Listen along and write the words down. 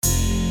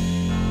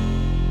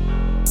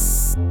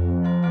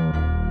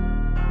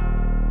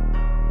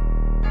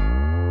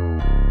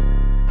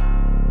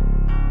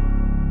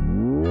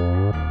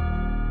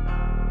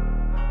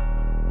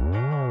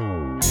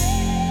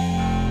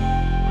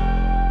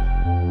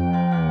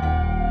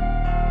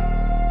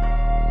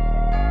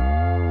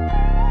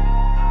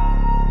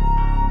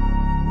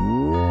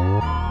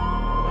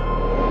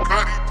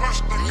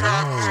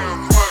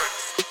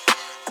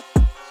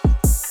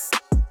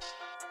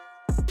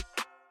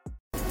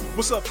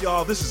What's up,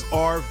 y'all? This is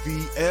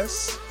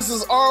RVS. This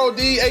is ROD,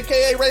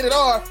 aka Rated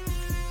R.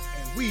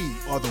 And we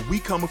are the We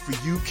Coming For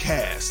You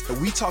cast. And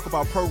we talk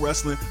about pro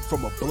wrestling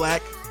from a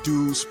black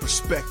dude's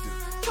perspective.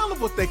 Tell them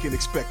what they can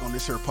expect on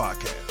this here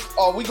podcast.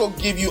 Oh, we gonna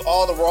give you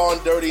all the raw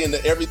and dirty and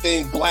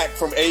everything black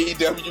from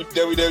AEW,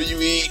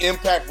 WWE,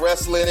 Impact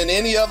Wrestling, and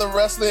any other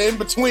wrestling in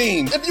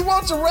between. If you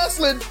want your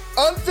wrestling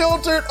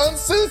unfiltered,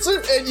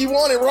 uncensored, and you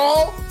want it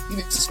raw, you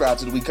need to subscribe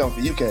to the We Come For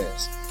You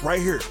cast. Right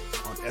here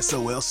on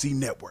SOLC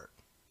Network.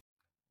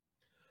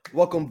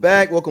 Welcome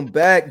back.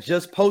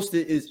 Just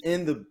Posted is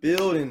in the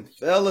building.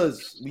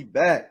 Fellas, we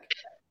back.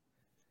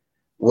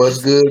 What's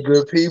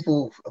good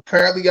people?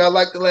 Apparently y'all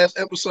liked the last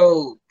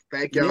episode.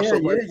 Thank y'all so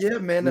much. Yeah,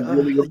 man. We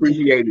really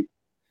appreciate it.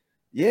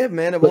 Yeah,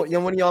 man. One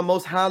of y'all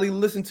most highly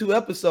listened to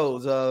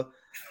episodes.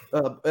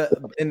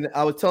 And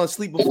I was telling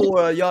Sleep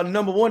before, y'all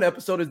number one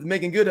episode is the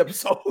Making Good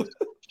episode.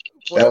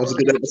 That was a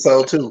good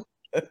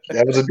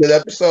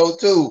episode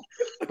too.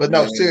 But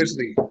no,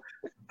 seriously.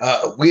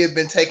 We have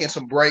been taking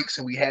some breaks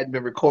and we hadn't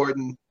been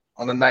recording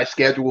on a nice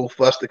schedule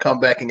for us to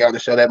come back and y'all to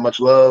show that much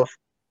love.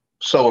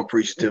 So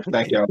appreciative.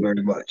 Thank y'all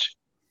very much.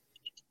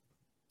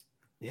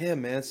 Yeah,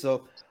 man.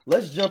 So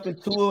let's jump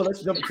into it.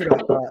 Let's jump into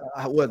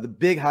the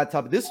big hot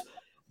topic.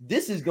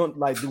 This is going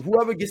to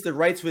whoever gets the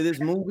rights for this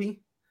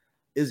movie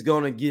is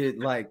going to get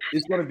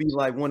it's going to be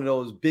like one of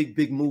those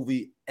big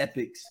movie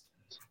epics.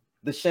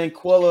 The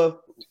Shanquella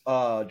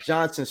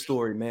Johnson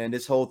story, man.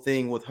 This whole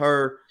thing with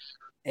her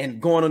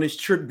and going on this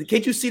trip.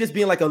 Can't you see this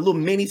being like a little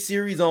mini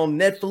series on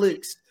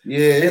Netflix?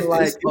 Yeah, and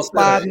like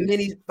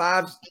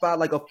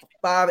a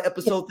 5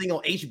 episode thing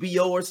on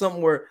HBO or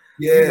something where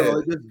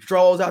it just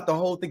draws out the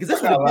whole thing. Because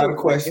that's a lot of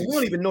questions. We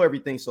don't even know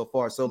everything so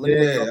far. So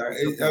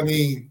I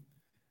mean,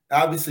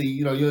 obviously,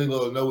 you only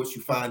know what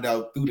you find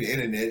out through the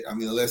internet. I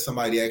mean, unless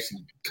somebody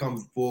actually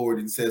comes forward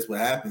and says what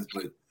happens,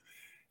 but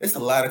it's a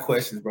lot of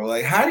questions, bro.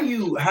 Like, how do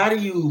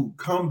you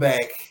come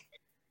back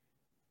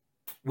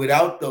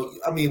without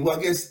I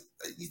guess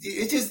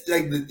it's just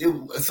like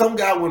some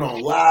guy went on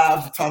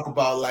live to talk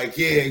about I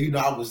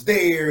was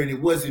there and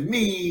it wasn't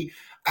me.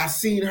 I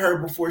seen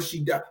her before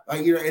she died,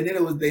 and then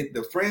it was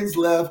the friends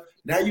left.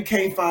 Now you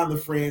can't find the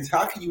friends.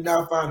 How can you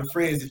not find the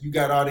friends if you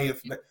got all the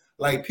information?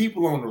 Like,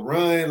 people on the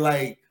run,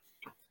 like,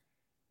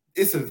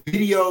 it's a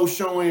video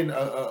showing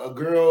a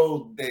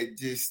girl that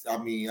just, I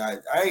saw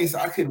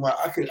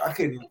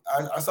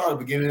the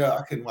beginning of it.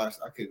 I couldn't watch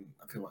it.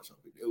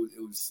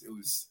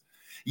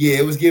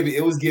 It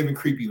was giving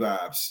creepy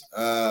vibes.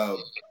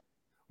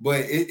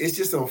 But it's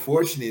just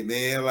unfortunate,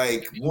 man.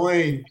 Like,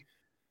 one,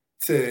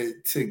 to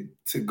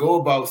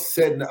go about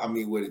setting up,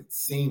 what it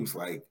seems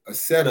like a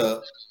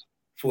setup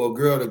for a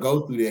girl to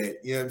go through that,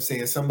 you know what I'm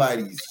saying?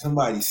 Somebody's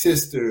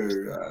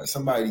sister,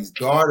 somebody's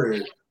daughter,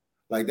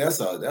 like that's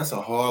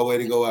a hard way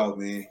to go out,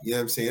 man. You know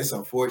what I'm saying? It's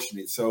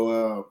unfortunate.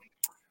 So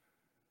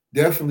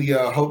definitely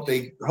hope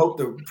the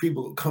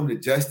people come to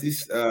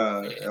justice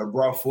are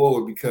brought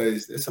forward,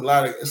 because it's a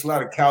lot of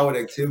coward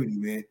activity,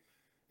 man.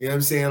 You know what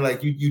I'm saying?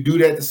 Like, you do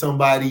that to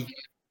somebody,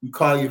 you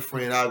call your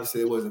friend,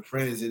 obviously it wasn't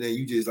friends, and then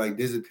you just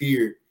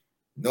disappear.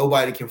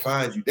 Nobody can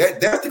find you.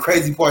 That's the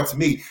crazy part to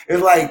me.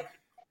 It's like,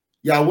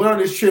 y'all went on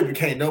this trip and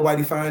can't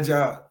nobody find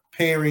y'all.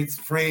 Parents,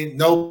 friends,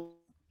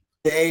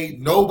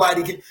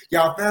 nobody can.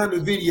 Y'all found the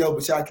video,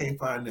 but y'all can't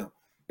find them.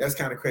 That's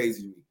kind of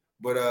crazy to me.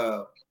 But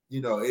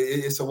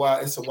it's a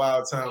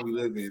wild time we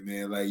live in,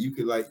 man. Like, you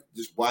could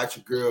just watch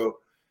a girl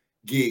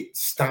get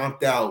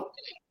stomped out,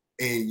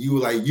 and you were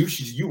like,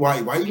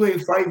 why you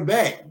ain't fighting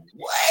back?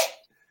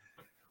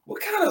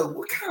 What kind of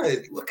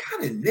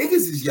niggas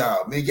is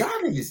y'all, man? Y'all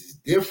niggas is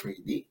different.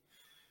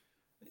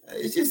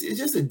 It's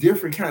just a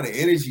different kind of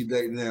energy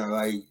right now.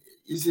 Like,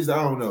 it's just,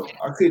 I don't know.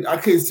 I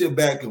couldn't sit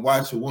back and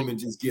watch a woman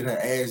just get her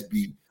ass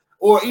beat,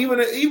 or even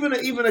a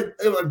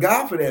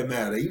guy for that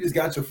matter. You just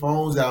got your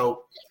phones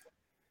out.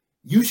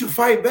 You should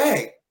fight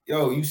back.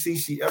 Yo, you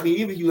see,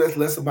 even you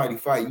let somebody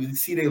fight, you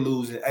see they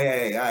losing.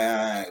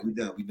 Hey, we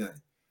done.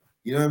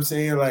 You know what I'm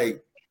saying?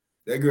 Like,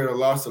 that girl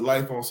lost her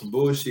life on some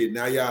bullshit.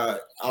 Now y'all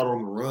out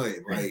on the run.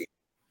 Like,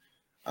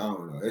 I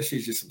don't know. That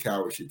shit's just some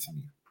coward shit to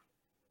me.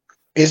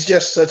 It's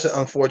just such an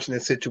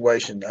unfortunate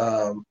situation.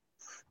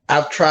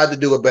 I've tried to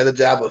do a better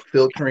job of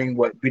filtering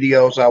what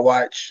videos I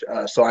watch,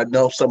 so I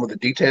know some of the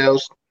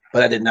details,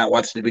 but I did not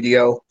watch the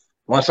video.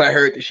 Once I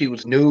heard that she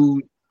was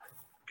nude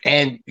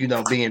and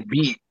being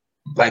beat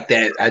like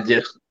that,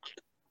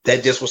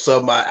 that just was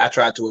something I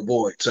tried to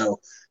avoid.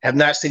 So, have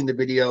not seen the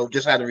video.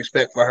 Just out of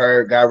respect for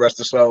her, God rest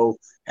her soul,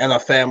 and her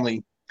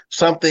family.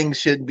 Some things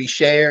shouldn't be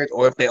shared,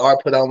 or if they are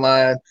put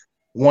online,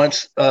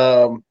 once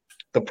the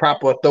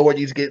proper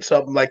authorities get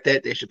something like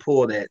that, they should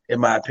pull that, in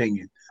my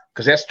opinion,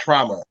 because that's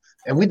trauma.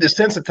 And we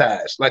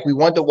desensitized. Like, we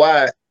wonder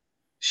why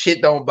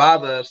shit don't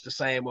bother us the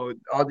same, or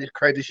all this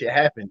crazy shit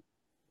happen.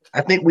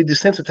 I think we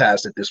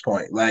desensitized at this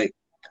point. Like,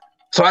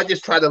 so I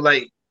just try to,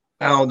 I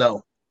don't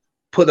know,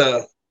 put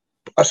a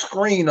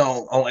screen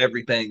on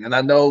everything. And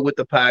I know with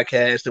the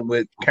podcast and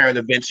with current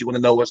events, you want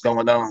to know what's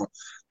going on.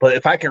 But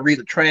if I can read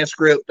a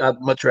transcript,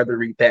 I'd much rather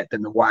read that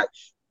than to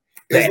watch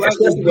It's like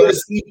it's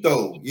bittersweet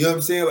though. You know what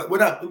I'm saying? Like,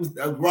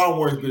 wrong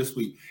word is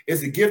bittersweet.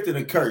 It's a gift and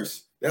a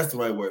curse. That's the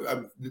right word.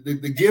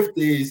 The gift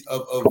is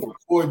of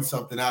recording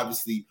something.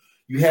 Obviously,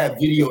 you have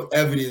video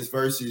evidence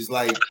versus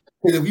like,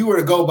 because if you were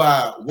to go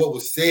by what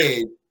was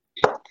said,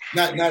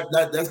 not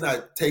that's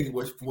not taking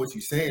from what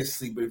you're saying,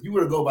 Sleep. But if you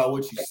were to go by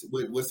what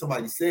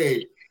somebody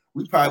said,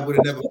 we probably would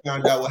have never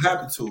found out what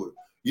happened to her.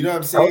 You know what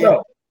I'm saying?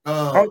 Oh,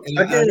 no. And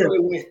I know they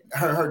went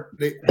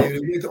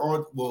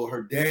on. Well,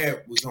 her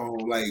dad was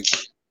on like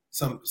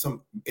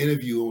some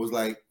interview and was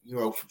like, you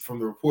know, from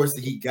the reports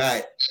that he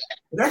got.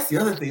 But that's the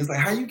other thing. It's like,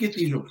 how you get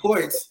these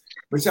reports,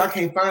 but y'all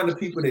can't find the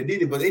people that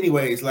did it. But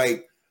anyways,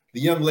 like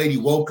the young lady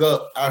woke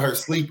up out of her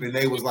sleep and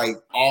they was like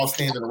all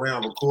standing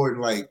around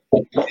recording, like,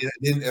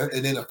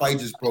 and then a fight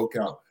just broke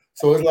out.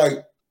 So it's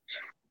like,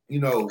 you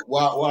know,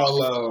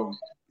 while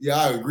yeah,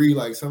 I agree.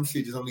 Like some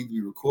shit just don't need to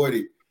be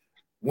recorded.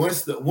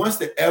 Once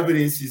the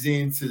evidence is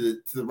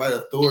into the right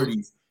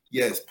authorities,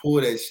 yes,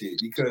 pull that shit,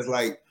 because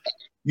like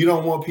you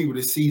don't want people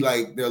to see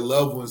like their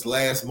loved ones'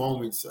 last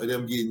moments of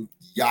them getting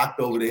yacked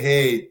over the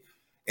head.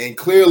 And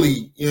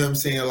clearly, you know what I'm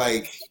saying,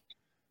 like,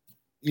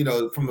 you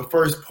know, from the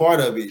first part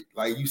of it,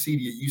 like you see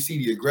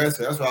the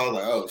aggressor. That's why I was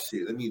like, oh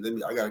shit, let me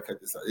I gotta cut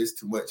this out. It's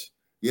too much.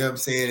 You know what I'm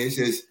saying? It's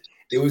just,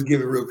 it was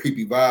giving real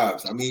creepy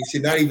vibes. I mean,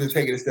 shit, not even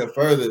taking a step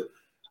further.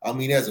 I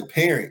mean, as a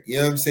parent, you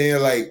know what I'm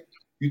saying? Like,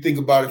 you think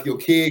about if your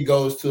kid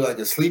goes to like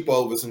a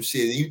sleepover or some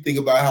shit, and you think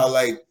about how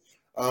like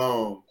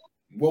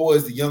what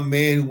was the young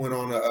man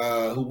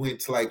who went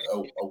to like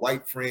a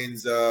white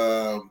friend's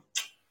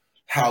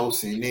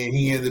house, and then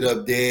he ended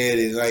up dead,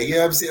 and like, you know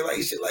what I'm saying,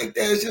 like shit like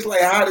that. It's just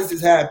like, how does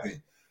this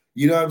happen?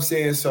 You know what I'm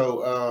saying?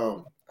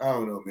 So I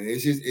don't know, man.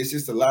 It's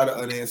just a lot of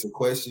unanswered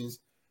questions.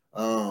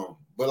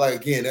 But like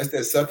again, that's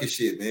that sucker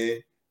shit, man.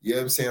 You know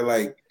what I'm saying?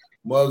 Like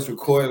mugs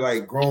recording,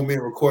 like grown men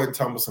recording,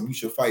 talking about something, you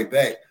should fight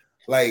back.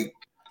 Like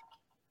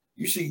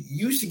you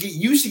should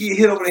get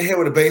hit over the head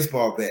with a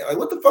baseball bat. Like,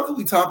 what the fuck are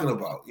we talking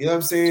about? You know what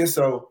I'm saying?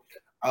 So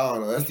I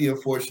don't know. That's the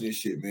unfortunate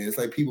shit, man. It's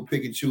like people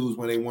pick and choose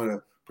when they want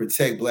to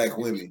protect black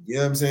women. You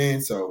know what I'm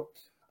saying? So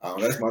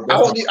that's my.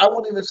 I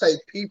won't even say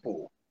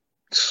people.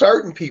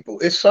 Certain people.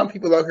 It's some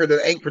people out here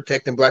that ain't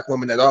protecting black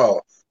women at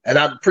all, and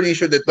I'm pretty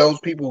sure that those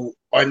people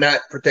are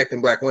not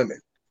protecting black women.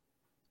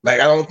 Like,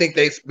 I don't think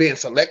they're being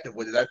selective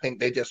with it. I think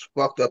they just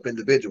fucked up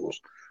individuals.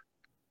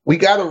 We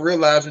got to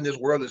realize in this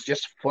world it's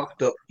just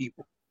fucked up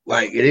people.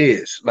 Like, it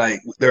is.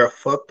 Like, there are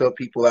fucked up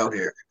people out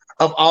here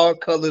of all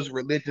colors,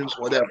 religions,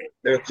 whatever.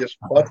 They're just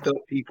fucked up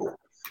people.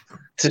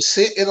 To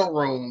sit in a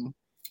room,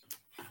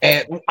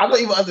 and I don't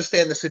even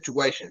understand the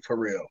situation for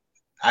real.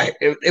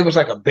 It was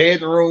like a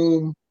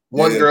bedroom.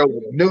 One girl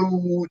was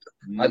nude.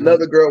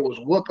 Another girl was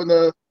whooping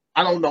her.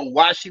 I don't know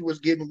why she was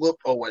getting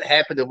whooped or what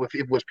happened, or if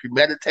it was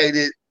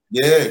premeditated.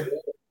 Yeah.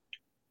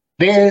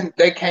 Then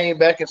they came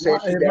back and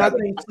said, my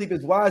thing, Sleep,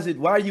 is why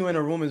are you in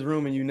a woman's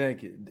room and you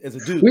naked as a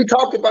dude? We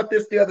talked about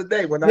this the other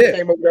day when I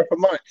came over there for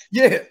lunch.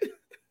 Yeah.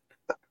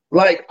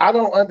 Like, I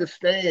don't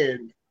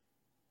understand,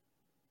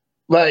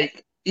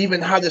 like,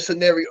 even how the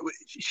scenario,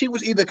 she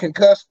was either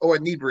concussed or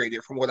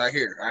inebriated from what I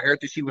hear. I heard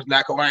that she was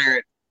not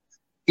coherent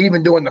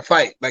even during the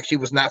fight. Like, she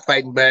was not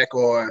fighting back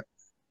or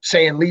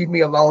saying, leave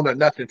me alone or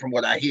nothing from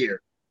what I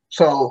hear.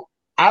 So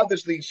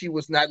obviously she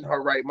was not in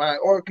her right mind,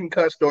 or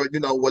concussed, or, you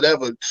know,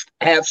 whatever,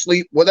 half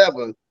sleep,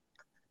 whatever.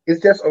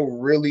 It's just a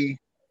really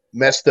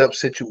messed up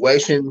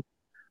situation.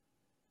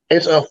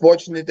 It's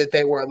unfortunate that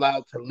they were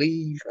allowed to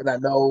leave. And I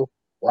know,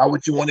 why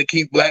would you want to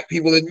keep black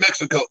people in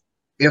Mexico?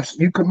 If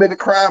you commit a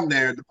crime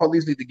there, the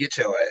police need to get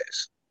your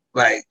ass.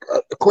 Like,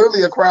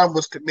 clearly a crime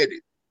was committed.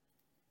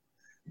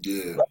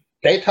 Yeah.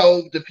 They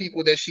told the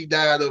people that she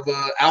died of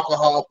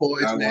alcohol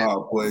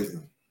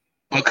poisoning.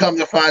 But come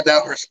to find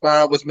out, her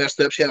spine was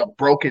messed up. She had a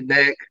broken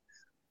neck.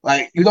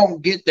 Like, you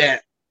don't get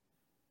that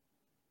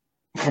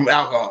from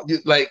alcohol.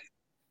 Like,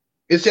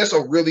 it's just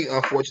a really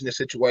unfortunate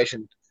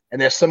situation.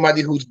 And as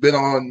somebody who's been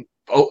on,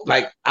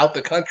 like, out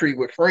the country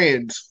with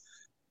friends,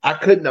 I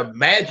couldn't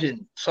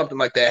imagine something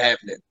like that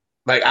happening.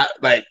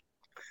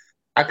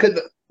 I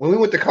couldn't. When we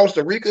went to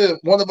Costa Rica,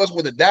 one of us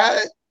would have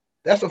died.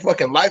 That's a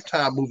fucking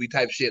Lifetime movie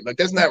type shit. Like,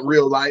 that's not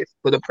real life,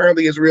 but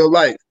apparently it's real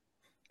life.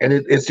 And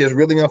it's just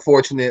really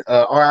unfortunate.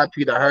 RIP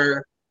to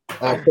her.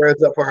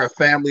 Prayers up for her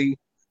family.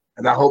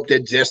 And I hope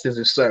that justice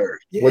is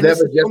served. Yeah,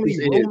 whatever justice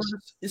is.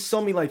 It's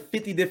so many, like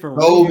 50 different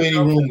rumors. So many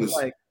rumors.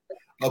 Like,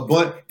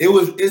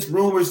 it's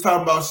rumors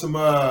talking about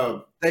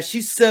some that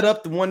she set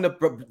up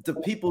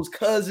the people's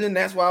cousin.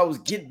 That's why I was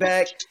get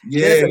back.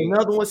 Yeah. There's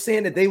another one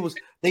saying that they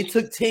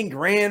took 10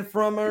 grand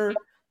from her.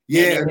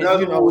 Yeah, and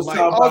another one was talking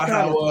about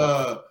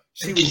how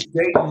she was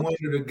dating one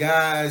of the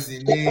guys,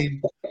 and then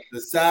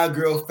the side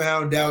girl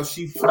found out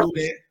she flew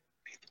that.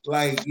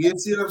 Like, you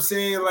see what I'm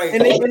saying? Like,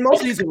 and most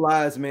of these are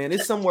lies, man.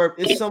 It's somewhere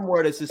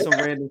that's just some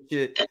random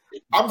shit.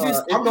 I'm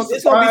just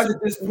surprised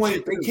at this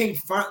point they can't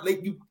find if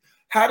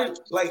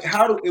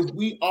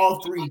we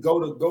all three go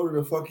to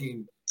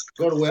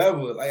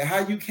wherever, like,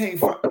 how you can't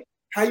find,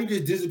 how you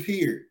just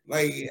disappeared,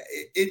 like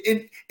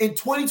in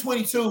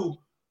 2022,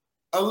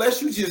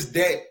 unless you just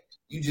that,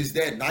 you just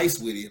that nice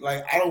with it.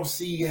 Like, I don't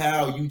see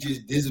how you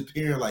just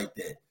disappear like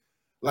that.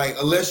 Like,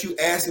 unless you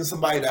asking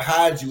somebody to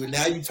hide you, and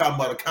now you talking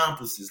about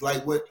accomplices.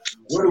 Like, what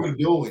are we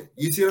doing?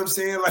 You see what I'm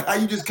saying? Like, how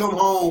you just come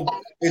home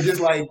and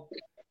just like,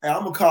 hey,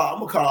 I'm gonna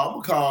call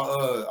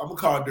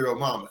Daryl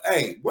mama.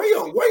 Hey, where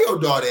your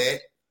daughter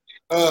at?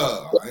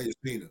 I ain't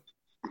seen her.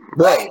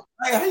 Bro, hey,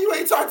 how you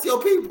ain't talk to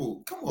your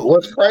people? Come on.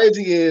 What's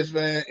crazy is,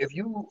 man, if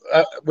you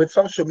with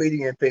social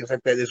media and things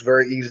like that, it's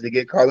very easy to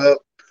get caught up.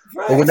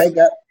 Right.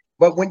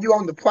 But when you're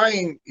on the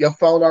plane, your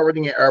phone already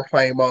in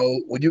airplane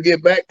mode. When you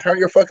get back, turn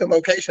your fucking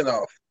location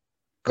off.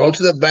 Go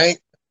to the bank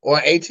or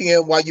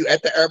ATM while you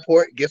at the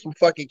airport, get some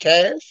fucking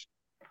cash,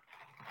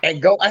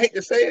 and go. I hate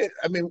to say it.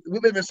 I mean, we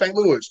live in St.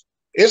 Louis.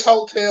 It's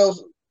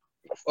hotels,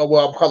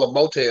 well, I'm calling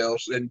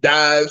motels and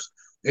dives,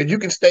 and you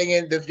can stay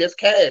in there's just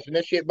cash and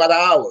that shit by the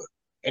hour,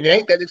 and it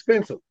ain't that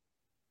expensive.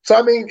 So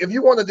I mean, if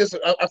you want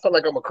to I feel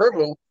like I'm a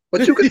criminal,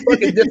 but you can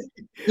fucking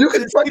you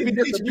can fucking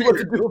disappear. You what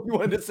to do if you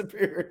want to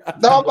disappear.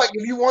 No, I'm like,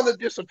 if you want to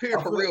disappear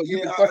for real,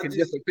 you can fucking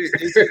disappear.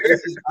 It's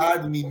just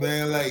odd to me,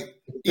 man. Like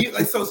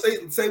so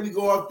say we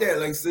go off that.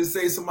 Like,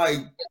 say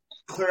somebody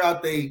clear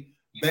out their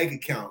bank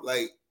account.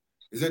 Like,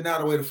 is there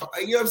not a way to you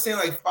know what I'm saying?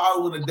 Like,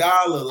 following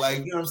 $1. Like,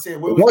 you know what I'm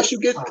saying? Once you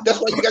get, that's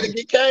why you got to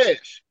get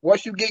cash.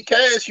 Once you get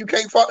cash, you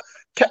can't follow.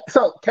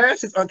 So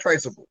cash is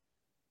untraceable.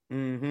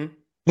 Mm-hmm.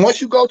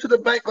 Once you go to the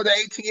bank or the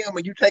ATM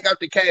and you take out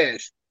the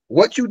cash,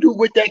 what you do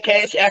with that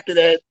cash after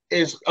that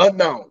is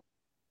unknown.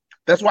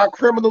 That's why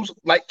criminals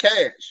like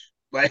cash.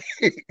 Like,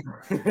 I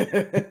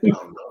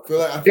feel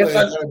like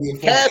that'd be a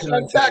cash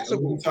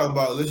untaxable.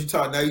 Unless you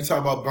talk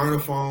about burner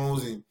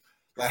phones and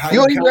like how you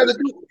don't even have to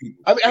do.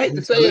 People. I mean, I hate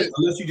to say it.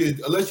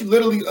 Unless you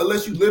literally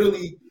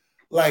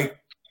like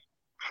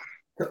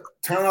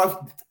cut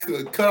off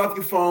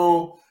your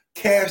phone,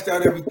 cashed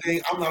out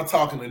everything. I'm not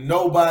talking to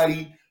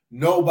nobody.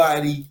 I'm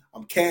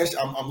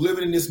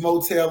living in this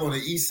motel on the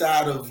east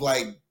side of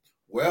like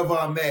wherever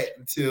I'm at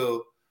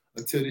until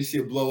this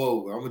shit blow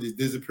over. I'm gonna just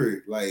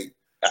disappear. Like,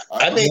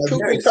 I mean,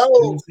 truth be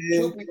told,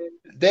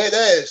 dead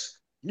ass,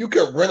 you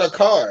can rent a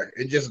car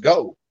and just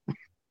go.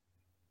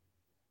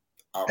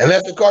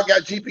 Unless the car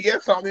got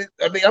GPS on it.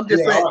 I mean, I'm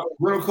just saying.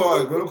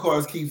 Rental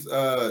cars keeps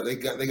they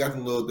got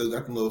them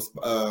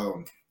little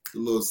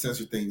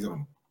sensor things on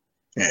them.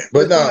 Yeah,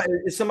 but no.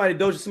 If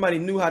somebody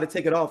knew how to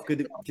take it off,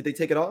 could they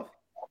take it off?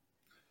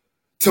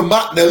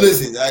 Now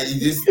listen, we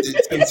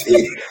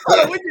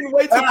can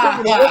wait till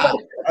I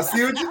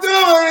see what you're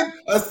doing.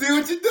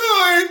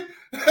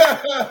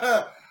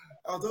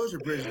 Those are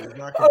Bridgman.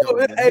 I'm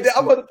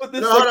gonna put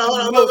this.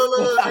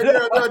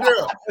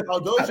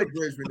 Those are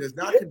Bridgman does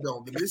not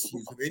condone the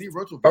misuse of any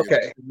rental vehicle.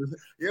 Okay.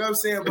 You know what I'm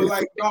saying? But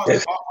like,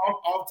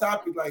 off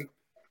topic, like,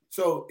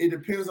 so it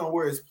depends on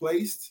where it's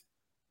placed.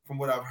 From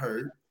what I've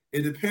heard,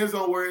 it depends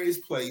on where it's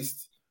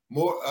placed.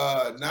 More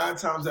 9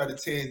 times out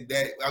of 10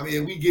 that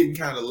we getting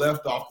kind of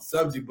left off the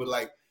subject, but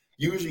like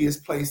usually it's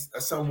placed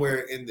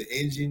somewhere in the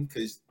engine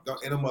because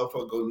and a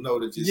motherfucker go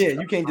know that just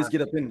you can't just get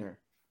up in there.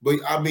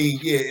 But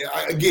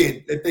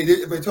again,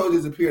 if they told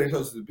you to disappear, they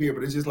told you to disappear.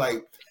 But it's just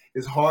like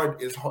it's hard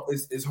to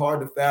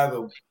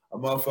fathom a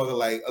motherfucker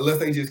like unless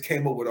they just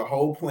came up with a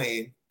whole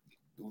plan.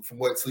 From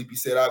what Sleepy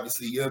said,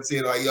 obviously, you know what I'm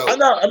saying? Like, yo, I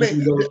know. I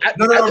mean,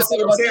 I'm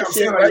saying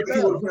like,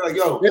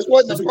 yo, this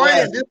wasn't the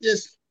plan. This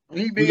is.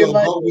 We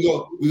gonna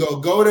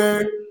go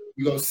there.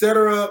 We gonna set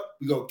her up.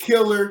 We gonna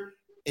kill her,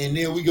 and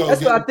then we go.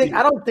 That's what I think.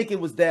 I don't think it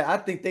was that. I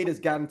think they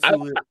just got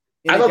into it.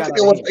 I don't think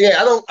it was.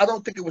 Yeah, I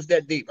don't think it was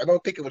that deep. I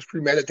don't think it was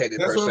premeditated.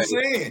 That's what I'm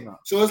saying.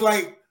 So it's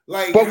like.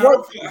 But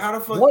how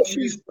the fuck?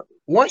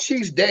 Once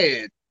she's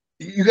dead,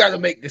 you got to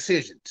make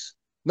decisions,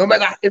 no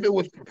matter if it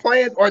was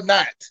planned or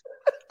not.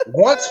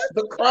 Once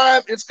the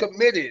crime is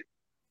committed,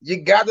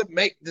 you got to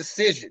make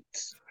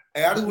decisions.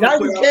 Hey, I just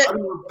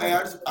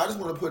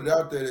want to put it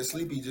out there that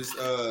Sleepy just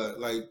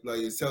like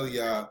is telling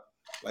y'all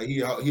like he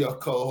a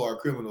cold hard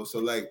criminal. So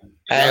like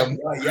y'all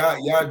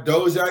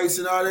Dojites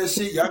and all that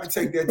shit, y'all can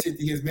take that shit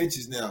to his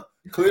mentions now.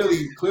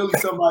 Clearly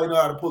somebody know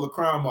how to pull a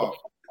crime off.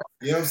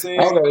 You know what I'm saying?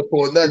 I don't know how to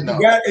pull nothing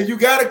off. If you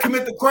got to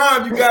commit the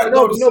crime, you got to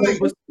go to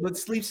sleep. But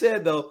Sleep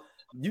said though,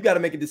 you got to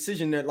make a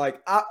decision that like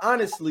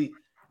honestly,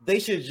 they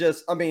should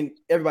just. I mean,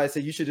 everybody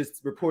said you should just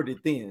report it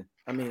then.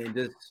 I mean,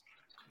 just.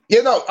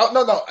 No, and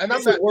I'm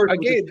not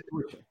again.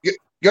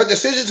 Your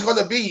decision is going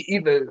to be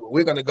either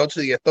we're going to go to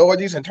the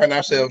authorities and turn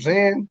ourselves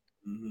in,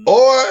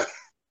 or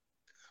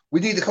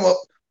we need to come up.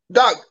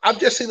 Doc, I've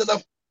just seen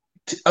enough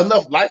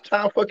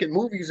Lifetime fucking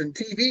movies and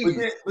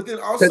TV. But then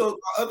also,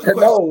 other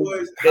question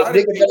was how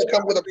did they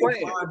come with a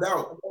plan? Find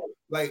out?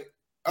 Like,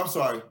 I'm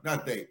sorry,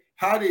 not they.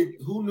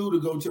 Who knew to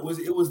go? It was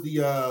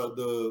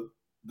the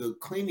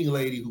cleaning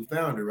lady who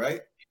found her,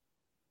 right?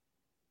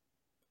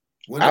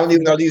 I don't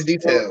even know these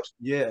details.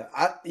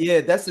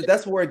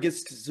 That's where it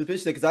gets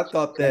suspicious because I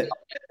thought that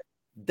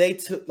they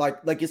took like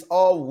it's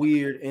all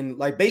weird and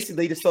like basically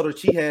they just told her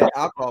she had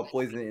alcohol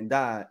poisoning and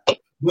died.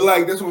 But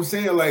like that's what I'm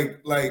saying. Like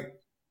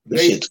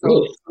it's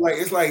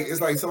like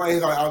somebody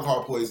got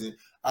alcohol poisoning.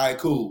 All right,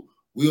 cool.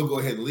 We'll go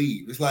ahead and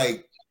leave. It's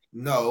like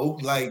No,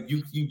 like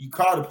you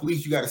call the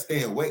police, you got to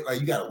stay and wait. Like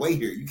you got to wait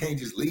here. You can't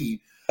just leave.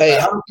 Hey,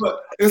 Like,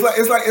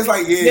 it's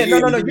like yeah,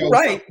 no, you're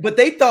right. But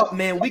they thought,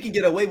 man, we can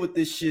get away with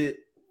this shit.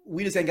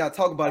 We just ain't got to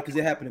talk about it because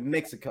it happened in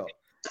Mexico.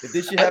 If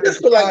this shit I happens,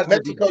 just feel like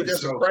Mexico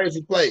just a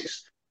crazy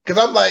place.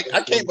 Because I'm like,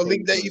 I can't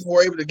believe they even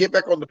were able to get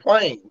back on the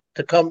plane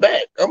to come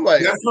back. I'm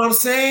like, that's what I'm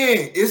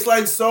saying. It's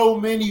like so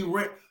many.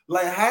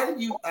 Like, how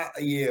do you?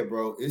 Yeah,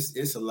 bro.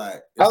 It's a lot.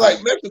 I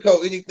like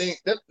Mexico. Anything?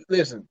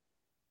 Listen,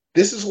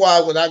 this is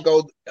why when I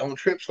go on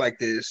trips like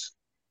this,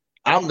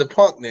 I'm the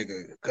punk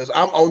nigga because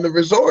I'm on the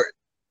resort.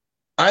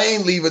 I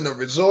ain't leaving the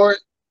resort.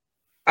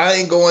 I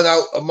ain't going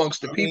out amongst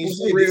the people.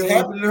 Shit, this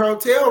happened in her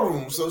hotel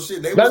room. So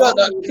shit, they no.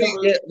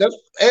 That's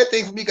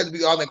everything for me got to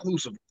be all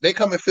inclusive. They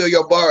come and fill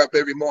your bar up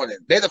every morning.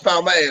 They done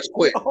found my ass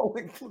quick. All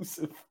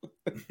inclusive.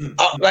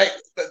 Like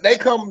they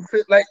come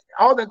like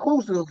all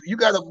inclusive. You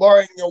got a bar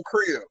in your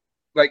crib,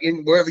 like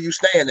in wherever you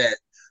staying at.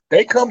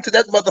 They come to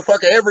that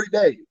motherfucker every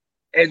day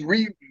and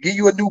give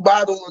you a new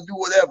bottle or do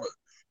whatever.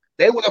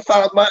 They would have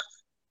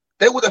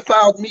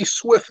found me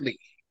swiftly.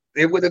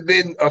 It would have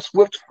been a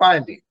swift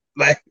finding.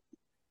 Like.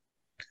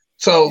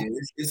 So yeah,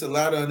 it's a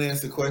lot of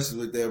unanswered questions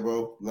with that,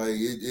 bro. Like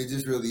it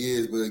just really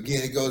is. But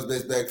again, it goes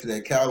back to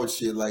that coward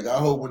shit. Like I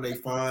hope when they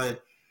find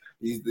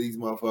these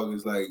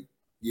motherfuckers, like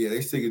yeah,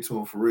 they stick it to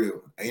them for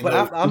real. But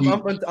I'm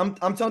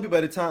telling people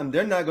at the time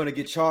they're not going to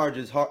get charged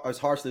as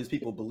harshly as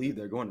people believe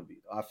they're going to be.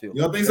 I feel.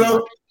 You don't think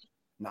so?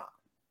 Nah.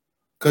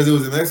 Because it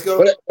was in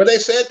Mexico. But they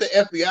said the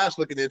FBI's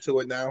looking into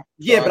it now.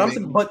 Yeah,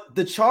 so but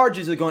the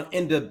charges are going to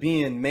end up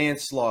being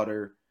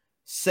manslaughter,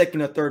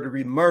 second or third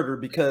degree murder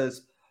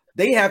because.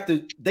 They're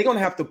gonna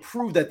have to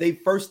prove that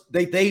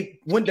they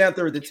went down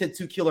there with the intent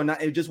to kill or not.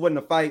 It just wasn't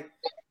a fight,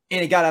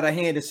 and it got out of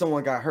hand and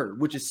someone got hurt,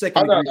 which is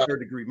second degree,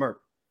 third degree murder.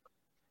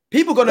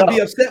 People gonna be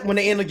upset when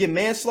they end up getting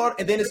manslaughter,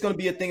 and then it's gonna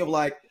be a thing of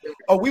like,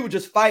 oh, we were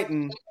just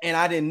fighting and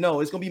I didn't know.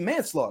 It's gonna be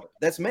manslaughter.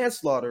 That's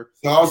manslaughter.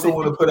 So I also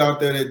want to put out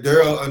there that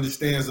Daryl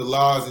understands the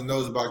laws and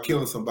knows about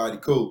killing somebody.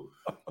 Cool.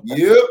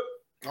 Yep.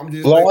 I'm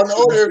just law and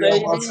order,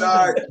 baby.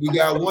 We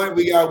got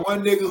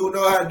one nigga who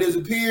know how to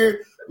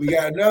disappear. We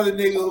got another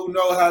nigga who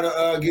know how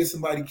to get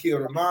somebody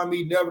killed. Remind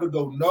me never to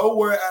go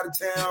nowhere out of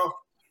town,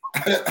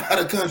 out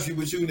of country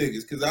with you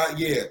niggas. Cause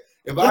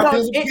if I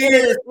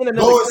disappear,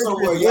 go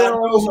somewhere.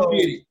 Y'all know who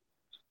did it.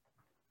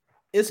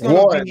 It's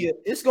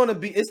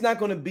not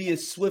gonna be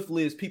as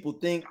swiftly as people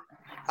think.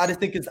 I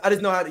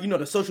just know how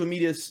the social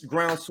media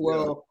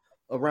groundswell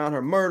around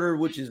her murder,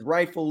 which is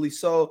rightfully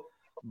so.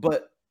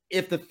 But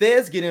if the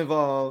feds get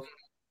involved,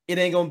 it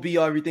ain't gonna be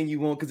everything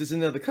you want because it's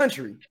another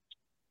country.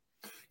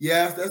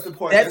 Yeah, that's the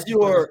point. That's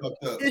your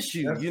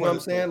issue. You know what I'm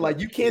saying? Like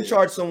you can't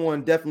charge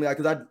someone definitely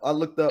because I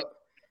looked up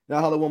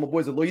now how one of my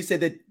boys a lawyer. He said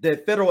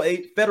that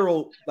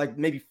federal like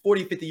maybe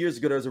 40, 50 years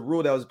ago, there was a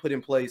rule that was put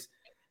in place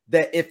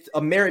that if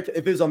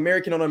it was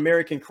American on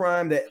American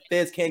crime, that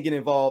feds can't get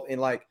involved and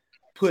like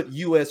put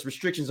US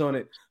restrictions on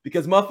it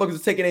because motherfuckers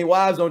are taking their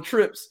wives on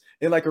trips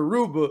in like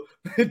Aruba,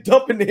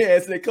 dumping their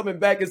ass and they're coming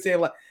back and saying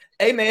like,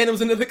 hey man, it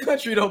was another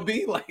country, don't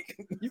be like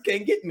you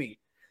can't get me.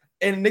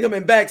 And they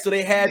coming back, so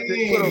they had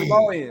to put a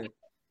law in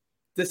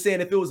to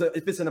saying if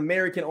it's an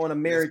American on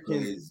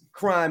American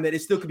crime that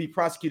it still could be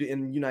prosecuted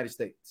in the United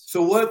States.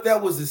 So what if that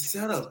was a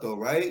setup though,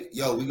 right?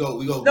 Yo, we go.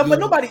 No, but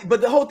nobody.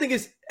 But the whole thing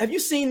is, have you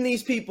seen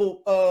these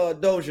people,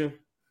 Doja?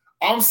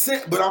 I'm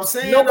saying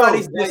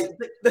nobody's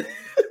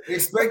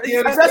expect the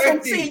unexpected. That's what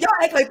I'm saying. Y'all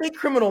act like they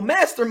criminal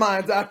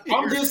masterminds out here.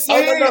 I'm just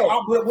saying.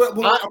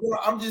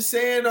 I'm just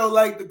saying though,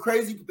 like the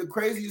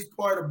craziest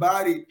part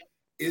about it.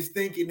 Is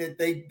thinking that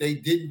they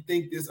didn't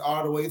think this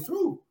all the way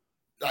through,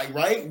 like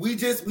right? We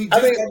just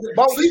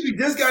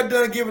got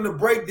done giving a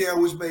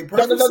breakdown, which made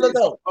perfect sense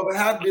of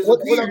how this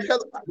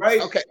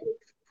right? Okay.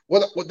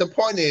 What the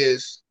point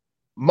is,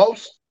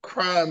 most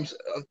crimes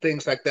of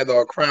things like that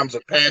are crimes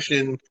of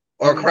passion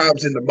or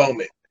crimes in the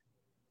moment.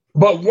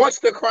 But once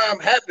the crime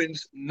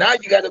happens, now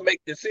you got to make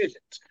decisions.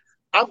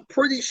 I'm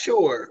pretty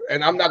sure,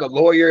 and I'm not a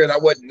lawyer and I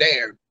wasn't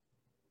there.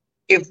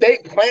 If they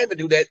planned to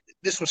do that,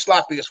 this was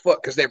sloppy as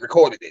fuck because they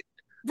recorded it.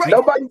 Right.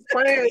 Nobody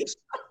plans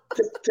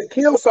to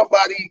kill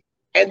somebody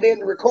and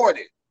then record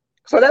it.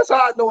 So that's how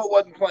I know it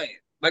wasn't planned.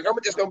 Like, I'm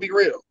just going to be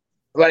real.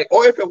 Like,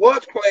 or if it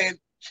was planned,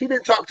 she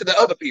didn't talk to the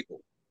other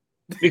people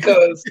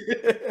because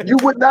you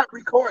would not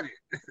record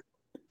it.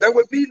 There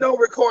would be no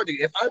recording.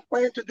 If I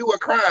plan to do a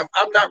crime,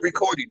 I'm not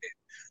recording it.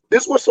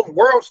 This was some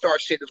world star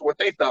shit is what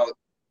they thought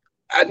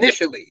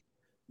initially.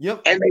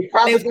 Yep. And they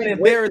probably was going to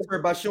embarrass her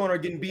by showing her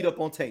getting beat up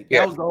on tape.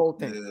 That was the whole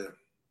thing. Yeah.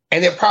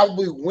 And it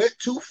probably went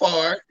too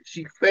far.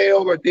 She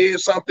failed or did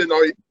something,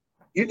 or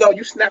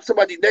you snapped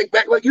somebody's neck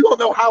back. Like you don't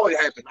know how it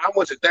happened. I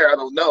wasn't there. I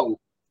don't know.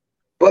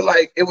 But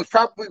like it was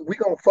probably we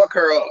gonna fuck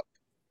her up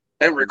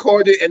and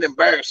record it and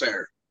embarrass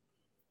her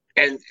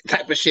and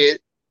type of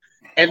shit.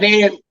 And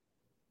then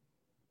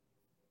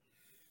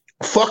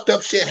fucked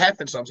up shit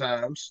happens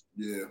sometimes.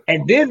 Yeah.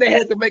 And then they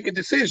had to make a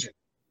decision.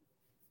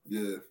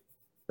 Yeah.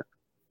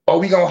 Are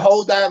we gonna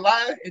hold that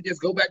lie and just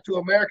go back to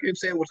America and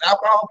say it was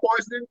alcohol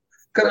poisoning?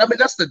 Because I mean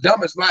that's the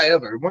dumbest lie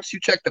ever. Once you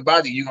check the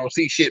body, you're gonna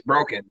see shit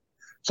broken.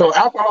 So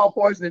alcohol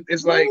poisoning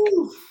is like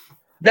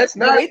that's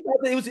No, not. they thought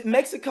that it was in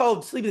Mexico.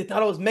 Sleepy, they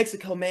thought it was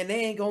Mexico, man.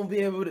 They ain't gonna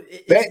be able to.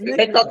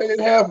 They thought they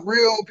didn't have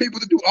real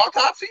people to do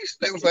autopsies.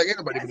 They was like,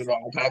 anybody can do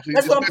autopsies.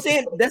 That's what I'm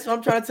saying. That's what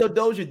I'm trying to tell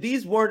Doja.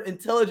 These weren't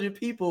intelligent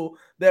people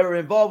that were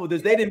involved with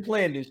this. They didn't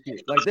plan this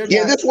shit. Like they're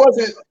not. This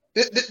wasn't.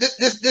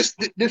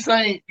 This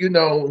ain't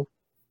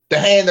the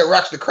hand that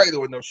rocks the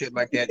cradle and no shit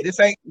like that. This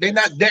ain't. They're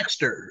not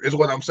Dexter, is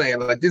what I'm saying.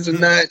 Like this is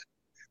not.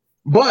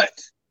 But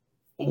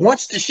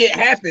once the shit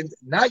happened,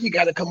 now you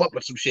got to come up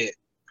with some shit.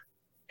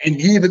 And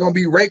you either gonna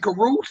be Ray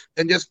Caruth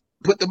and just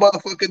put the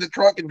motherfucker in the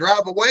trunk and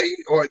drive away,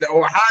 or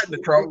hide in the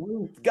trunk.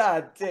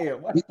 God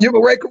damn! You ever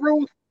Ray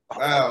Caruth?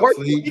 Wow,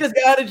 He just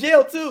got out of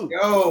jail too.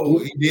 Yo,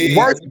 he did.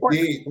 Worst.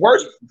 He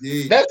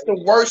did. That's the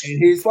worst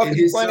His plan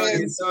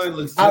son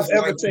looks I've just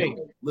ever like seen.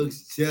 him.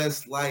 Looks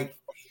just like.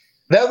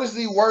 That was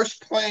the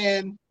worst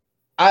plan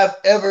I've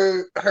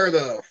ever heard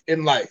of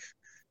in life.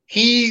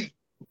 He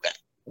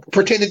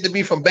pretended to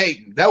be from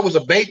Baton. That was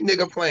a Baton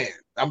nigga plan.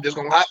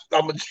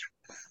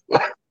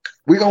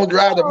 We're gonna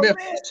drive to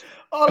Memphis.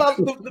 All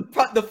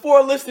the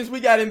 4 listeners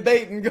we got in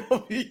Baton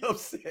gonna be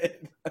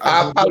upset.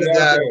 I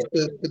apologize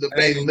to the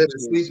Baton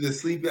listeners. The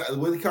sleep.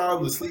 What do you call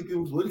them? The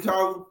sleeping. What do you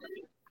call them?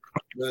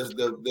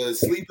 The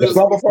sleepers. The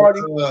slumber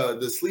party.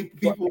 The sleep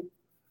people.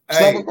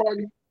 Slumber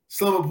party.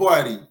 Slumber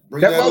party.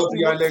 Bring that up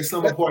to our next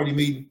slumber party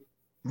meeting.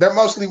 They're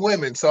mostly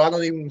women, so I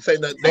don't even say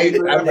that.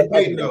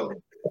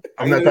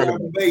 I'm not talking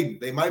about Baton.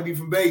 They might be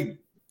from Baton.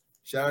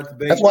 Shout out to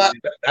Baton. That's why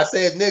I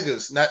said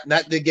niggas, not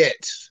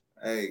niggas.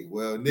 Hey,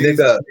 well, niggas.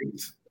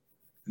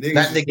 Niggas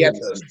not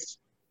niggas.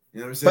 You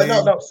know what I'm saying?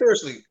 But no,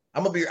 seriously,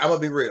 I'm gonna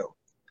be real.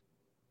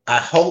 I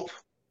hope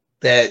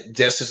that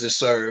justice is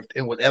served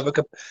in whatever.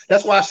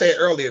 That's why I said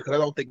earlier, because I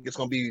don't think it's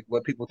gonna be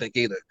what people think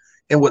either.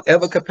 In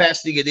whatever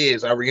capacity it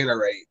is, I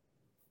reiterate,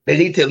 they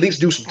need to at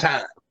least do some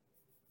time.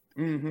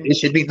 Mm-hmm. It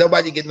should be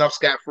nobody getting off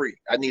scot-free.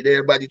 I need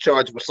everybody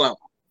charged with something.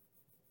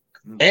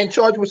 And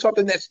charged with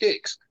something that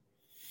sticks.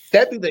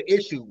 That'd be the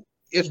issue.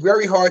 It's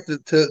very hard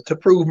to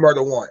prove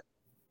murder one.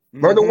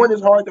 Murder one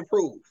is hard to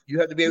prove. You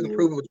have to be able to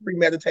prove it was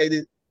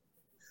premeditated,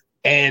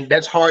 and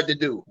that's hard to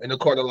do in the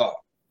court of law.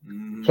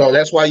 So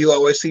that's why you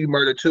always see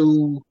murder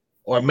two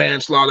or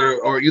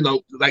manslaughter, or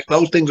like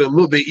those things are a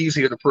little bit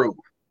easier to prove.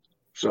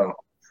 So,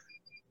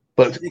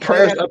 but they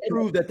would have to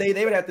prove that they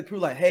would have to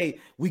prove like,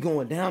 hey, we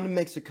going down to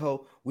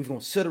Mexico, we're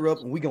gonna set her up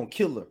and we're gonna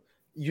kill her.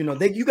 You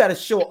got to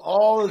show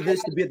all of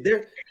this to be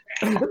there.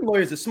 Their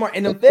lawyers are smart,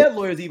 and their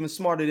lawyers even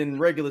smarter than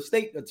regular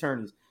state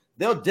attorneys.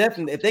 They'll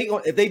definitely, if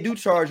they do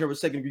charge her with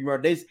second-degree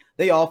murder,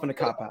 they often a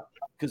cop out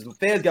because the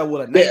feds got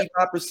a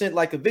 95%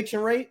 like eviction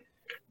rate.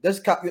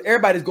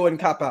 Everybody's going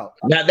to cop out.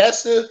 Now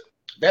that's the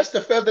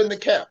feather in the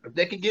cap. If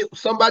they can get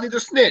somebody to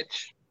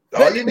snitch,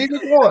 all you need is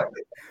one.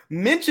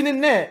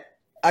 Mentioning that,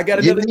 I got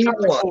another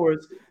topic for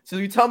us. So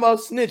we talking about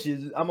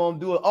snitches. I'm gonna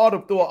throw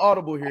an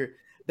audible here.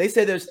 They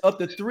say there's up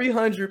to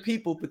 300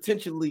 people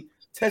potentially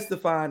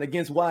testifying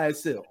against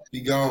YSL.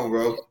 Be gone,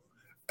 bro.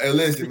 Hey,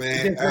 listen,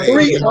 man.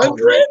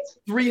 300?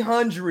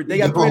 300. They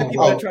got 300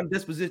 people that are trying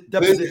to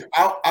deposit.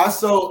 I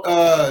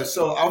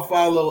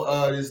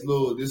follow this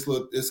little.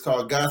 It's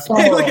called Gossip.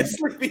 Hey, look at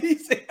Sleepy.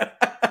 Facts.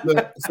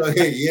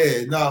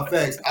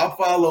 I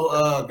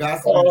follow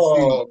Gossip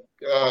on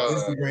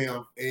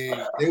Instagram,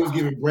 and they was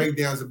giving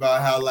breakdowns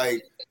about how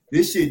like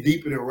this shit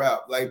deeper than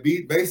rap. Like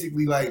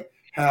basically like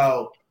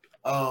how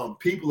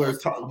people are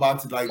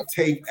about to like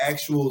take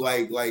actual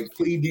like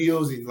plea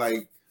deals and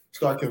like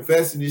start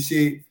confessing this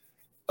shit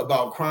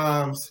about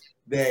crimes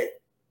that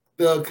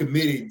Thug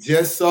committed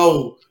just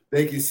so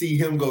they can see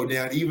him go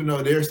down, even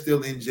though they're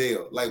still in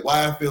jail. Like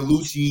YFL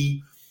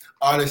Lucci,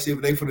 all that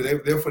shit, but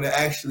they're for to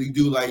actually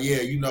do like,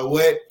 yeah, you know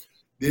what?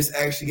 This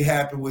actually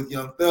happened with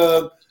Young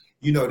Thug.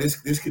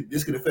 This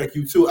could affect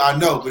you too. I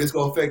know, but it's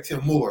gonna affect him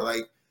more.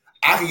 Like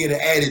I can get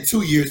an added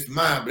 2 years to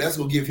mine, but that's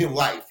gonna give him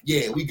life.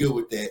 Yeah, we good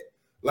with that.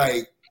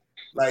 Like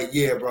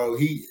yeah, bro,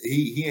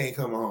 he ain't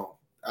coming home.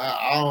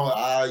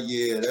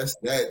 That's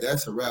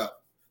a wrap.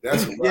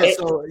 That's a wrap. Yeah,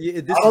 so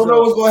I don't know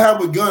what's gonna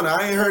happen with Gunna.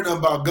 I ain't heard nothing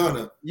about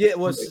Gunna. Yeah,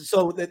 well,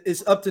 so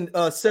it's up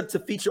to set to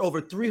feature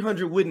over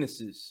 300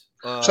 witnesses.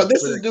 So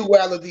this is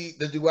duality,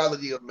 the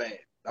duality of man.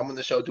 I'm going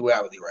to show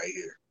duality right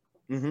here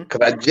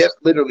because I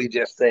literally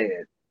just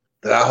said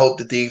that I hope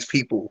that these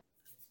people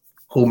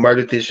who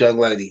murdered this young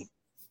lady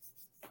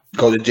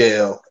go to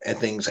jail and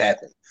things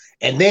happen.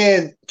 And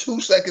then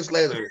 2 seconds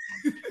later,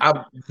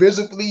 I'm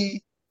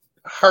visibly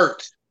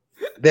hurt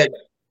that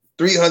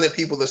 300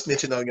 people are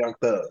snitching on Young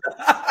Thug.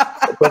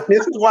 But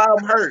this is why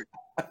I'm hurt.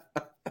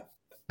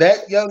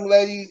 That young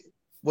lady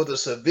was a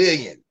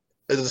civilian.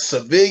 It was a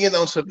civilian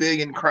on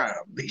civilian crime.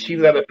 She's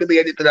not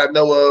affiliated that I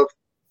know of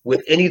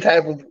with any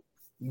type of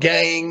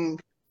gang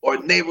or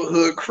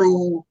neighborhood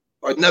crew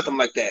or nothing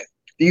like that.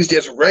 These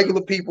just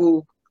regular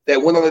people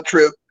that went on a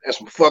trip and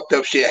some fucked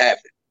up shit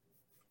happened.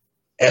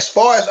 As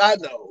far as I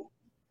know,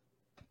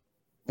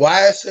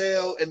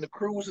 YSL and the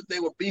crews that they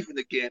were beefing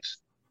against,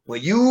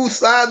 when you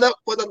sign up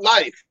for the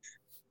life,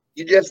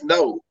 you just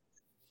know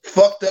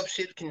fucked up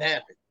shit can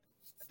happen.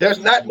 There's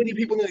not many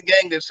people in the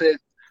gang that said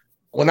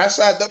When I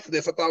signed up for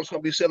this, I thought I was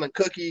going to be selling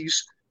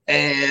cookies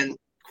and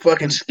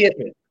fucking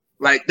skipping.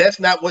 Like, that's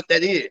not what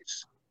that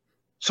is.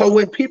 So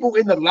when people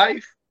in the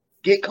life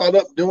get caught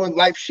up doing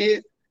life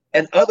shit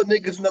and other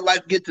niggas in the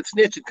life get to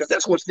snitching, because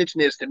that's what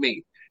snitching is to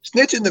me.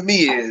 Snitching to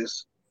me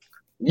is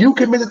we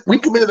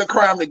committed a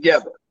crime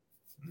together.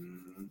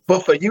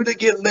 But for you to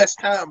get less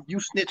time, you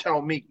snitch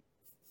on me.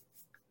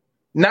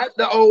 Not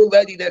the old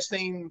lady that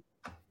seen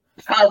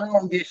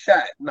Tyrone get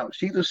shot. No,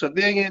 she's a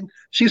civilian.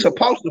 She's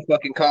supposed to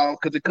fucking call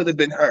because it could have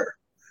been her.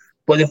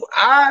 But if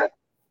I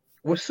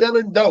was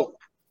selling dope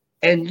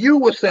and you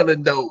were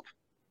selling dope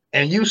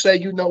and you say,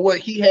 you know what,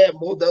 he had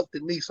more dope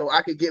than me so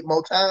I could get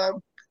more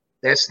time,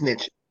 that's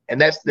snitching.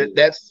 And that's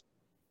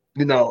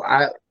you know,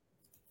 I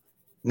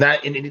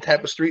not in any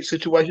type of street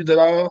situations at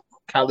all.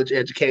 College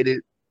educated.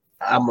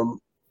 I'm a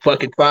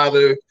fucking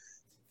father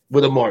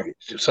with a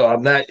mortgage. So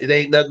I'm not, it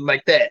ain't nothing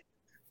like that.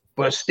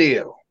 But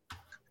still,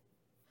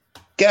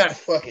 God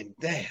fucking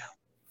damn.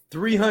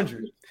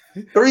 300.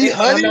 300?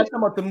 I'm not talking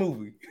about the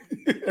movie.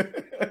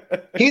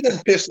 He done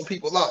pissed some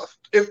people off.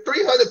 If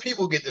 300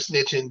 people get to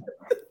snitching,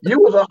 you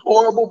was a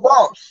horrible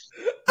boss.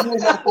 You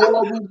was a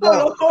horrible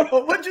boss. Hold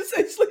on. What'd you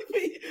say,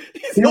 Sleepy?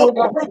 He's You a was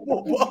a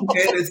horrible boss.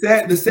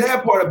 And the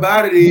sad part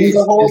about it is, He's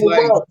a horrible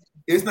like, boss.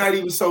 it's not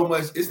even so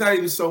much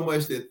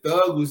that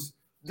Thug was.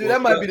 Dude,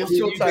 that might be the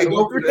show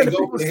title. They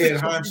go for the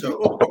head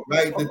honcho.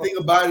 Right? The thing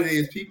about it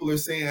is, people are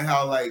saying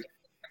how like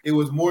it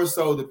was more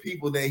so the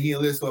people that he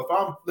enlisted.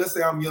 So let's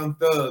say I'm Young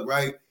Thug,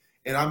 right,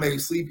 and I make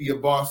Sleepy a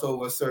boss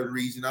over a certain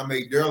region, I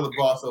make Daryl a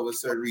boss over a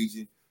certain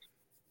region.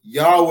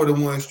 Y'all were the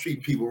ones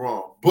treating people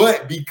wrong,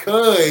 but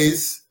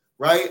because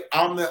right,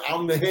 I'm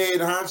the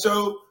head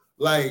honcho,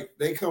 like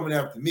they coming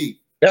after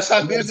me. That's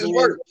how business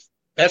works.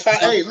 That's how.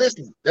 Hey,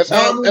 listen. That's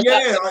how. That's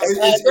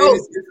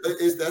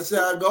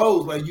how it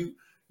goes. Like you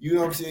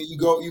know what I'm saying. You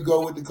go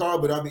with the car,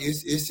 but I mean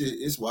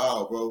it's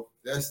wild, bro.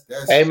 That's.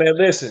 Hey man,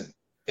 listen.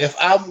 If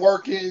I'm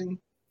working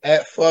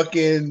at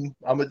fucking,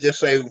 I'm gonna just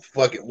say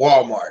fucking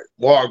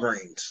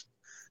Walgreens.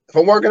 If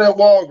I'm working at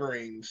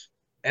Walgreens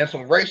and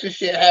some racist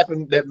shit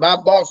happened that my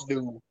boss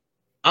do,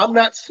 I'm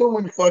not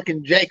suing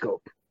fucking Jacob.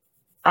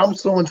 I'm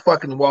suing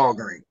fucking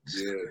Walgreens.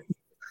 Yeah.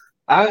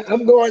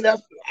 I'm going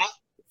after.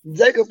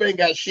 Jacob ain't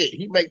got shit.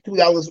 He make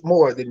 $2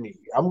 more than me.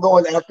 I'm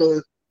going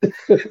after.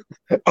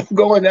 I'm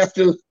going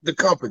after the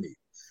company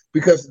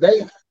because they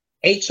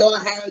HR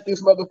hired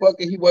this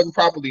motherfucker. He wasn't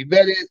properly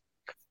vetted.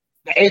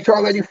 The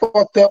HR lady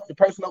fucked up. The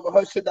person over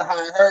her should have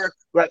hired her.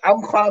 Like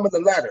I'm climbing the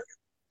ladder,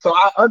 so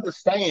I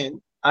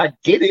understand. I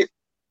get it.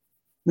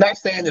 Not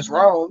saying it's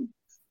wrong.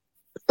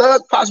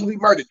 Thug possibly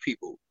murdered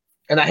people,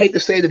 and I hate to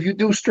say it. If you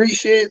do street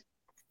shit,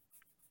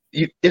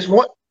 it's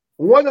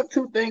one of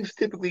two things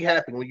typically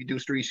happen when you do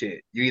street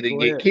shit. You either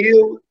get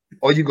killed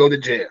or you go to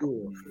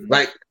jail.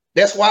 Like,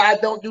 that's why I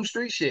don't do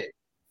street shit.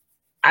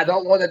 I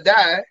don't want to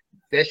die.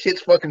 That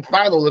shit's fucking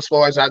final as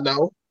far as I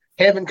know.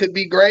 Heaven could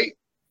be great.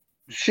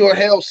 Sure,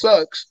 hell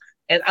sucks.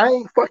 And I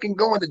ain't fucking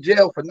going to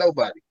jail for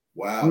nobody.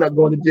 Wow. I'm not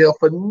going to jail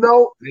for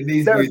no. It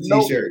needs to be a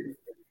t-shirt.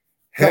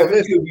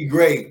 Heaven could be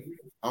great.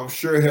 I'm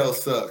sure hell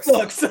sucks.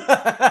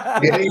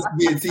 It needs to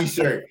be a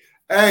t-shirt.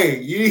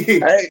 Hey,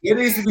 it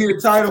needs to be the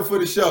title for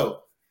the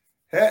show.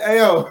 Hey,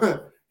 yo,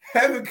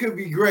 heaven could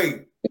be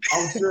great.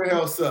 I'm sure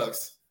hell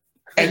sucks.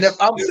 And if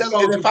I'm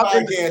selling, if I'm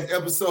in podcast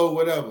episode,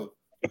 whatever.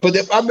 But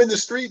if I'm in the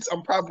streets,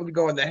 I'm probably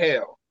going to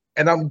hell,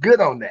 and I'm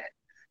good on that.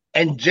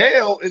 And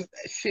jail is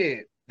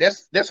shit.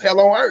 That's hell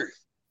on earth.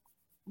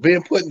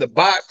 Being put in the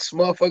box,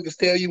 motherfuckers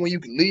tell you when you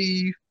can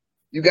leave.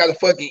 You got to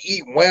fucking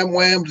eat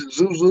wham-whams and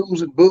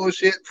zuzus and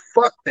bullshit.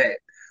 Fuck that.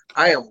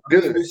 I am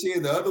good.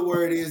 The other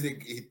word is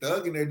that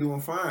Thug and they're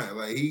doing fine.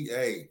 Like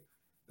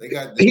they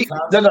got.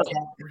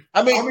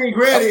 I mean,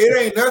 granted, it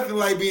ain't nothing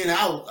like being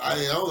out. I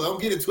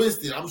don't get it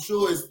twisted. I'm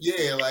sure it's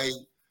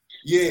it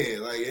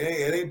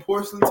ain't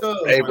porcelain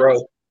tub. Hey,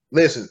 bro,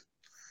 listen.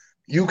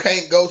 You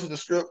can't go to the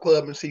strip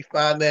club and see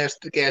fine ass,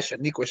 thick ass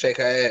Shaniqua shake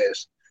her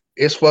ass.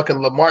 It's fucking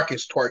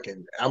LaMarcus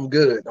twerking. I'm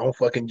good on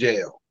fucking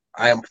jail.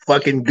 I am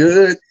fucking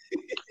good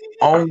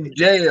on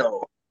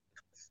jail.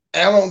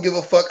 I don't give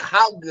a fuck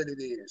how good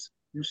it is.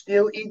 You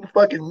still eating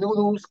fucking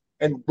noodles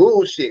and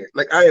bullshit.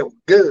 Like I am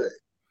good.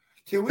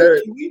 Can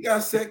we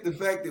dissect the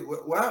fact that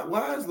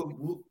why is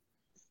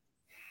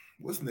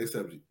what's the next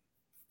subject?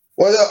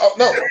 Well,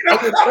 no.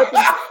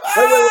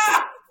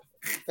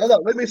 No,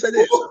 let me say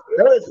this.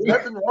 There is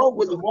nothing wrong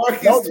with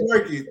LaMarcus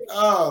twerking.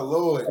 Oh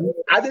Lord.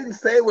 I didn't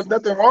say it was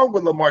nothing wrong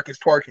with LaMarcus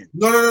twerking.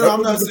 No.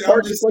 I'm not saying.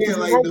 I'm just saying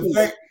like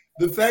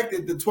the fact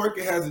that the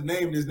twerker has a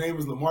name. His name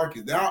is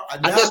LaMarcus. Now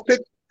I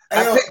picked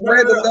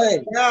random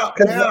names. Now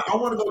I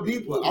want to go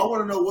deeper. I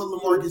want to know what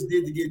LaMarcus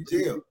did to get in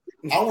jail.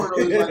 I want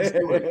to know his life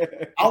story.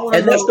 I want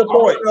to know. That's the point. I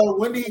want to know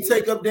when did he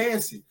take up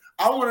dancing.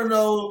 I want to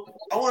know.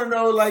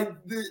 Like,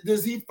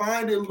 does he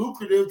find it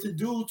lucrative to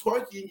do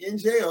twerking in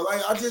jail?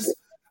 Like,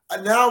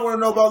 now I want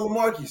to know about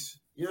LaMarcus.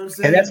 You know what I'm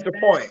saying? And that's the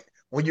point.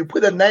 When you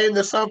put a name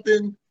to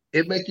something,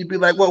 it makes you be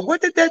like, well, what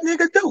did that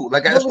nigga do?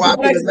 Like, that's why I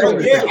put a name.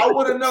 Yeah, I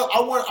want to know.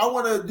 I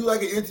want to do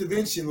like an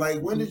intervention.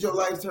 Like, when did your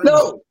life turn?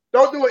 No,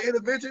 Don't do an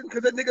intervention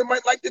because that nigga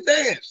might like to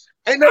dance.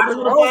 Ain't I nothing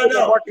just wrong want with to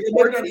find out. Lamarcus Maybe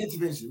not twerking.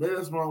 intervention. Maybe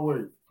that's the wrong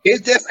word.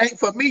 It just ain't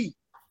for me.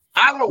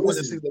 I don't want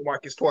to see Listen.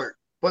 Lamarcus twerk.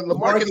 But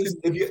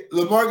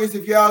Lamarcus,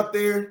 if you're out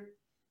there,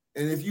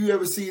 and if you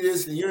ever see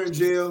this and you're in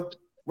jail,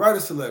 write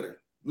us a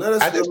letter. Let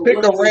us. I just know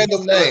picked a what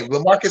random name.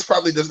 Lamarcus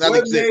probably does not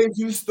What exist. made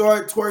you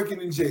start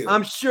twerking in jail?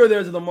 I'm sure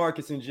there's a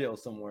Lamarcus in jail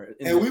somewhere.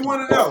 And we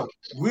want to know.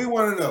 We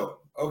want to know.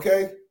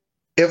 Okay.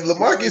 If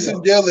Lamarcus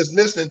in jail is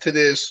listening to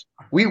this,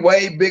 we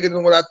way bigger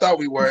than what I thought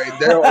we were, and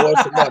Daryl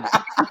wants some money.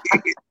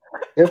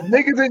 If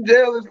niggas in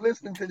jail is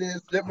listening to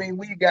this, that means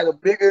we got a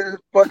bigger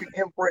fucking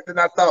imprint than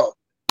I thought.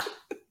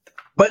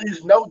 But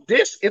it's no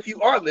diss if you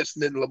are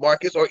listening to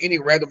Lamarcus or any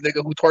random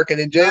nigga who twerking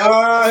in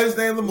jail. His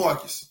name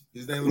Lamarcus.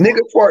 Nigga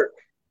twerk.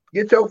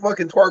 Get your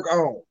fucking twerk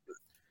on.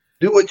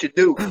 Do what you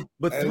do.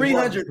 But Hey,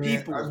 300 Lamarcus, man,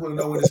 people I just want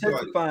to know when it started.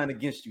 testifying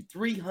against you.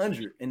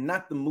 300 and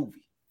not the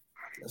movie.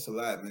 That's a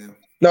lot, man.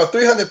 No,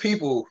 300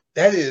 people.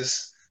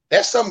 That's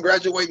some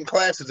graduating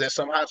classes at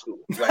some high school.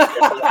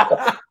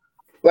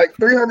 Like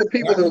 300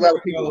 people is a lot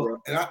of people,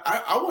 bro. And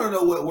I want to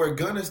know where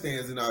Gunna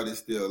stands in all this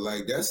still.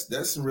 Like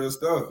that's some real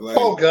stuff. Like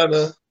Poor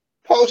Gunna,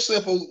 poor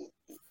simple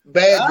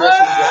bad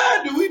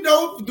dressing. Do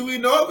we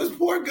know if it's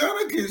poor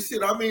Gunna? Cause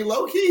shit, I mean,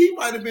 low key, he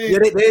might have been.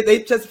 Yeah,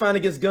 they testifying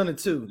against Gunna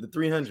too. The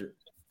 300.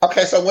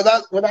 Okay, so when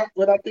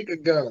I think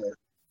of Gunna,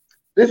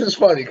 this is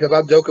funny because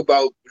I joke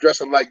about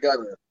dressing like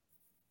Gunna.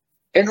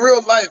 In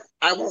real life,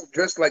 I won't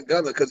dress like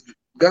Gunna because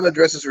Gunna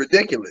dresses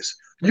ridiculous.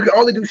 You can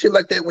only do shit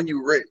like that when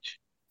you're rich.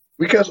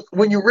 Because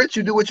when you're rich,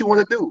 you do what you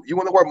want to do. You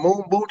want to wear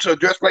moon boots or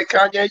dress like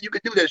Kanye, you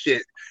can do that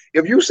shit.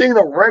 If you seen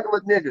a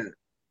regular nigga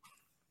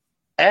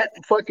at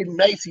fucking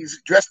Macy's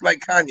dressed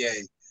like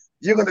Kanye,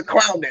 you're gonna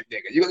clown that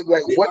nigga. You're gonna be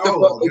like, "What the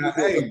fuck?"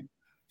 Are you doing?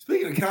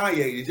 Speaking of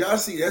Kanye, did y'all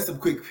see? That's a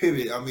quick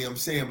pivot. I mean, I'm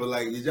saying, but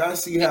like, did y'all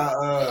see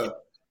how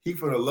he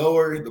finna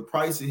lower the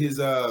price of his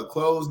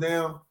clothes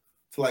down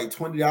to like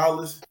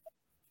 $20?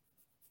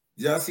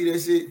 Did y'all see that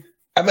shit?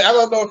 I mean, I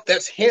don't know if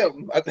that's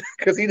him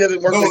because he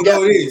doesn't work.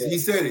 No, it is. He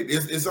said it.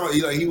 It's on.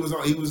 Like he was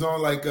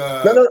on like.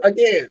 No.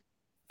 Again,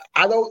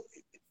 I don't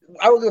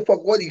give a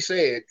fuck what he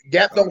said.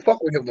 Gap don't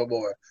fuck with him no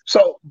more.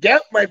 So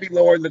Gap might be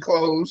lowering the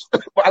clothes.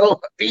 I don't.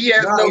 He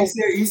has no.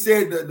 He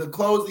said the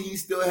clothes that he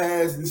still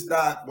has in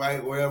stock,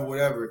 right?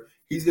 Whatever.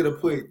 He's gonna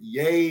put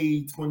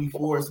Yay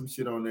 24 some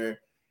shit on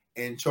there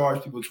and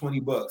charge people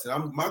 $20.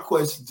 And my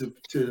question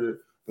to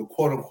the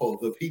quote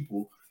unquote the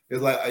people.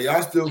 It's like, are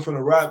y'all still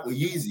finna rock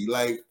with Yeezy?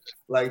 Like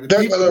the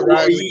they're people gonna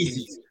ride with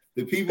Yeezy.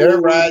 The people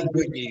they're riding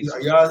with Yeezy.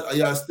 Are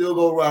y'all still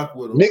gonna rock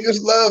with them?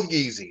 Niggas love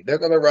Yeezy. They're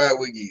gonna ride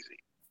with Yeezy.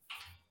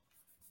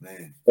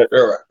 Man.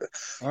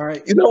 All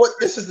right. You know what?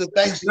 This is the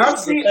thing. And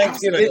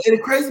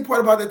the crazy part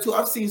about that too,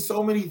 I've seen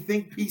so many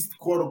think piece,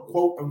 quote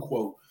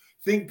unquote,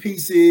 think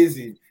pieces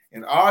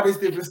and all this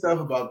different stuff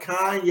about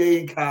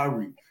Kanye and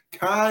Kyrie.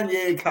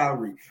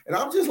 And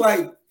I'm just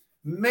like,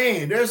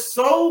 man, there's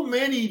so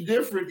many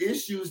different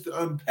issues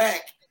to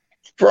unpack,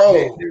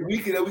 bro. That we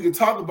could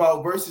talk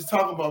about versus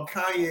talking about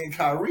Kanye and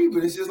Kyrie.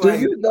 But it's just like,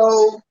 do you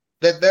know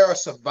that there are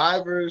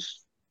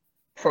survivors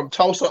from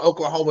Tulsa,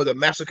 Oklahoma, the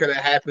massacre that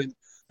happened?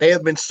 They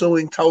have been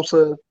suing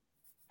Tulsa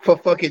for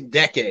fucking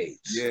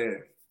decades. Yeah.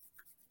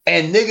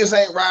 And niggas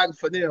ain't riding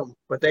for them,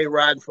 but they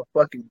riding for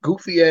fucking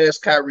goofy ass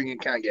Kyrie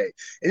and Kanye.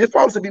 And it's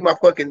supposed to be my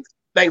fucking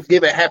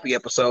Thanksgiving happy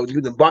episode. You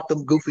done bought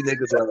them goofy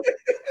niggas up.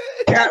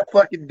 God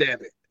fucking damn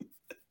it.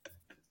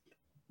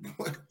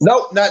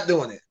 Nope, not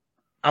doing it.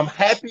 I'm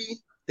happy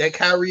that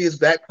Kyrie is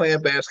back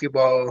playing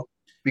basketball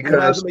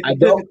because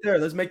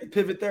let's make the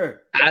pivot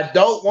there. I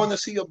don't want to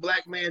see a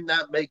black man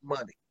not make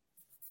money.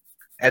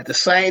 At the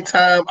same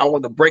time, I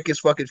want to break his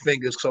fucking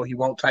fingers so he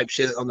won't type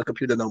shit on the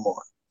computer no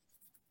more.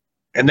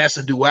 And that's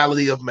the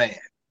duality of man.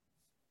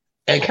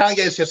 And Kanye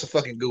is just a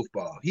fucking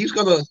goofball.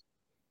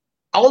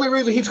 Only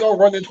reason he's gonna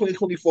run in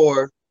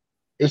 2024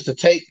 is to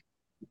take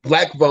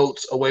black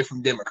votes away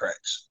from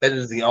Democrats. That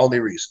is the only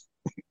reason.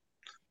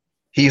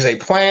 He's a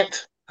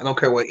plant. I don't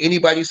care what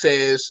anybody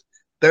says.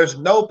 There's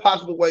no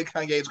possible way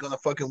Kanye is gonna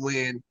fucking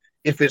win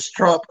if it's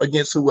Trump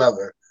against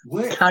whoever.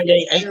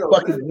 Kanye ain't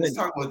fucking winning. Let's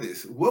talk about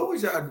this. What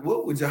would y'all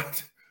do?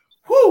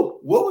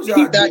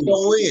 He's not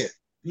gonna win.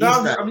 No,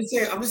 I'm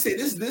just saying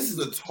this is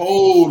a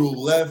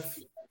total left.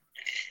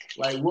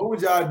 Like, what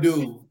would y'all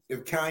do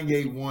if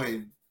Kanye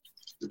won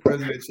the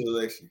presidential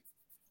election?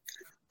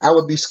 I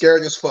would be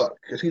scared as fuck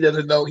because he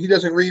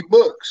doesn't read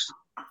books.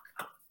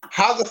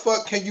 How the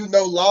fuck can you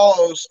know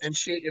laws and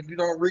shit if you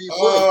don't read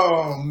books?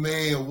 Oh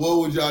man, what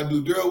would y'all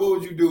do, Daryl? What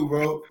would you do,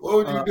 bro? What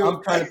would you do?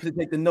 I'm trying to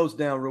take the notes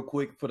down real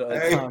quick for the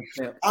time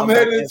stamp. I'm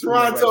headed to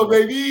Toronto,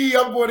 baby.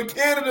 I'm going to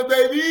Canada,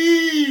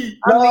 baby.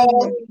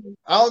 No,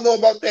 I don't know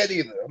about that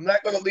either. I'm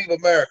not going to leave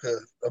America.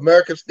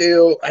 America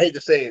still, I hate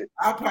to say it.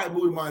 I'll probably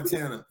move to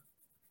Montana.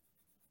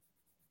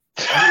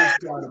 I'm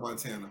going to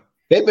Montana.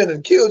 They've been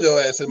and killed your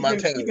ass in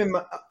Montana.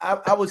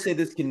 I would say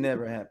this can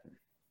never happen.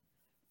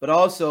 But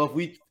also, if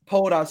we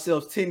polled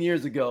ourselves 10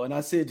 years ago and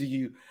I said to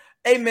you,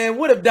 hey, man,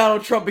 what if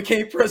Donald Trump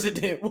became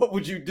president? What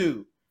would you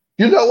do?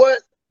 You know what?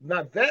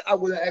 Not that I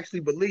would have actually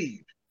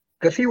believed.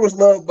 because he was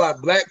loved by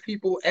black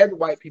people and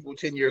white people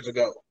 10 years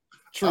ago.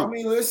 True. I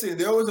mean, listen,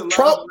 there was a lot.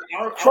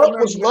 Trump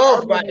was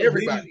loved by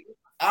everybody.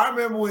 I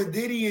remember when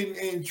Diddy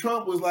and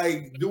Trump was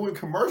like doing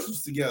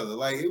commercials together.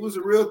 Like it was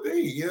a real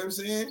thing. You know what I'm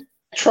saying?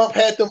 Trump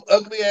had them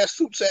ugly ass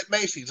suits at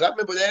Macy's. I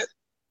remember that.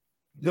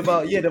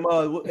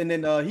 And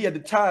then he had the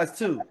ties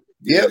too.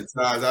 Yeah, the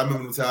ties. I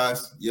remember the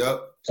ties.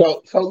 Yep.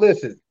 So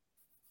listen,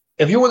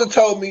 if you would have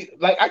told me,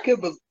 like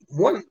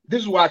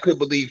this is why I could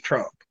believe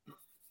Trump.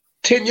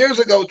 10 years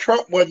ago,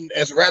 Trump wasn't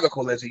as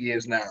radical as he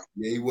is now.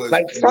 Yeah, he was.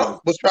 Like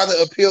Trump was trying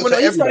to appeal to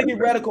everybody. He started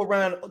getting radical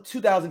around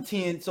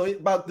 2010, so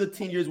about good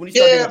 10 years when he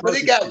started. Yeah, but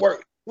it got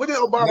worse. When did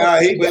Obama? Nah,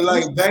 he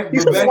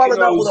started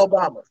wilding out with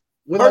Obama.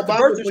 When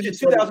Obama was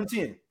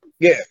 2010.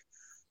 Yeah,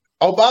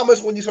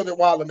 Obama's when he started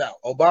wilding out.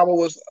 Obama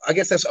was, I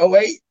guess that's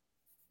 2008.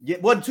 Yeah,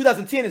 well,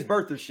 2010 is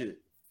birther shit.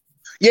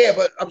 Yeah,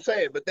 but I'm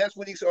saying, but that's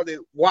when he started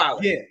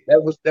wilding. Yeah,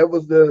 that was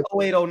the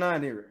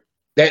 08-09 era.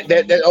 That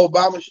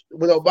Obama,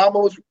 when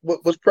Obama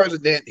was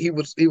president, he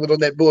was on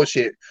that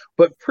bullshit.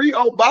 But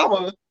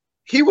pre-Obama,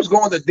 he was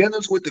going to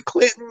dinners with the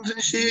Clintons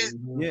and shit.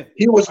 Yeah,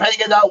 he was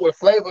hanging out with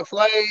Flavor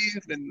Flav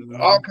and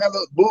all kind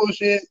of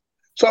bullshit.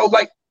 So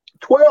like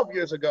 12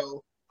 years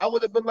ago, I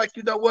would have been like,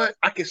 you know what?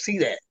 I can see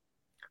that.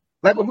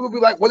 Like when people be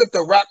like, what if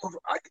The Rock was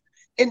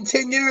in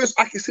 10 years?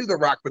 I can see The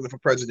Rock running for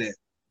president.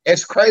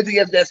 As crazy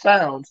as that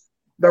sounds,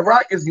 The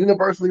Rock is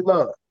universally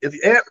loved.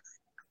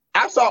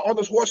 I saw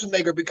Arnold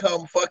Schwarzenegger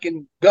become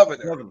fucking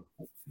governor.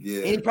 Yeah,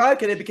 and he probably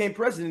could have became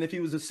president if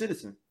he was a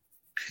citizen.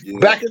 Yeah.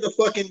 Back in the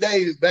fucking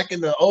days, back in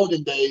the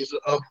olden days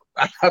of,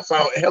 I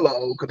saw hella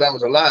old because I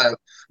was alive.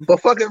 But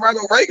fucking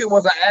Ronald Reagan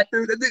was an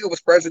actor. That nigga was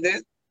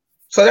president.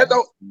 So that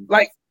don't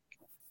like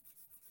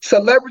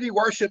celebrity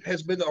worship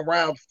has been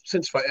around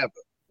since forever.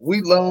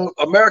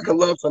 America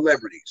loves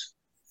celebrities.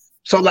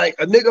 So like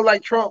a nigga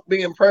like Trump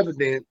being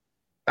president,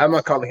 I'm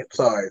not calling him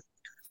sorry.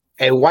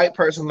 A white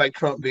person like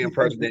Trump being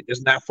president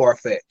is not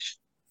far-fetched.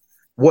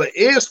 What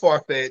is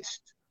far-fetched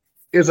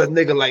is a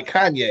nigga like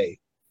Kanye,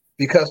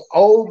 because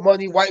old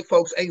money white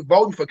folks ain't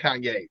voting for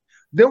Kanye.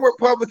 Them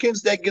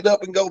Republicans that get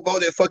up and go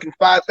vote at fucking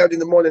 5:30 in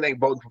the morning ain't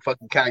voting for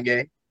fucking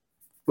Kanye.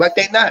 Like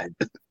they not.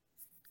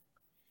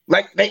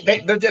 Like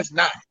they're just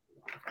not.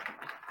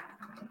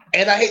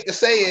 And I hate to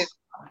say it,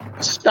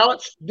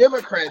 staunch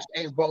Democrats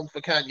ain't voting for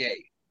Kanye.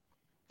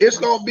 It's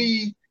gonna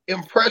be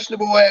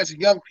impressionable as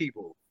young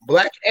people,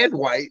 black and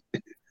white,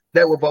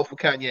 that will vote for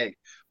Kanye.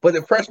 But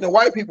impressionable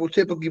white people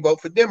typically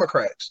vote for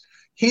Democrats.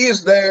 He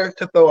is there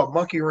to throw a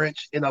monkey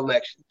wrench in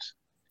elections.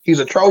 He's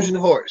a Trojan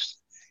horse.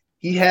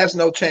 He has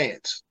no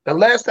chance. The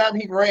last time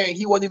he ran,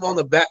 he wasn't even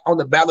on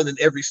the ballot in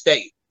every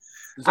state.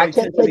 I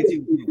can't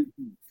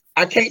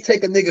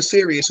take a nigga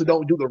serious who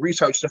don't do the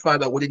research to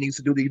find out what he needs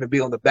to do to even be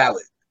on the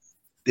ballot.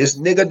 This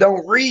nigga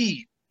don't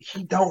read.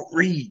 He don't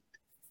read.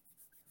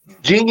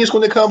 Genius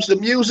when it comes to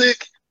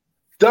music.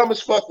 Dumb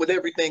as fuck with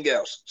everything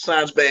else.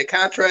 Signs bad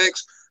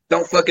contracts.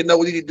 Don't fucking know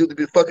what he need to do to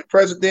be fucking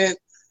president.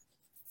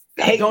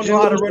 Don't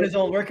know how to run his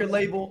own record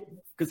label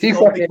because he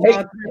only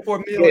got 3 or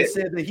 4 million and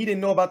said that he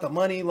didn't know about the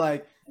money.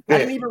 Like, I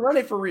didn't even run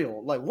it for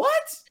real. Like,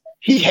 what?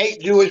 He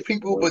hate Jewish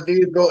people, but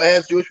did go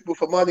ask Jewish people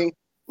for money.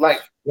 Like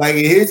in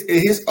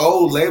his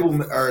old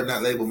label, or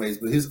not label mates,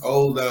 but his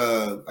old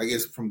I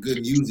guess from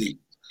Good Music.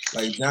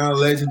 Like John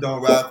Legend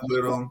don't rock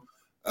with him.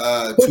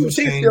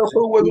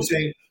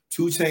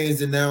 2 Chainz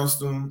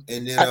denounced him,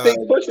 and then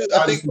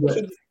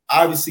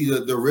obviously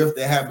the rift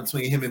that happened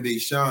between him and Big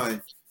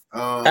Sean.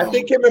 I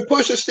think him and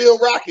Pusha still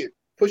rocking.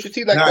 Pusha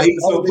T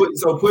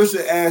so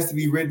Pusha asked to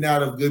be written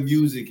out of Good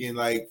Music, and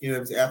like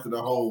after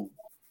the whole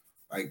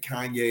after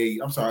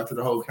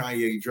the whole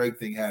Kanye Drake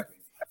thing happened.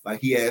 Like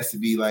he asked to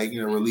be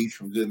released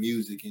from Good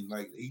Music, and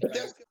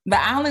the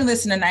I Only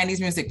Listen to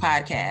 90s Music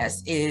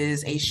podcast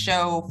is a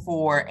show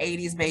for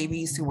 80s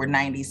babies who were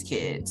 90s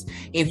kids.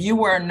 If you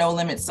were a No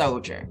Limit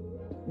soldier,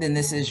 then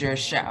this is your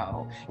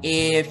show.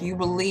 If you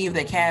believe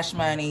that Cash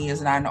Money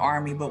is not an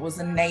army but was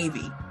a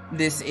Navy,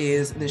 this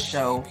is the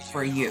show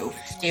for you.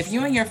 If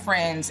you and your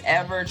friends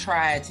ever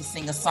tried to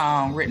sing a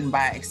song written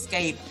by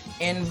Escape,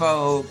 In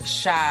Vogue,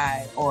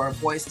 Shy, or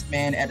Boyz II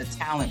Men at a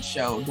talent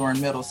show during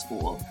middle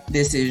school,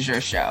 this is your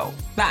show.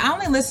 The I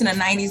Only Listen to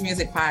 90s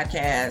Music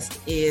podcast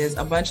is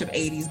a bunch of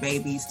 80s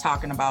babies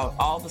talking about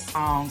all the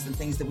songs and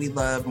things that we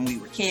loved when we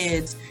were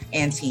kids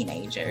and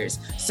teenagers.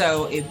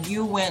 So if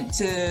you went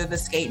to the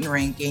skating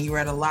rink and you were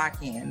at a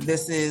lock-in,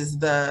 this is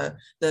the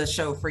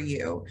show for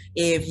you.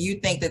 If you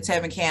think that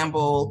Tevin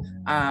Campbell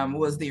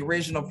was the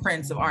original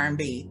Prince of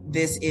R&B,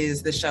 this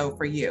is the show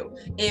for you.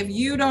 If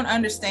you don't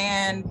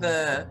understand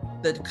the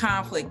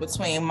conflict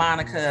between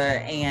Monica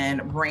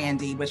and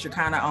Brandy, but you're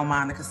kind of on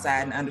Monica's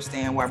side and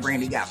understand why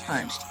Brandy got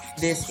punched,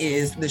 this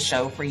is the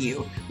show for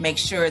you. Make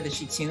sure that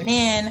you tune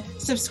in,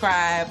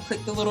 subscribe,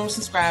 click the little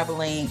subscribe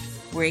link.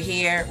 We're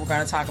here. We're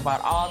going to talk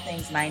about all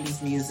things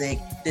 90s music.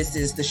 This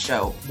is the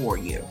show for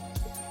you.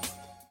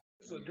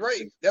 So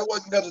Drake, that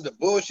wasn't because of the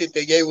bullshit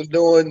that Ye was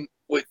doing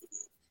with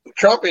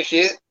Trump and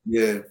shit.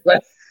 Yeah.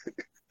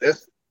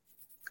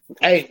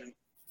 Hey,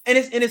 And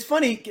it's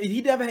funny,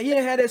 he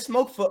didn't had that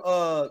smoke for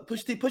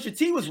Pusha T. Pusha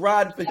T was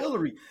riding for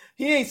Hillary.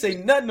 He ain't say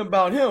nothing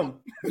about him.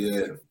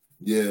 Yeah.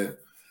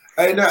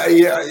 He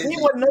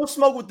didn't want no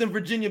smoke with them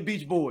Virginia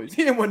Beach boys.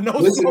 He didn't want no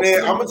Listen, smoke.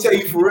 man, I'm gonna tell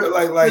you for real,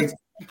 like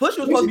Pusha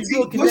was supposed to be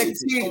real connected.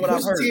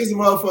 Pusha T is a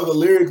motherfucker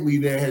lyrically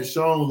that has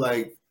shown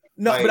like.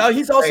 No, but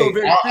he's also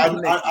very.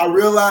 I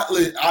realized.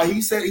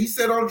 He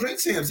said on Drink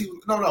Champs.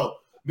 $1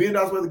 Million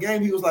worth of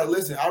game. He was like,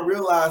 listen, I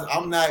realize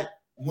I'm not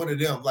one of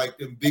them, like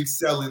them big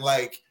selling,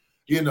 like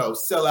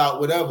sell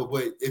out whatever.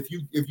 But if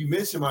you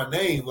mention my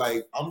name,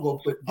 like I'm gonna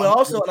put. But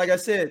also, like I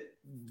said,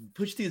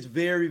 Pusha T is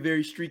very,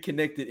 very street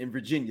connected in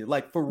Virginia.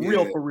 Like for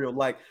real.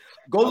 Like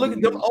go look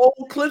at them old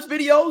Clips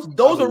videos.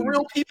 Those are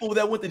real people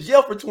that went to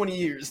jail for 20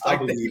 years. Like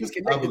that he was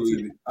connected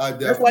to.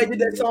 That's why he did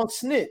that song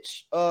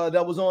Snitch.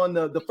 That was on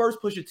the first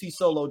Pusha T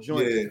solo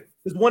joint. Yeah.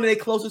 Because one of their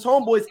closest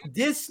homeboys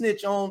did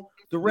snitch on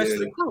the rest of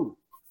the crew.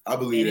 I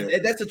believe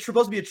that. That's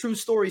supposed to be a true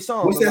story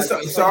song. What's that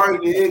song? Sorry,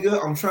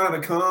 nigga, I'm trying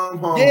to come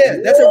home. Yeah,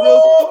 that's a real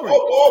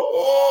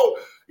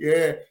story.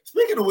 Yeah.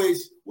 Speaking of which,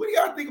 what do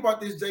y'all think about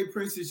this Jay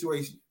Prince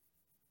situation?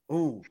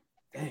 Ooh,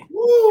 dang.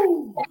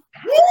 Woo!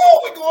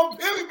 We're going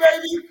Billy,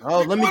 baby.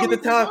 Oh, let me get the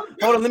time.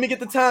 Hold on, let me get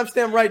the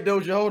timestamp right,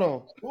 Doja. Hold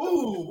on.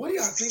 Ooh, what do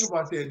y'all think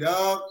about that,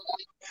 dog?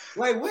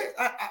 Like, what?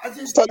 I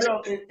just,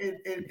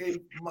 and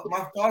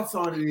my thoughts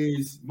on it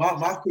is,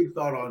 my quick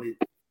thought on it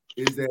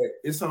is that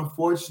it's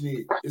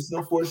unfortunate. It's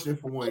unfortunate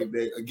for one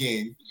that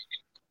again,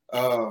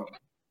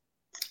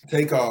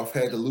 Takeoff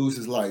had to lose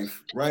his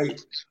life, right?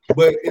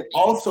 But it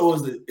also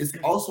is. It's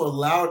also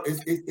allowed.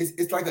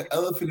 It's like an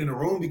elephant in the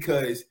room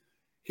because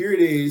here it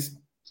is.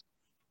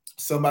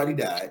 Somebody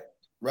died,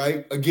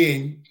 right?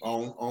 Again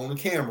on the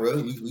camera,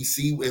 we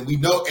see and we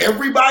know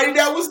everybody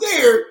that was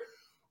there,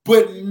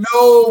 but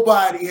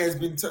nobody has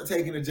been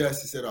taken to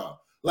justice at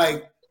all.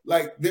 Like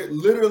there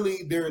literally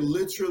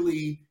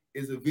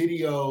is a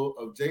video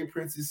of Jay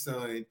Prince's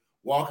son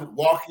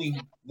walking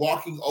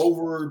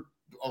over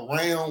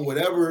around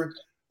whatever,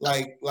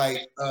 like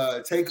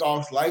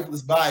Takeoff's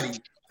lifeless body,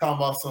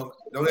 talking about some.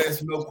 Don't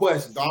ask me no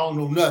questions. I don't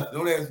know nothing.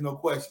 Don't ask me no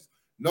questions.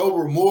 No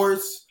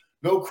remorse.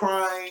 No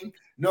crying.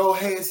 No,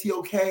 hey, is he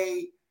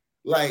okay?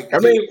 Like, I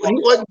mean,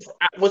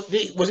 was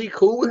he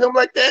cool with him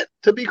like that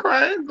to be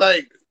crying?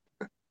 Like,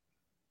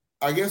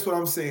 I guess what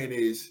I'm saying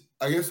is.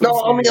 I'm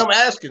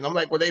asking. I'm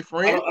like, were they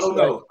friends? I don't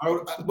know.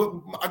 But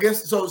I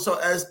guess so. So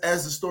as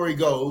the story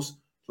goes,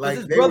 like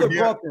his brother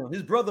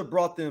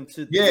brought them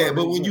to. Yeah,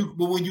 but when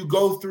you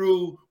go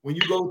through and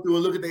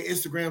look at their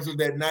Instagrams of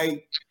that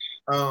night,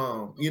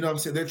 you know what I'm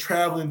saying, they're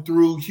traveling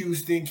through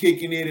Houston,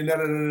 kicking it,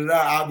 and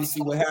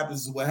obviously, what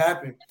happens is what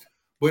happened.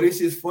 But it's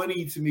just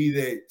funny to me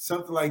that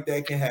something like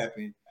that can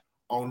happen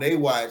on they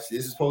watch.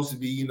 This is supposed to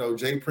be,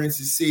 Jay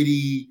Prince's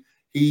city.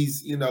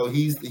 He's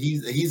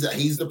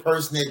the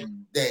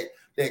person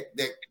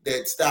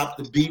that stopped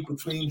the beef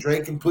between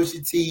Drake and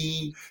Pusha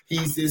T.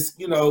 He's this,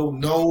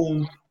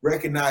 known,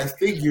 recognized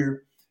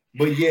figure,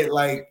 but yet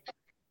like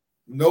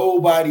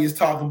nobody is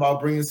talking about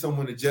bringing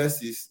someone to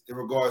justice in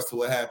regards to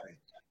what happened.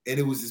 And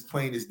it was as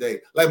plain as day.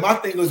 Like my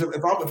thing was,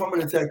 if I'm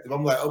a detective,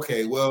 I'm like,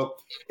 okay, well,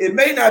 it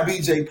may not be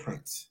Jay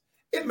Prince.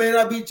 It may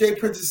not be Jay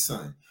Prince's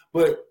son,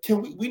 but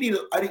we need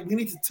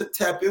to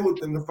tap in with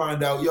them to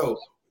find out,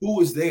 who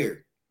was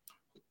there.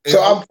 And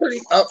so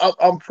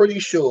I'm pretty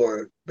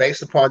sure,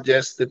 based upon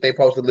just that they're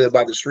supposed to live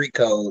by the street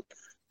code,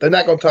 they're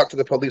not going to talk to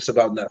the police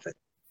about nothing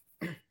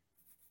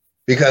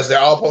because they're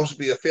all supposed to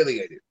be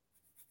affiliated.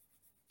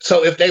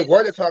 So if they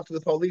were to talk to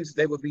the police,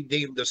 they would be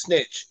deemed a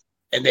snitch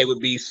and they would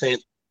be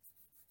sent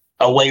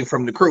away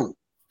from the crew.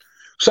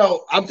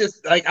 So I'm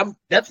just like,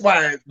 that's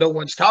why no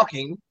one's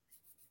talking.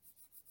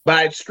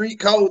 By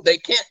street code, they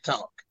can't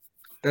talk.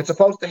 They're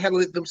supposed to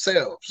handle it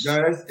themselves. No,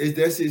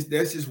 that's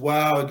just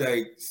wild.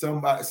 Like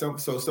and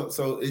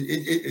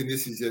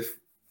this is just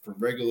from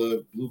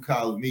regular blue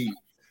collar me.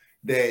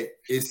 That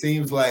it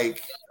seems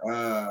like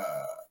I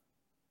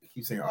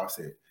keep saying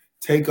Offset.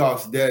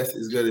 Takeoff's death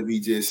is gonna be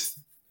just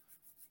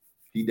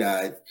he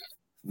died.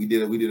 We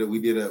did a.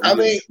 I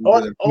hate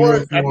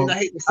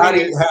to say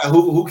it.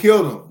 Who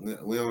killed him?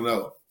 We don't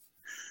know.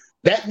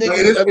 That nigga.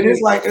 It's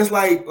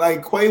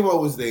like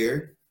Quavo was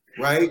there,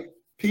 right?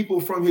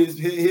 People from his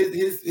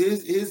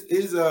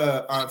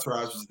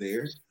entourage was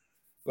there.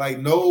 Like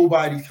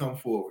nobody come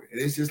forward,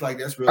 and it's just like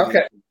that's really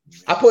okay.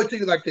 I put it to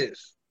you like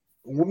this: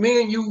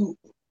 me and you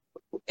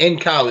in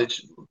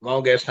college,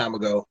 long ass time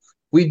ago,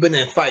 we've been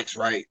in fights,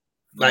 right?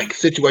 Like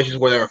situations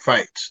where there are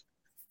fights.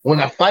 When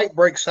a fight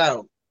breaks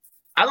out,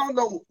 I don't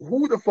know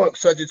who the fuck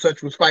such and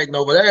such was fighting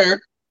over there,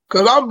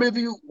 because I'm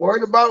busy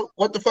worried about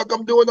what the fuck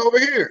I'm doing over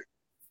here.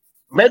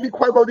 Maybe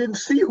Quavo didn't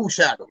see who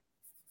shot him.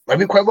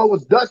 Maybe Quavo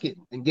was ducking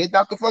and getting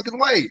out the fucking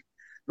way.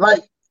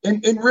 Like, in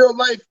real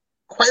life,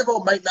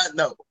 Quavo might not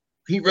know.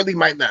 He really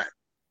might not.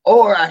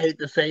 Or, I hate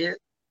to say it,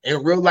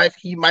 in real life,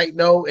 he might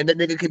know, and the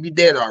nigga could be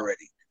dead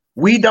already.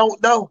 We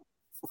don't know.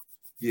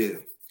 Yeah,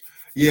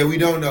 we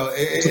don't know.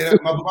 And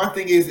my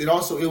thing is, it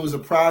was a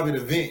private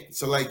event.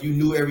 So, like, you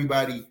knew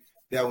everybody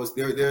that was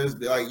there. There's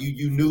like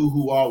you knew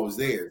who all was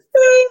there.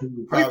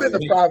 We've been to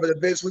private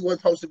events we weren't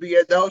supposed to be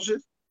at, Doja.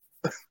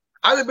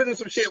 I've been in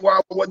some shit where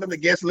I wasn't on the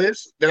guest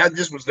list, that I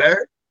just was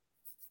there.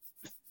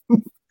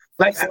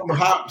 Like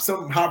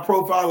some high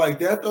profile like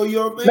that, though. You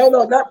don't think?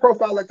 No, not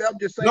profile like that. I'm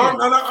just saying. No, I'm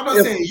not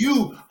saying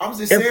you. I'm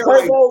just saying.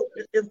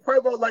 If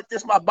Quavo like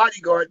this, my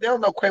bodyguard, they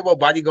don't know Quavo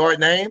bodyguard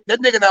name. That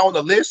nigga not on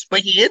the list,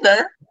 but he in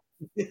there.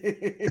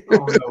 I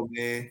don't know,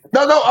 man.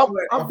 No,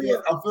 I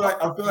feel like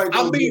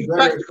I'm being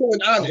practical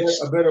and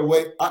honest. A better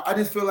way. I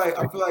just feel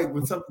like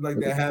when something like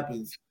that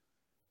happens,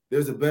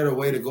 there's a better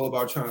way to go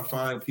about trying to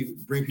find people,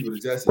 bring people to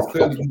justice.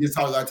 Clearly, we just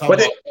talk about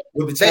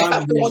with the they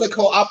have to want to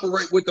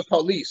cooperate with the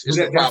police. That's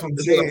what I'm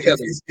saying.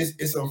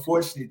 It's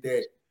unfortunate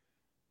that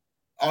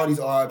all these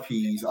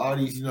RIPs, all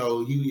these,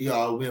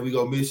 man, we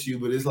gonna miss you,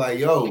 but it's like,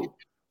 yo,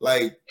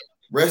 like,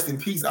 rest in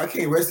peace. I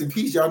can't rest in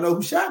peace. Y'all know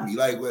who shot me.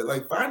 Like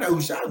find out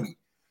who shot me.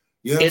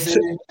 You know what I'm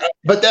saying?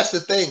 But that's the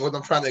thing, what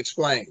I'm trying to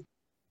explain.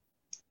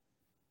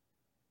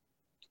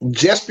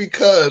 Just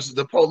because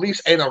the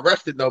police ain't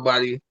arrested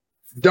nobody,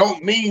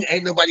 don't mean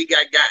ain't nobody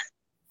got.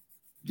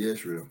 Yeah,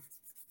 it's real.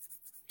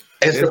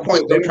 It's the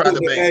point they're trying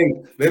to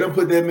make. They don't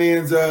put that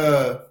man's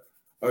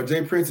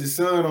Jay Prince's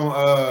son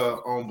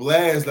on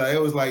blast. Like,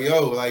 it was like,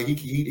 yo, like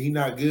he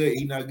not good.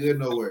 He not good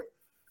nowhere.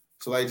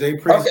 So like Jay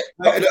Prince. Okay.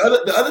 Like,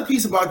 the other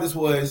piece about this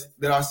was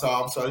that I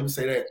saw. I'm sorry, let me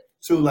say that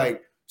too.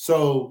 Like,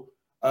 so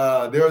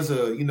there was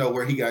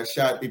where he got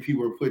shot. That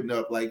people were putting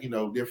up like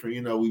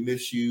different. We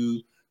miss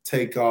you.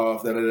 Take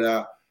off. Da da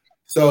da.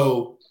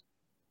 So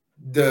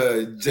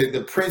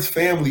the Prince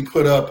family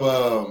put up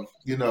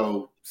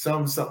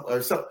some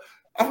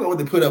I don't know what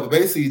they put up, but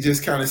basically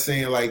just kind of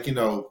saying like we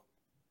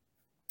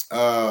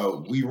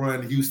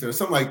run Houston or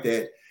something like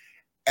that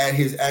at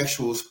his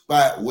actual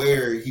spot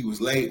where he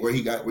was late, where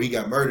he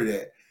got murdered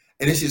at.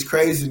 And it's just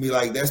crazy to me,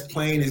 like that's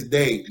plain as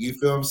day. You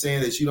feel what I'm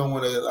saying? That you don't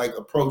want to like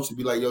approach to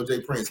be like, yo,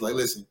 Jay Prince, like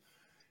listen,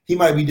 he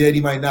might be dead,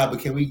 he might not,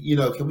 but can we get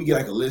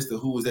like a list of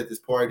who was at this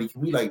party?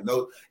 Can we like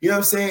know? You know what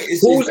I'm saying?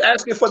 Who's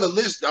asking for the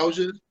list,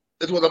 Doja?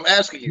 That's what I'm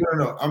asking you.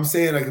 No. I'm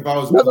saying like if I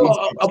was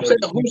I'm saying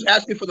who's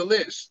asking for the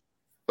list?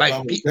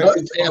 Like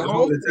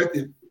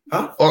detective,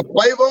 huh? Or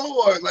Quavo,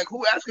 or like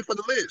who asking for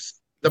the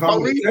list? The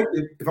police.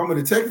 If I'm a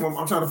detective, I'm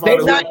trying to find.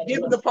 They're not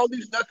giving the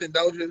police nothing,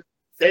 Doja.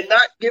 They're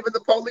not giving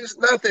the police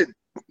nothing.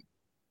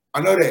 I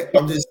know that.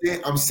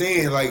 I'm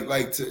saying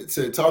like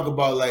to talk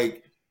about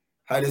like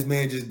how this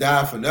man just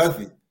died for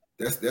nothing.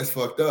 That's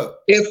fucked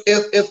up.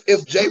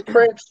 If Jay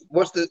Prince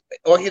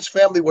or his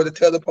family were to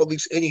tell the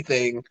police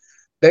anything,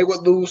 they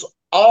would lose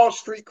all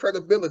street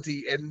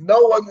credibility, and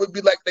no one would be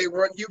like they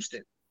run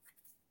Houston.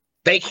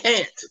 They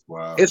can't.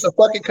 Wow. It's a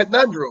fucking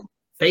conundrum.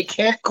 They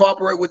can't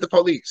cooperate with the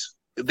police.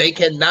 They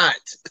cannot.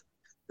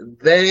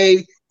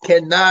 They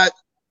cannot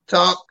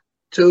talk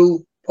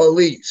to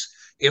police.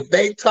 If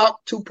they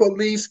talk to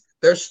police,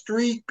 their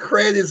street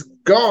cred is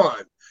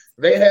gone.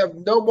 They have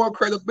no more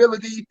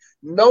credibility.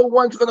 No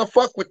one's gonna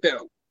fuck with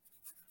them.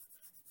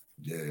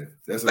 Yeah,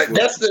 that's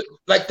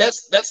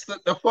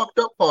the fucked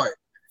up part.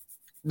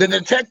 The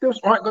detectives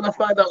aren't gonna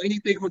find out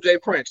anything from Jay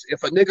Prince.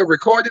 If a nigga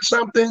recorded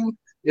something,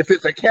 if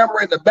it's a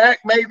camera in the back,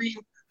 maybe.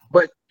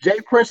 But Jay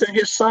Prince and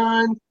his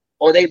son,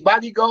 or they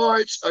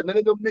bodyguards, or none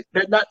of them,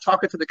 they're not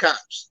talking to the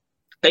cops.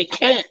 They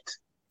can't.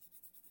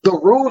 The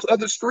rules of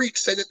the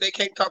streets say that they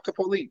can't talk to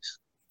police.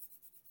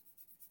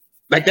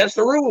 Like, that's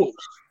the rules.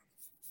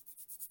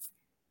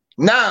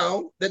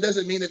 Now, that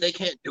doesn't mean that they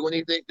can't do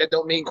anything. That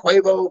don't mean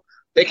Quavo,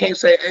 they can't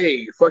say,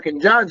 hey, fucking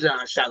John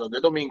shot him.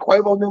 That don't mean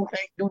Quavo them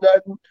can't do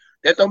nothing.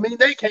 That don't mean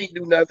they can't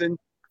do nothing.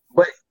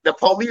 But the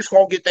police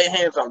won't get their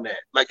hands on that.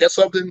 Like, that's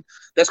something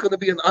that's going to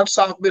be an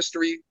unsolved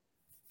mystery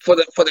for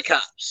the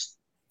cops,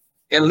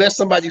 unless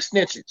somebody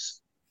snitches.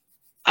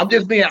 I'm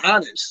just being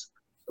honest.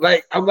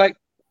 Like, I'm like,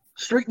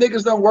 street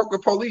niggas don't work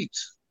with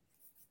police.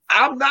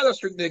 I'm not a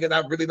street nigga, and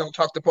I really don't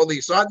talk to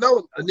police. So I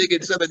know a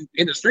nigga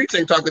in the streets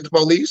ain't talking to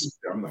police.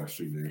 I'm not a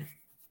street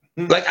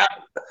nigga. Like,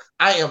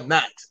 I am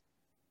not.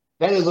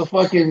 That is a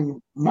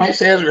fucking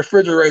nice ass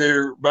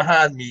refrigerator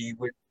behind me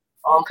with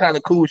all kind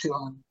of cool shit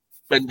on,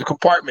 and the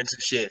compartments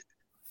and shit.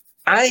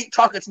 I ain't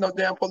talking to no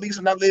damn police,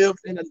 and I live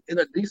in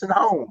a decent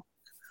home.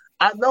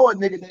 I know a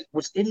nigga that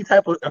was any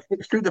type of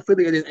street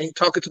affiliated ain't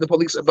talking to the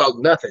police about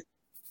nothing.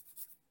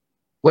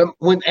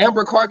 When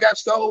Amber car got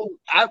stolen,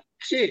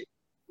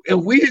 if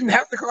we didn't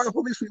have to call the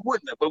police, we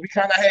wouldn't have, but we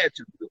kind of had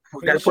to.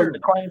 We got to put in the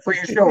claim for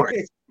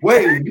insurance.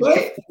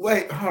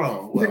 Wait, hold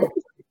on.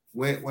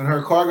 When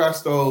her car got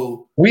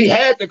stolen, we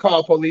had to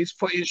call police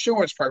for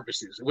insurance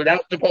purposes.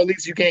 Without the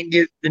police, you can't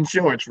get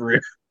insurance for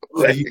it.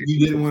 So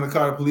you didn't want to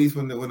call the police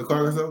when the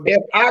car got stolen?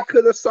 If I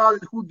could have saw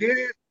who did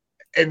it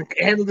and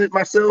handled it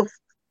myself,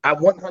 I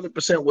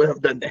 100% would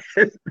have done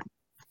that.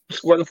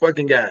 Swear to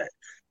fucking God.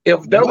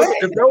 If there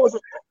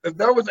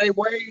was a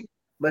way,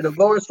 may the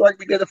Lord strike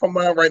me dead if I'm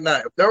lying right now.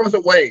 If there was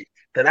a way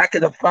that I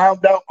could have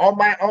found out on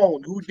my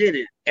own who did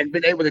it and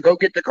been able to go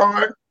get the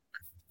car,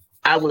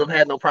 I would have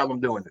had no problem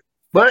doing it.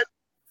 But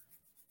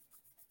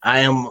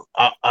I am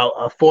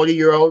a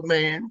 40-year-old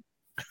man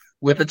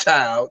with a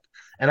child,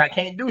 and I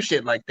can't do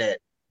shit like that.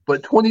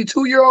 But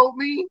 22-year-old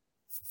me,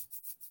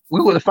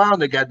 we would have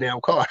found the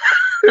goddamn car.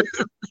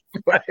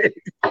 Like,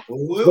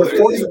 what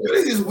is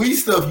this weed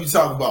stuff you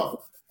talking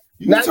about?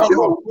 You talking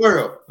about the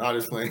world? No,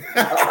 just playing.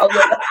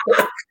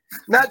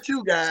 Not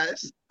you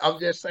guys. I'm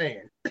just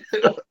saying.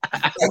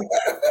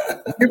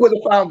 We would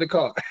have found the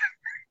car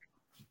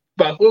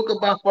by hook or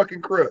by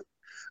fucking crook.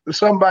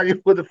 Somebody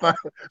would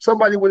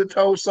have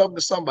told something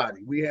to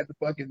somebody. We had to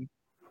fucking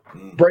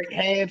break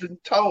hands and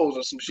toes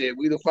or some shit.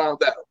 We'd have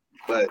found out.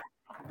 But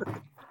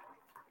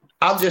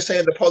I'm just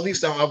saying the police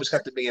don't always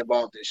have to be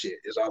involved in shit,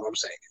 is all I'm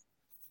saying.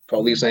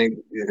 Police ain't.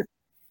 Yeah.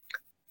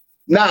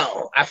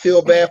 Now, I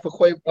feel bad for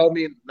Quavo. I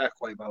mean, not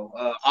Quavo.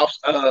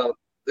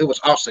 It was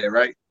Offset,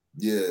 right?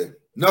 Yeah.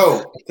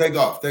 No,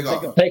 Takeoff.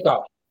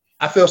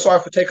 I feel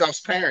sorry for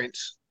Takeoff's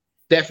parents,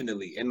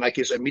 definitely, and like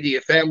his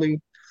immediate family,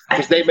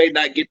 because they may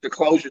not get the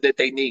closure that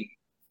they need,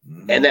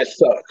 and that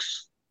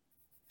sucks.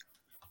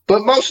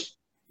 But most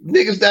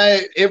niggas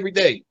die every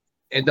day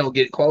and don't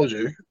get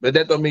closure, but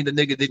that don't mean the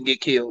nigga didn't get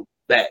killed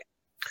back.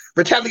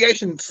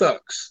 Retaliation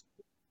sucks.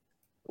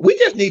 We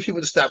just need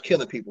people to stop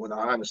killing people, in all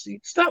honesty.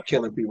 Stop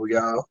killing people,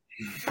 y'all.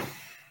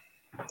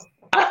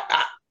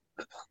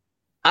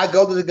 I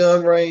go to the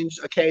gun range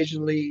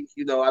occasionally.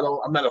 You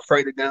know, I'm not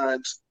afraid of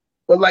guns.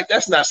 But like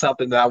that's not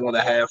something that I want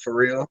to have for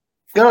real.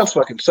 Guns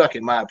fucking suck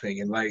in my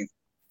opinion. Like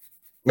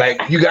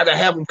you gotta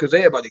have them because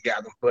everybody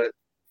got them. But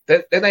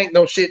that ain't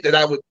no shit that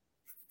I would.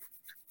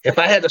 If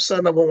I had a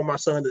son, I want my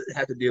son to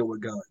have to deal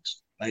with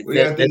guns. Like what do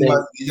you think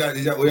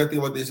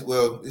about this?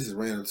 Well, this is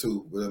random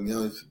too. But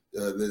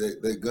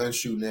the gun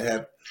shooting that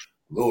happened.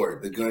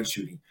 Lord, the gun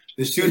shooting.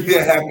 The shooting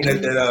that happened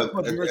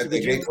at the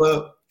gay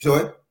club.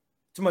 Sure.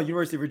 Talking about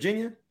University of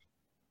Virginia.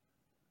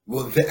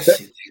 Well, that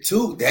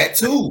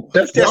too.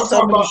 That's just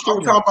I'm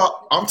talking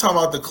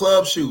about the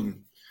club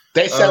shooting.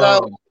 They set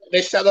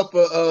up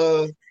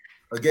a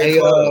gay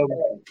club,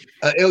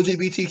 a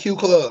LGBTQ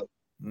club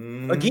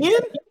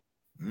again.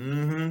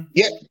 Mm-hmm.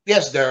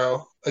 Yes,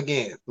 Daryl.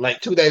 Again,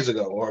 like 2 days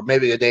ago, or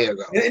maybe a day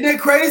ago. Isn't that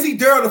crazy,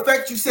 Daryl? The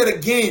fact you said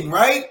again,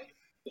 right?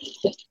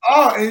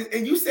 Oh,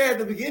 and you said at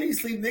the beginning,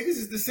 sleep niggas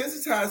is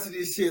desensitized to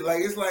this shit.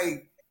 Like it's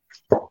like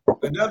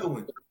another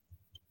one.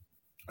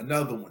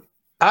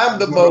 I'm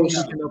the most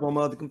up on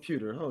my other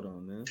computer. Hold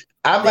on, man.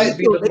 I might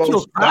be the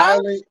most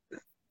violent.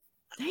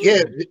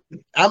 Yeah,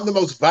 I'm the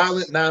most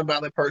violent,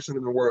 non-violent person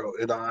in the world,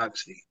 in all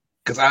honesty.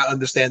 Because I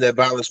understand that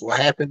violence will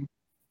happen,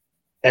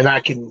 and I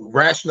can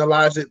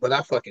rationalize it, but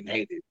I fucking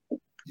hate it.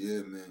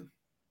 Yeah, man.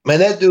 Man,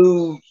 that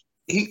dude,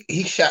 he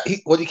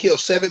killed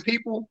 7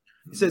 people?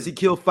 He says he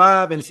killed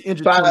 5 and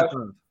injured 25.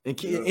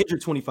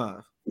 Injured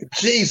 25.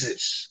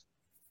 Jesus.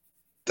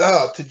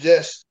 Dog,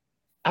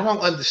 I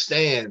don't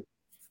understand.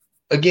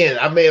 Again,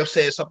 I may have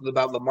said something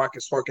about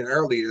LaMarcus twerking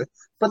earlier,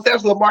 but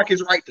that's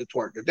LaMarcus' right to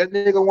twerk. If that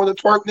nigga want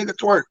to twerk, nigga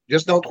twerk.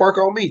 Just don't twerk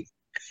on me.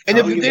 And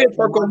if you did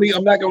twerk on me,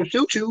 I'm not going to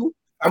shoot you.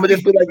 I'm going to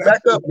just be like,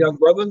 back up, young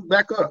brother.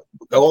 Back up.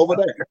 Go over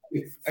there.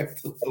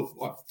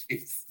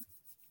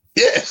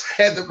 Yes,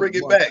 had to bring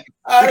it back.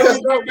 All right, let's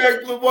go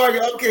back to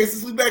LaMarcus. Okay,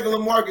 since we back to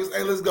LaMarcus,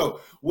 hey, let's go.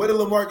 What did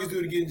LaMarcus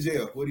do to get in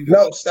jail? What did he do?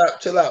 No, stop,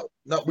 chill out.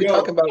 No, we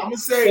talking about. I'm gonna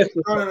say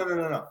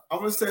no. I'm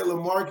gonna say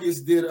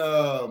LaMarcus did.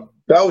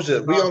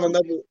 Doja, we on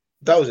another.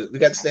 Doja, we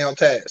got to stay on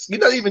task. You're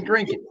not even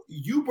drinking.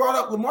 You brought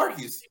up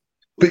LaMarcus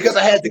because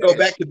I had to go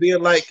back to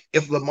being like,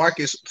 if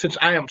LaMarcus, since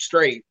I am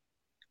straight,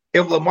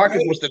 if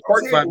LaMarcus was to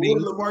twerk by me, what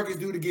did LaMarcus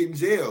do to get in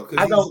jail?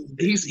 I don't.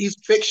 He's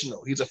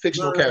fictional. He's a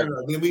fictional character.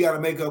 No. Then we gotta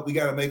make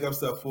up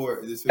stuff for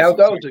it.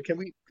 Doja, can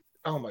we?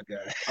 Oh my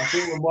god. I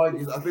think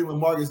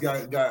LaMarcus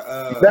got.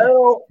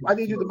 No, I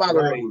need you to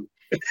moderate.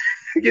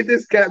 Get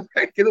this guy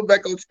back. Get him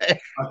back on task.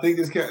 I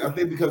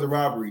think because of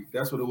robbery.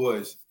 That's what it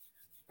was.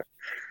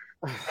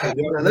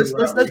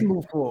 Let's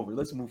move forward.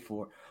 Let's move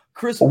forward.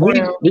 Chris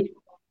Brown.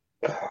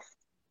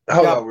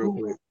 Hold on, real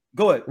quick.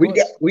 Go ahead.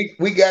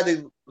 We got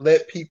to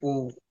let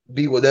people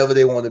be whatever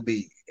they want to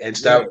be and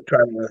stop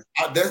trying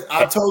to.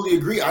 I totally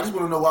agree. I just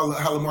want to know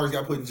how LaMarcus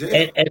got put in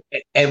jail.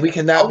 And we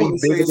cannot be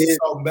bigoted.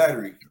 Assault and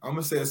battery. I'm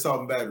gonna say assault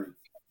and battery.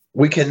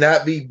 We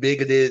cannot be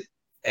bigoted,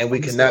 and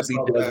we cannot be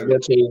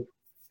judgmental.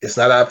 It's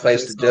not our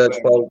place to judge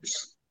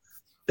folks.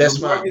 That's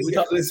fine.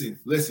 Listen.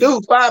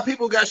 Dude, 5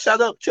 people got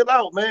shot up. Chill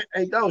out, man.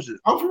 Hey, Doja.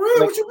 I'm for real.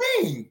 What you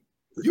mean?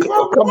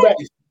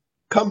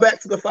 Come back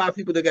to the 5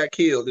 people that got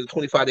killed and the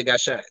 25 that got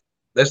shot.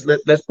 Let's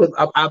put.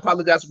 I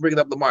apologize for bringing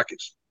up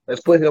LaMarcus.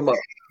 Let's put him up.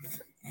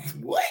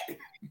 What?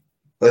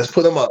 Let's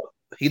put him up.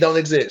 He don't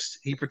exist.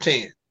 He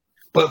pretend.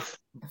 But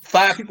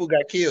 5 people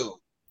got killed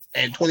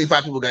and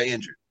 25 people got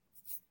injured.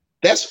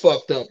 That's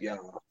fucked up,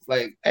 y'all.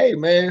 Like, hey,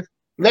 man,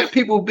 let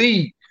people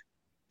be.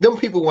 Them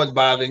people wasn't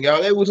bothering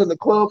y'all. They was in the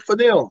club for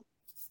them.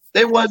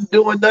 They wasn't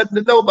doing nothing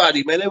to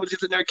nobody, man. They was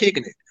just in there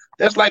kicking it.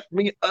 That's like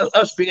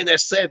us being at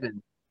 7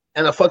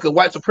 and a fucking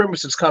white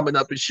supremacist coming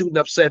up and shooting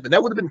up 7.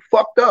 That would have been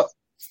fucked up.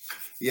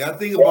 Yeah, I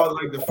think about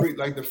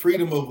the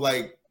freedom of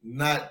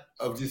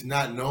just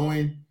not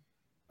knowing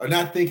or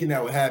not thinking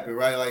that would happen,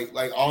 right?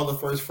 Like all the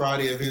first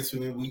Friday events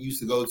we used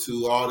to go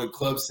to, all the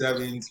Club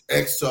 7s,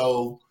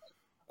 EXO,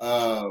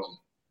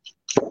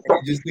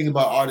 And just think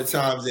about all the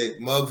times that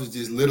Muggs was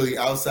just literally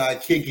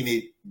outside kicking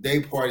it,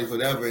 day parties,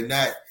 whatever, and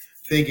not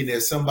thinking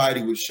that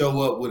somebody would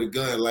show up with a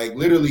gun. Like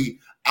literally,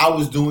 I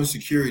was doing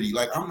security.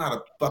 Like I'm not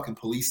a fucking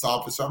police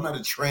officer. I'm not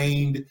a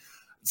trained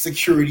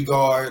security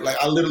guard. Like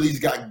I literally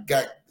just got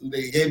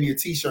they gave me a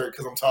t-shirt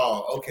because I'm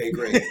tall. Okay,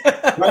 great.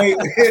 Right?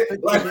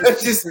 Like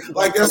that's just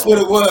like that's what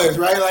it was,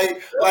 right?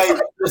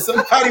 Like if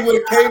somebody would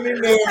have came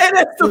in there. And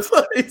that's the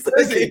funny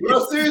thing.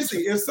 Bro,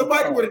 seriously, if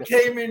somebody would have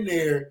came in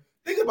there,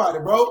 think about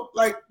it, bro.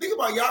 Like think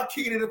about y'all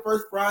kicking it the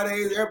first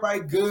Fridays,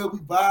 everybody good, we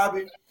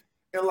vibing,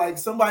 and like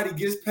somebody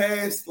gets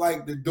past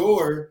like the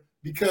door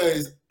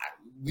because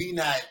we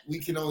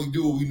can only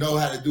do what we know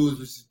how to do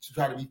is to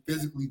try to be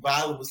physically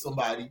violent with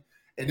somebody.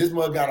 And this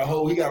mug got a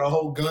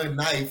whole gun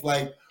knife.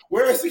 Like,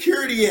 where's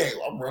security at?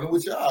 Well, I'm running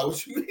with y'all.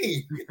 What you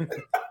mean?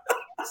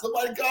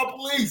 Somebody call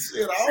police.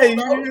 Shit, I don't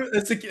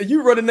know.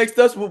 You running next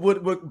to us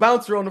with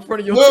bouncer on the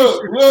front of your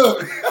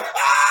look.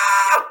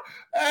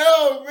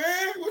 Hell,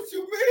 man, what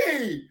you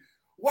mean?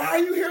 Why are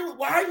you here?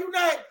 Why are you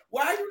not?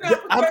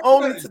 I'm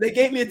only. They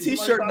gave me a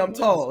t-shirt and I'm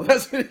tall.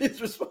 That's what his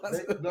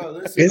response.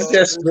 It's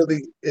just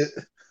really.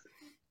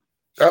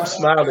 I'm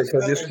smiling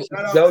because this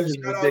is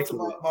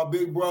ridiculous. My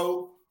big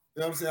bro. You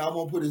know what I'm saying? I'm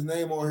gonna put his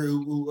name on here.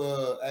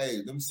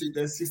 Hey,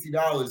 that's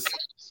 $60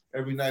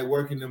 every night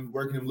working them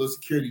little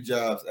security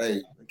jobs.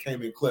 Hey, it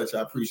came in clutch. I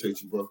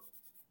appreciate you, bro.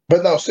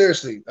 But no,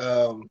 seriously,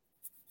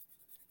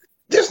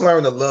 just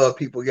learn to love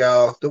people,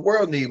 y'all. The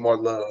world need more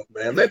love,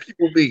 man. Let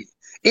people be.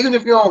 Even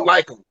if you don't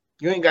like them,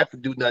 you ain't got to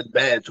do nothing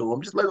bad to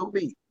them. Just let them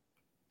be.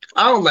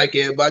 I don't like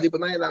everybody,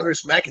 but I ain't out here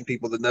smacking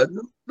people or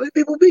nothing. Let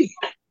people be.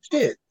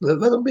 Shit,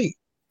 let them be.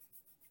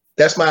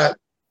 That's my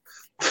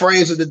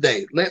phrase of the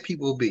day. Let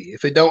people be.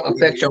 If it don't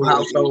affect your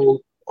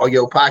household or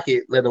your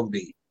pocket, let them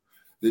be.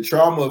 The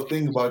trauma of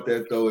thinking about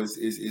that though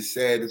is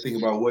sad to think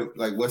about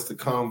what's to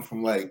come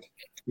from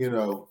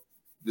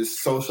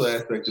this social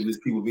aspect of this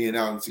people being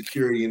out in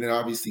security, and then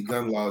obviously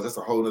gun laws. That's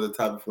a whole other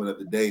topic for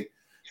another day.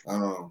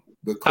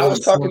 But I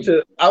was talking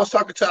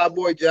to our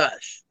boy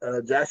Josh.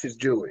 Josh is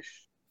Jewish,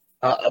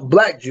 a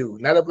black Jew,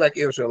 not a black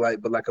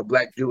Israelite, but like a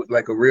black Jew,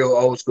 like a real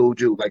old school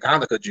Jew, like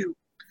Hanukkah Jew,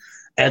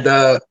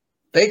 and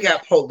they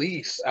got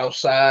police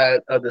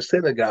outside of the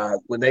synagogue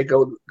when they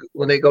go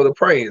to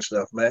pray and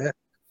stuff, man.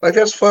 Like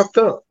that's fucked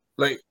up.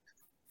 Like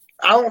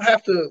I don't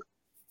have to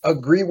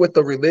agree with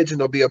the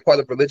religion or be a part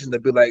of religion to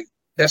be like,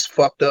 that's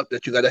fucked up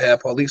that you got to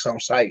have police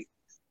on site.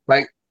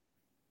 Like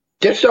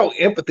just show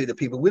empathy to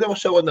people. We don't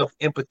show enough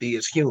empathy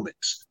as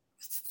humans.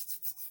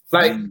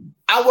 Like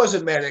I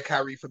wasn't mad at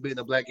Kyrie for being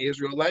a black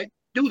Israelite.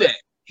 Do that.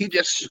 He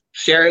just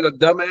shared a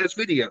dumbass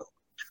video.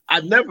 I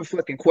never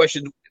fucking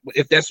questioned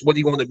if that's what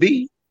he want to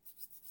be.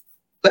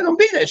 Let them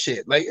be that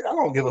shit. Like I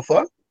don't give a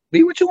fuck.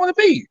 Be what you want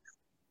to be.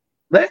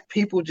 Let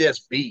people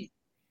just be.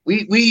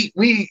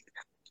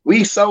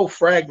 We so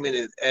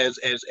fragmented as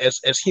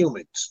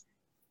humans.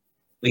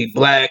 We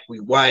black,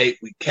 we white,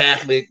 we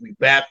Catholic, we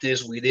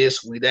Baptist, we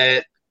this, we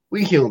that.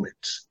 We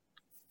humans.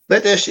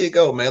 Let that shit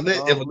go, man.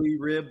 We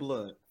red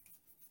blood.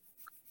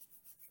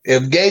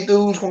 If gay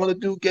dudes want to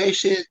do gay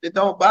shit that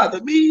don't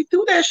bother me,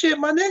 do that shit,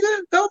 my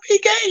nigga. Don't be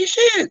gay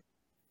shit.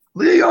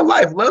 Live your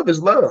life. Love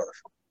is love.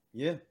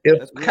 Yeah.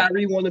 If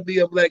Kyrie want to be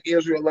a black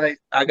Israelite,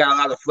 I got a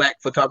lot of flack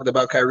for talking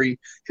about Kyrie.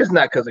 It's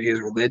not because of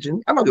his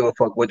religion. I don't give a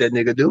fuck what that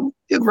nigga do.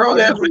 He's grown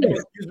ass man. He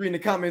was reading the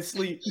comments,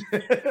 sleep.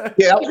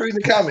 Yeah, I was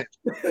reading the comments.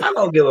 I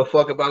don't give a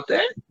fuck about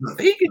that.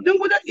 He can do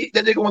what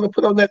that nigga want to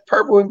put on that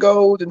purple and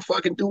gold and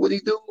fucking do what he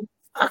do.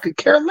 I could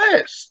care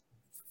less.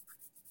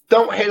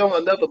 Don't hate on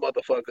another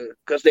motherfucker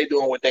because they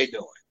doing what they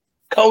doing.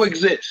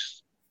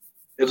 Coexist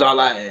is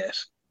all I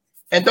ask.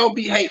 And don't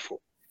be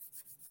hateful.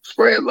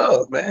 Spread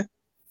love, man.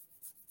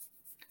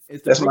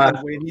 It's the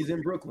Brooklyn way, and he's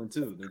in Brooklyn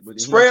too.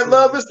 Spread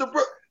love is the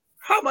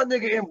How my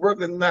nigga in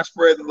Brooklyn not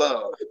spreading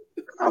love?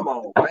 Come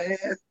on,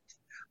 man.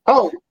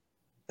 Oh,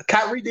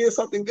 Kyrie did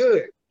something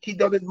good. He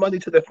donated money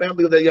to the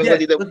family of that young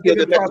lady that was killed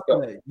in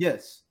Mexico.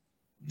 Yes.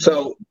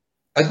 So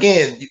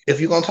again, if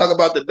you're gonna talk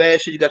about the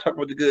bad shit, you gotta talk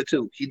about the good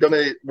too. He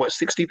donated what,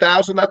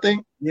 60,000, I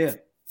think? Yeah.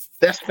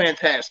 That's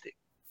fantastic.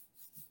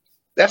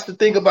 That's the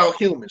thing about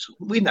humans.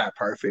 We not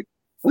perfect.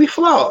 We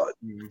flawed.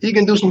 Mm-hmm. He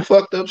can do some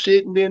fucked up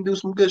shit and then do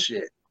some good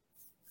shit.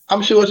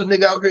 I'm sure there's a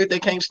nigga out here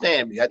that can't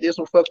stand me. I did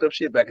some fucked up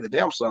shit back in the day.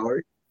 I'm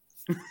sorry.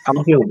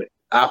 I'm human.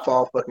 I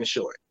fall fucking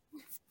short.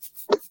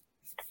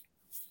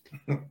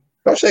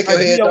 Don't shake your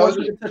head, though.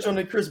 We touch on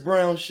the Chris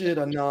Brown shit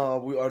or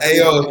no? Hey,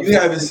 yo, if you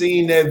haven't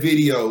seen that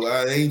video,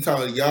 I ain't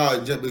talking to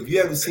y'all. If you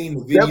haven't seen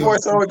the video, that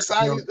boy's so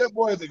excited. That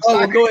boy is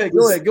excited. Oh, go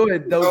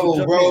ahead.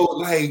 Bro,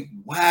 like,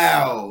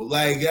 wow.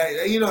 Like,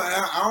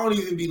 I don't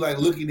even be like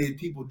looking at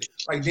people.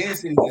 Like,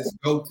 dancing is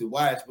dope to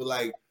watch, but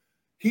like,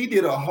 he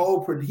had a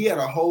whole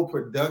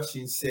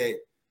production set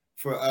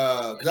for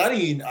because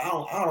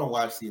I don't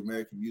watch the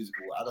American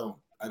musical.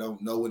 I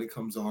don't know when it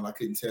comes on. I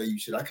couldn't tell you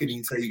shit. I couldn't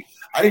even tell you.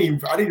 I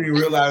didn't even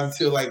realize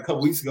until like a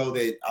couple weeks ago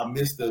that I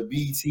missed the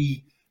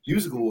BET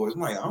Music Awards.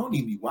 I'm like, I don't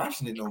even be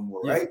watching it no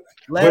more, right?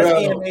 Last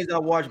AMAs I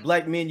watched,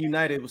 Black Men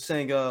United was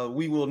saying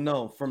 "We Will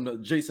Know" from the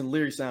Jason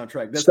Leary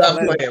soundtrack. Stop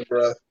playing,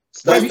 bro.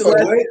 Wait,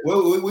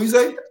 what you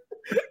say?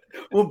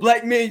 When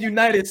Black Men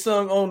United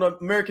sung on the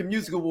American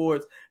Music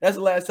Awards, that's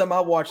the last time I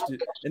watched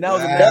it, and that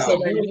was That's a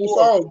beautiful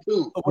song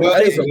too.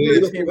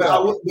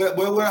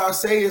 Well, what I'll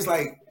say is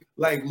like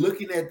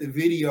looking at the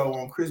video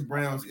on Chris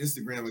Brown's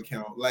Instagram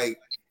account, like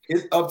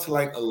it's up to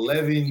like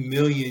 11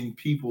 million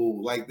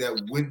people like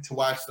that went to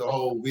watch the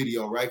whole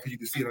video, right? Because you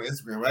can see it on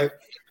Instagram, right?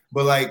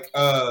 But like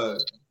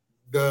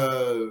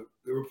the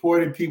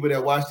reported people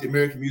that watched the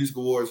American Music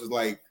Awards was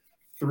like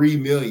 3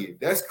 million.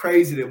 That's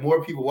crazy that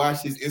more people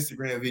watch this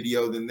Instagram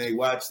video than they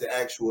watch the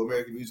actual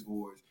American Music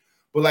Awards.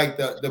 But like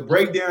the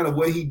breakdown of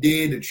what he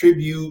did, the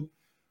tribute,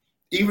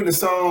 even the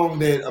song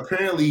that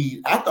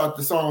apparently I thought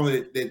the song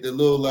that the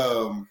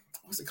little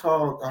what's it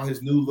called on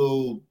his new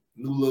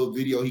little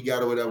video he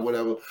got or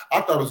whatever.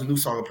 I thought it was a new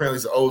song. Apparently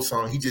it's an old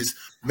song. He just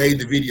made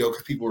the video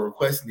because people were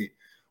requesting it.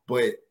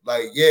 But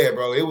like, yeah,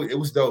 bro, it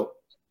was dope.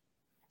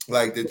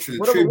 Like the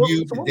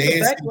tribute, the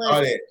dance, and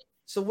all that.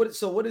 So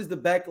what is the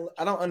back?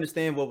 I don't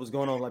understand what was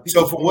going on. Like,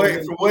 so from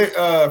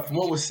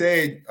what was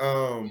said,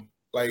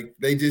 like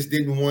they just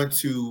didn't want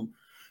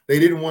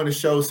to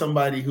show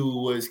somebody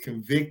who was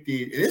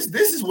convicted. This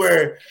is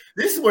where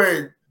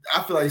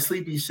I feel like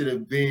Sleepy should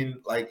have been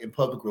like in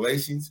public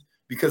relations,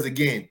 because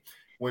again,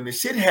 when the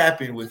shit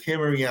happened with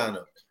him and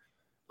Rihanna,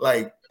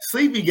 like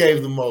Sleepy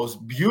gave the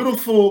most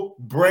beautiful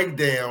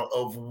breakdown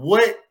of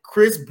what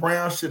Chris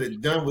Brown should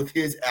have done with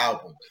his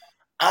album.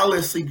 I'll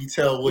let Sleepy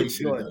tell what he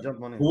should have done.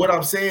 But what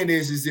I'm saying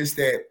is just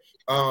that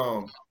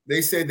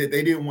they said that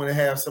they didn't want to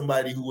have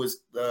somebody who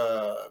was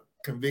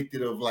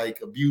convicted of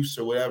like abuse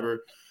or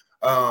whatever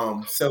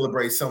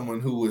celebrate someone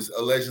who was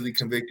allegedly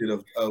convicted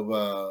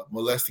of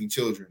molesting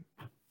children.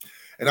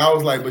 And I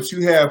was like, but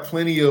you have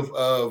plenty of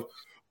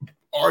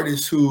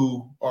artists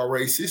who are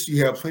racist.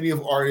 You have plenty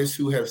of artists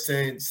who have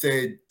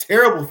said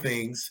terrible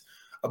things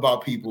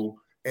about people,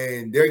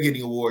 and they're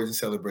getting awards and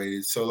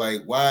celebrated. So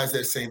like, why is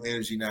that same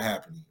energy not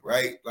happening?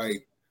 Right?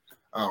 Like,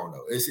 I don't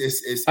know. It's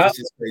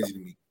just crazy to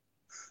me.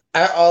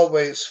 I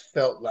always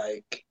felt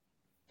like,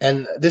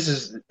 and this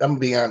is, I'm gonna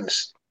be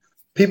honest,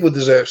 people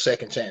deserve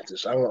second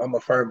chances. I'm a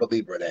firm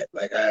believer of that.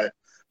 Like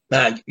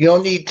now you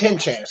don't need 10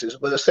 chances,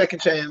 but a second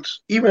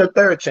chance, even a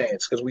third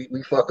chance, because we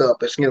fuck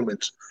up as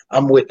humans.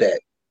 I'm with that.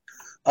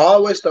 I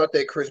always thought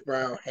that Chris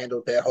Brown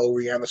handled that whole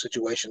Rihanna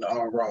situation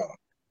all wrong.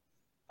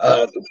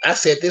 I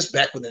said this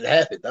back when it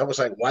happened. I was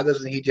like, why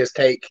doesn't he just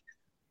take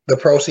the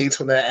proceeds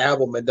from that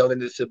album and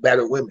donate it to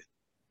battered women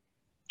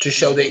to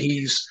show that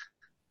he's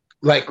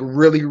like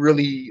really,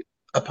 really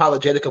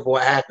apologetic of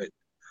what happened?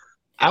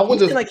 I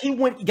was like he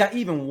got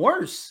even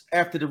worse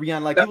after the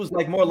Rihanna. Like he was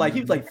like more like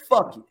he was like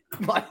fuck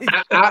it. Like,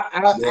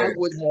 I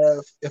would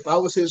have, if I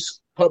was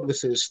his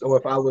publicist or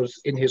if I was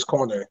in his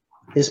corner,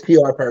 his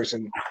PR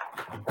person,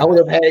 I would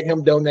have had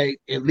him donate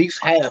at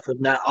least half, if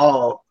not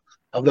all,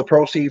 of the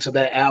proceeds of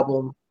that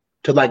album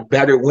to like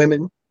battered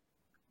women.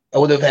 I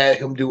would have had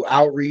him do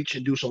outreach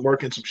and do some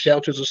work in some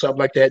shelters or something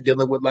like that,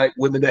 dealing with like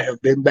women that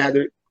have been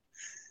battered.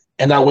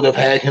 And I would have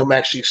had him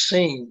actually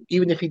sing,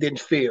 even if he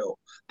didn't feel.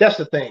 That's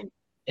the thing.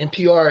 In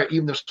PR,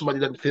 even if somebody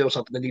doesn't feel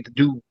something, they need to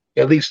do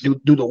at least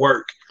do the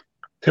work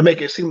to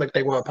make it seem like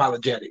they were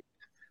apologetic.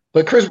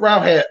 But Chris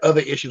Brown had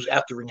other issues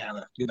after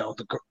Rihanna. You know,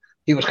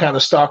 he was kind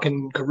of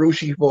stalking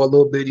Karrueche for a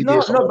little bit.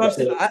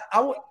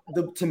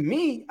 To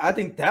me, I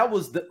think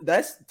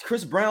that's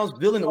Chris Brown's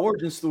villain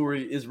origin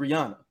story is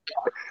Rihanna.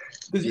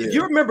 Because if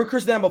you remember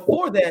Chris Brown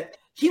before that,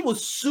 he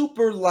was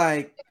super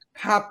like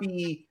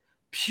happy,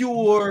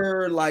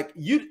 pure, like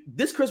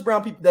this Chris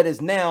Brown people that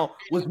is now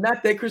was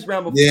not that Chris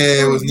Brown before.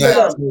 Yeah, it was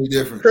not really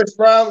different. Chris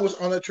Brown was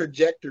on a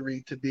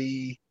trajectory to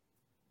be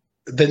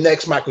the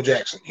next Michael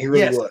Jackson. He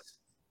really was.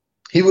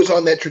 He was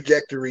on that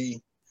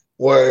trajectory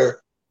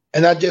where,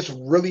 and I just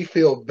really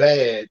feel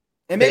bad.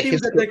 And maybe he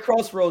was at that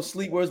crossroads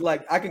sleep where it's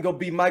like, I can go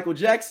be Michael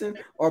Jackson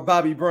or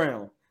Bobby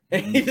Brown.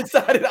 And he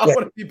decided I want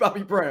to be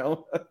Bobby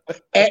Brown.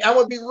 And I'm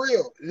going to be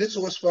real. This is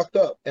what's fucked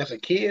up. As a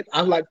kid,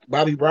 I liked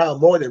Bobby Brown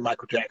more than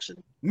Michael Jackson.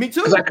 Me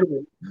too. I could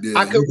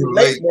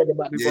relate more to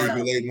Bobby Brown.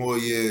 Relate more,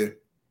 yeah.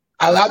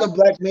 A lot of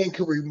black men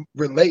could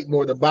relate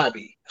more to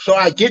Bobby. So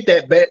I get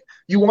that bet.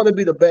 You want to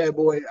be the bad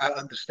boy, I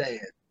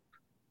understand.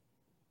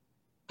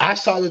 I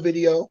saw the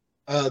video.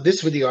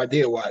 This video I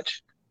did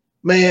watch.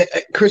 Man,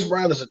 Chris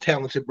Brown is a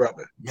talented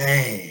brother.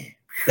 Man.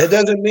 That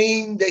doesn't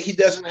mean that he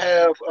doesn't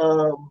have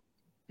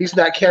he's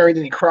not carrying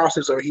any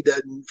crosses or he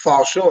doesn't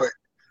fall short.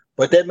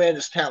 But that man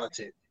is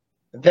talented.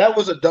 That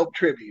was a dope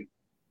tribute.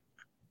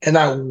 And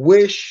I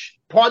wish,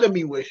 part of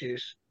me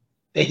wishes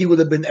that he would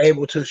have been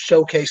able to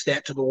showcase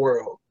that to the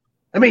world.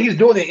 I mean, he's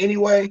doing it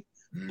anyway,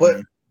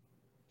 but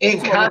in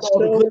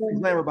costume,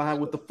 glamour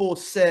behind with the full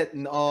set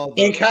and all.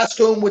 In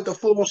costume with the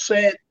full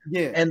set,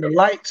 yeah, and the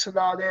lights and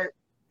all that,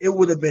 it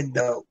would have been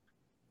dope.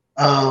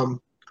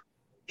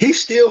 He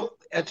still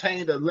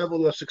attained a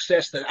level of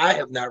success that I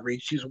have not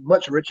reached. He's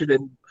much richer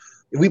than,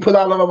 if we put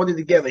all of our money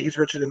together, he's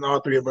richer than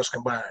all three of us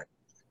combined.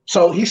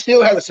 So he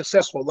still had a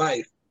successful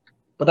life,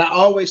 but I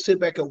always sit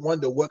back and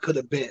wonder what could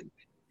have been.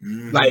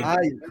 Like, I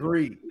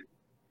agree.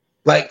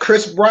 Like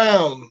Chris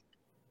Brown,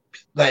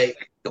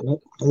 like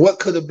what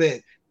could have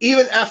been.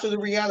 Even after the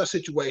Rihanna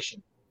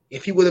situation,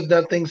 if he would have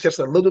done things just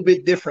a little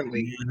bit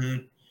differently.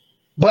 Mm-hmm.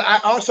 But I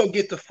also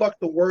get the fuck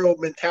the world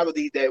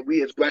mentality that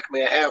we as black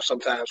men have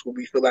sometimes when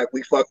we feel like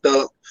we fucked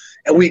up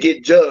and we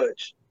get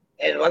judged.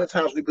 And a lot of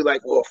times we be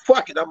like, well,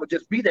 fuck it, I'm going to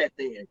just be that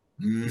then.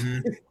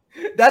 Mm-hmm.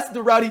 That's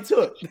the route he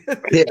took.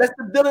 Yeah. That's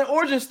the villain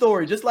origin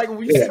story. Just like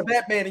when you see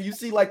Batman and you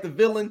see like the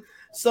villain,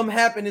 something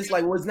happen, it's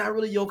like, well, it's not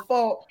really your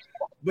fault.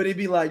 But it'd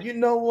be like, you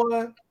know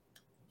what?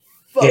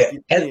 Fuck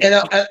it.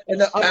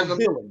 I'm a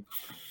villain.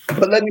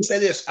 But let me say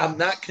this. I'm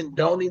not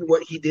condoning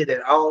what he did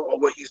at all or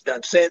what he's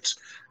done since.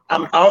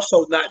 I'm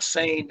also not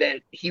saying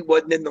that he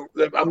wasn't in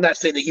the. I'm not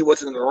saying that he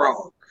wasn't in the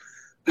wrong.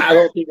 I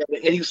don't think that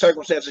in any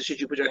circumstances should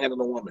you put your hand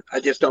on a woman. I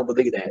just don't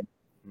believe that.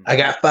 I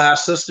got 5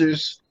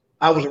 sisters.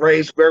 I was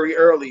raised very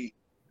early.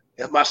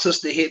 If my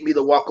sister hit me,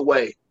 to walk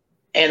away.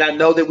 And I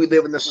know that we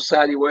live in a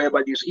society where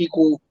everybody is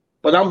equal.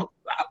 But I'm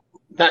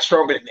not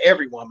stronger than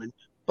every woman.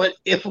 But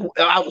if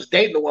I was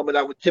dating a woman,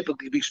 I would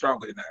typically be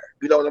stronger than her.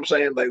 You know what I'm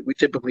saying? Like we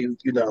typically,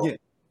 Yeah.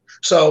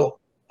 So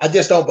I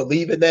just don't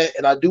believe in that,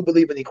 and I do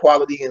believe in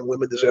equality, and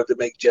women deserve to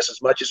make just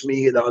as much as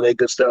me and all that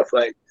good stuff.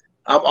 Like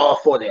I'm all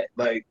for that.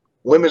 Like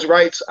women's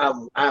rights,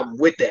 I'm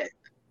with that.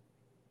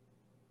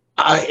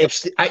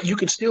 You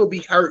can still be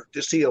hurt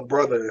to see a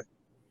brother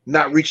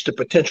not reach the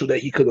potential that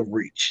he could have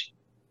reached,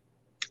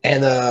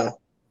 and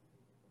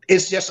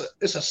it's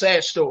a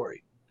sad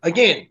story.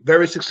 Again,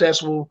 very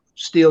successful,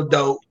 still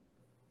dope.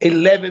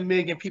 11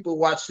 million people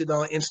watched it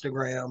on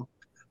Instagram,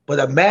 but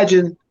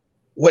imagine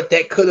what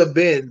that could have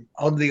been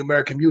on the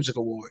American Music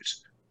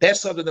Awards. That's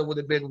something that would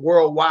have been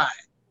worldwide.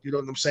 You know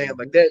what I'm saying?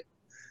 Like that,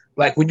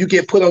 like when you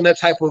get put on that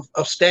type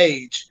of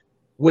stage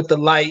with the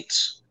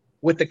lights,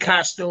 with the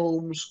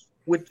costumes,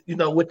 with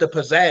the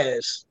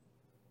pizzazz,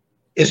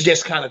 it's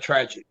just kind of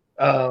tragic.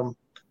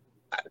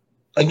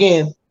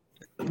 Again,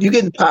 you're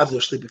getting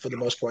positive sleeping for the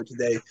most part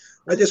today.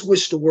 I just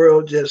wish the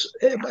world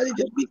everybody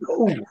just be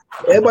cool.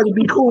 Everybody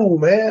be cool,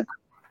 man.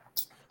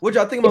 What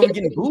y'all think about him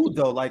getting booed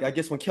though? Like I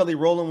guess when Kelly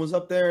Rowland was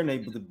up there and they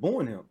were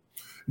booing him.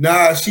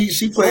 Nah,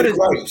 she played it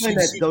right.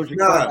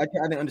 I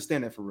didn't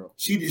understand that for real.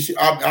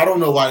 I don't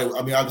know why.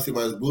 I mean, obviously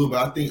why it's booing,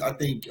 but I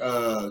think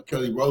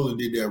Kelly Rowland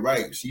did that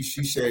right. She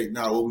said,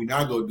 "No, what we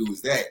not gonna do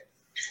is that."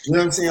 You know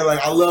what I'm saying? Like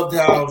I loved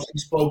how she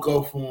spoke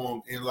up for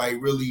him and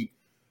like really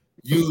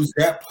used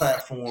that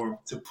platform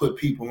to put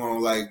people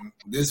on. Like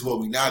this is what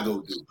we not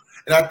gonna do.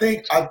 And I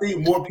think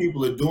more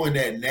people are doing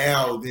that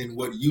now than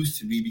what used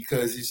to be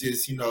because it's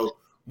just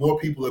more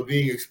people are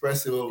being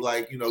expressive of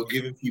like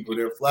giving people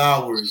their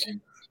flowers and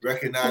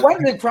recognizing. Why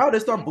did the crowd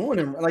start booing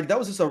him? Like that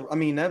was just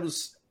that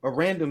was a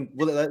random.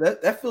 Well,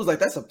 that feels like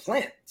that's a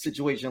plant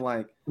situation.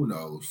 Like who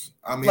knows?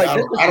 I mean, like,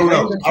 I don't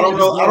know. I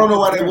don't know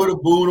why they would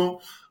have booed him.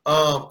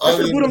 They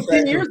should have booed him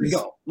 10 years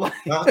ago.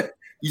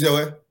 You know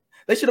what?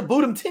 They should have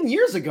booed him 10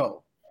 years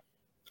ago.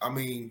 I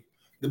mean.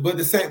 But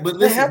listen, what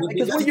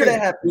year that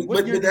happened?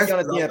 What year that's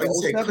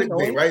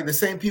clickbait, right? The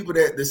same people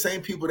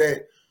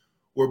that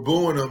were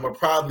booing them are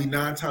probably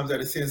 9 times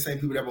out of 10 the same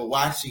people that were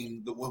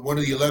watching one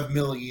of the 11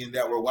 million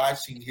that were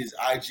watching his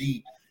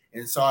IG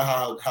and saw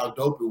how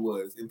dope it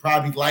was and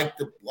probably liked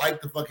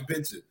the fucking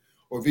picture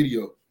or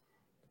video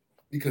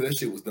because that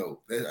shit was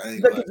dope.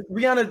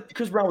 Rihanna,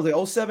 Chris Brown was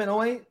like 07,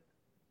 08?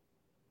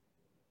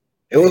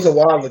 It was a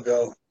while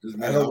ago.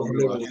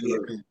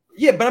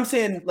 Yeah, but I'm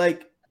saying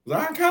like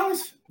Lion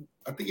College.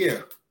 I think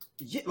yeah.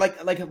 Like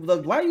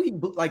why do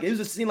you like? It was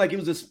just seemed like it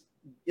was just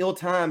ill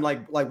time.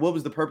 Like what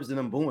was the purpose of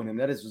them booing him?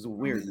 That is just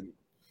weird.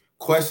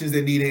 Questions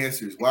that need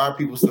answers. Why are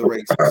people still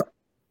racist?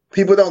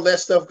 People don't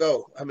let stuff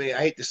go. I mean, I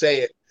hate to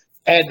say it.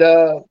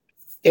 And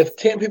if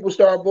 10 people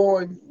start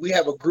booing, we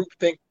have a group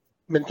think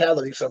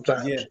mentality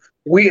sometimes. Yeah.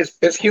 We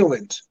as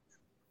humans,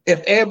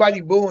 if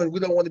everybody booing, we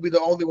don't want to be the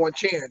only one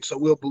cheering, so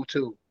we'll boo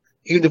too,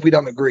 even if we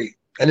don't agree.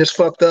 And it's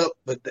fucked up,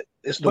 but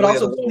it's the way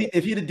also,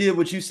 if he'd have did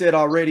what you said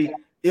already,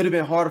 it would have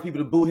been harder for people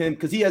to boo him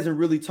because he hasn't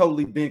really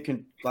totally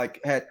been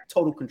had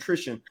total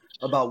contrition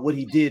about what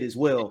he did as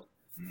well.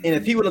 And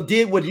if he would have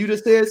did what you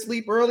just said,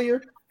 Sleep,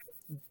 earlier,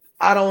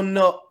 I don't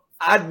know.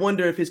 I'd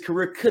wonder if his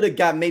career could have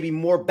got maybe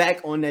more back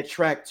on that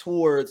track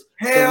towards.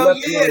 Hell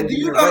yeah! Do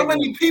you know how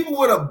many people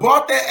would have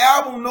bought that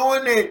album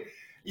knowing that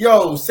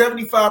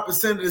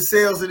 75% of the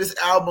sales of this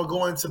album are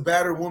going to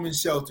battered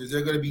women's shelters?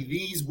 They're going to be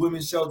these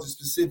women's shelters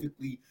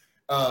specifically.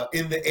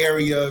 In the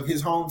area of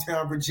his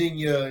hometown,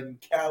 Virginia and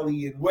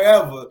Cali and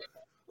wherever,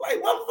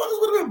 like motherfuckers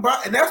would have been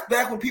buying, and that's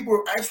back when people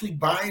were actually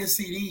buying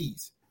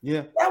CDs.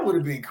 Yeah, that would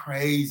have been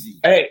crazy.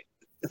 Hey,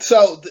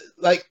 so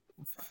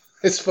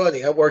it's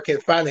funny. I work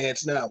in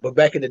finance now, but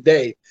back in the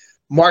day,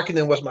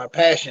 marketing was my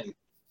passion.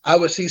 I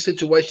would see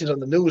situations on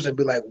the news and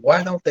be like,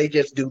 "Why don't they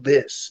just do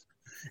this?"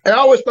 And I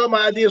always thought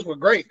my ideas were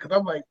great because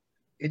I'm like,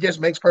 it just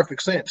makes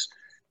perfect sense.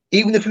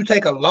 Even if you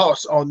take a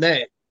loss on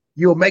that,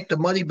 you'll make the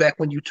money back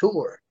when you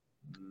tour.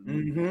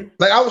 Mm-hmm.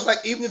 Like I was like,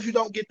 even if you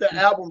don't get the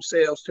album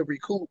sales to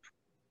recoup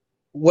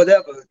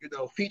whatever,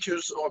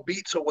 features or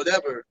beats or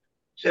whatever,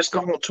 just go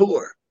on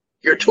tour.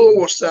 Your tour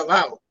will sell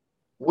out.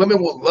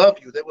 women will love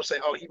you. They will say,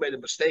 "Oh, he made a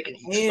mistake and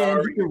he's And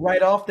sorry." you can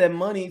write off that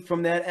money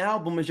from that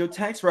album as your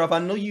tax write-off. I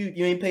know you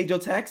ain't paid your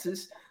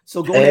taxes,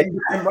 so go ahead and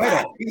get them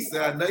write off. He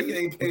said, "I know you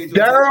ain't paid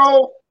your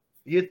Daryl,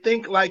 you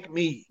think like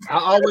me. I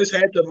always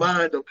had the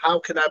mind of how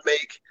can I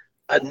make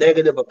a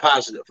negative a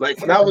positive. Like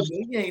when I was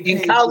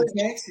in college,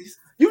 taxes.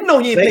 You know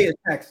he ain't paying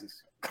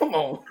taxes. Come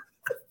on.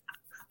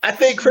 I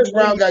think Chris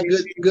Brown got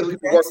good people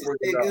working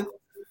with him.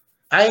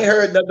 I ain't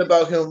heard nothing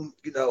about him,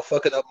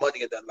 fucking up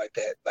money or nothing like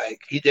that.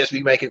 Like he just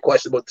be making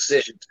questionable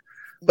decisions.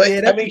 But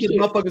yeah, that's because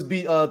motherfuckers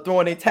be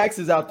throwing their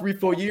taxes out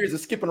 3-4 years and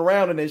skipping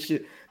around and that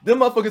shit. Them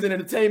motherfuckers in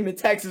entertainment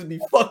taxes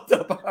be fucked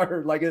up. I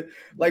heard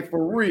like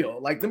for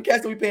real. Like them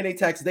cats that be paying their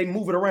taxes, they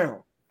move it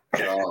around.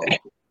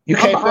 You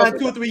I'm behind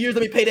 2 or 3 years.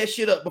 Let me pay that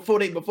shit up before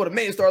the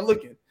man start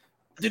looking.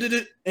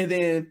 And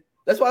then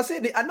that's why I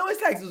said I know his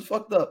taxes is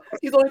fucked up.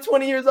 He's only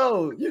 20 years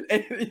old.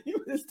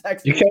 His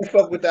taxes. You can't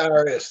fuck with the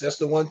IRS. That's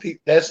the one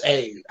people. That's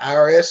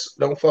IRS.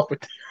 Don't fuck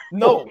with.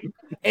 No,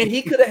 and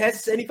he could have had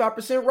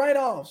 75%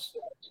 write-offs.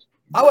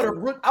 I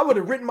would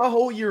have written my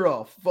whole year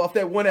off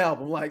that one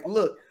album. Like,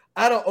 look,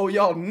 I don't owe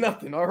y'all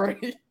nothing. All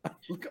right.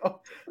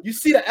 You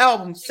see the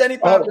album,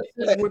 75%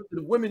 went to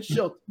the women's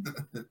shelter.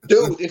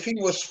 Dude, if he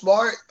was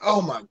smart,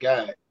 oh my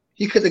God,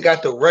 he could have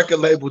got the record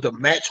label to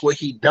match what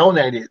he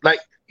donated. Like,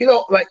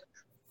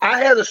 I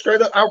had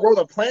I wrote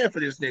a plan for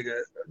this nigga,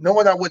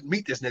 knowing I wouldn't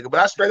meet this nigga, but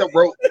I straight up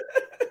wrote.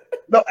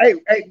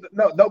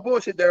 No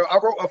bullshit there. I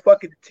wrote a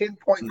fucking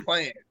 10-point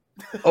plan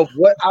of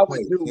what I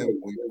would do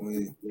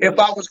if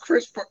I was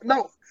Chris.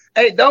 No,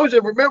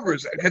 Doja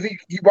remembers because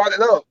he brought it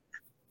up.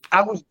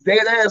 I was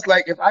dead ass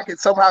like, if I could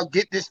somehow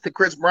get this to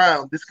Chris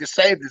Brown, this could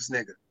save this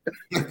nigga.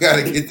 You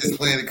gotta get this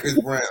plan to Chris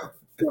Brown.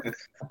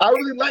 I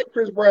really like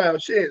Chris Brown.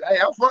 Shit,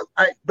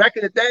 back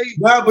in the day.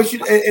 No, but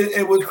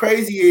and what's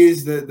crazy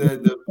is I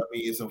mean,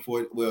 it's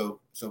unfortunate. Well,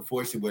 it's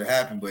unfortunate what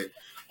happened, but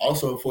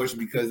also unfortunate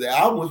because the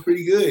album was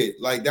pretty good.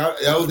 Like that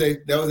was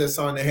that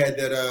song that had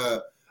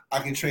that "I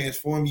Can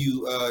Transform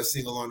You"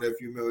 single on there.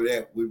 If you remember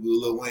that with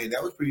Lil Wayne,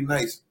 that was pretty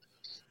nice.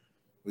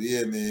 But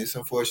yeah, man, it's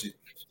unfortunate.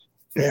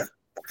 Yeah.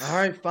 All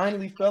right,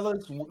 finally,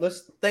 fellas,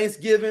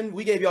 Thanksgiving.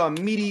 We gave y'all a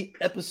meaty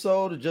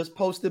episode just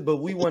posted, but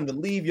we wanted to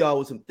leave y'all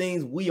with some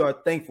things we are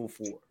thankful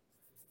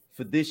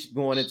for this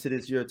going into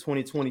this year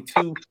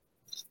 2022.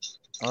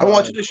 I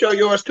want you to show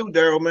yours too,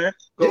 Daryl, man.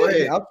 Go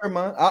ahead. I'll share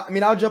mine.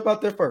 I'll jump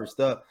out there first.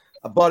 I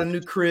bought a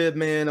new crib,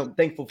 man. I'm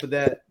thankful for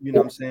that. You know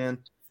what I'm saying?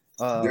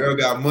 Daryl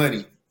got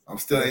money. I'm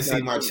still ain't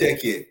seen my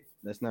check yet.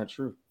 That's not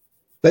true.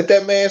 Let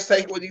that man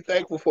say what he's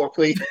thankful for,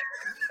 please.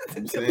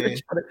 I'm saying,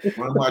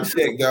 run my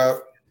check,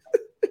 dog.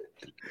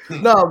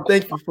 No, I'm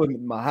thankful for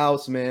my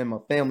house, man, my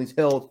family's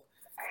health.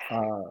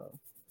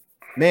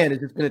 Man,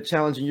 it's just been a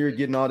challenging year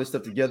getting all this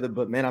stuff together,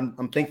 but man,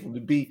 I'm thankful to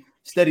be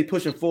steady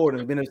pushing forward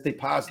and being able to stay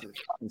positive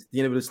and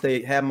being able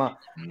to have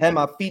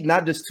my feet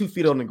not just 2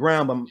 feet on the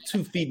ground, but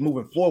 2 feet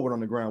moving forward on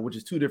the ground, which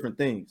is two different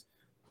things.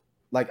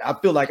 Like I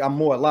feel like I'm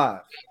more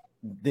alive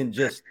than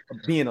just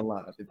being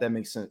alive, if that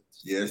makes sense.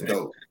 Yeah, it's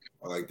dope.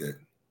 I like that.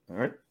 All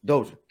right,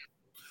 Doja.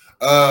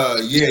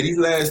 Yeah, these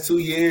last 2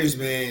 years,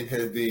 man,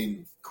 have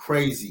been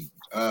crazy.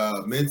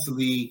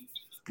 Mentally,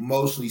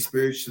 emotionally,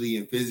 spiritually,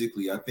 and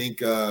physically. I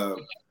think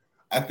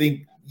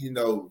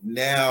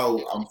now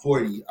I'm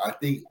 40. I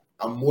think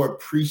I'm more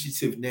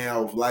appreciative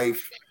now of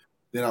life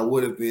than I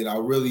would have been. I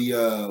really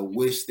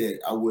wish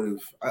that I would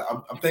have.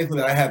 I'm thankful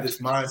that I have this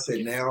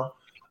mindset now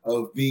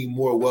of being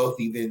more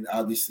wealthy than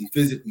obviously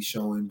physically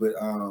showing, but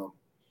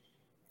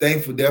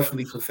thankful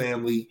definitely for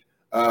family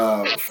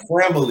that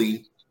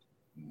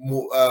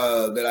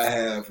I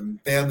have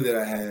and family that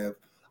I have.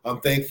 I'm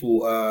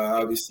thankful.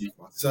 Obviously,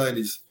 my son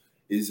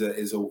is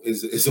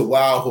a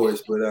wild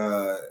horse, but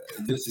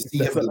just to see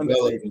him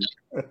develop.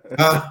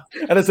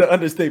 That's an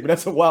understatement.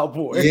 That's a wild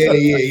boy. Yeah,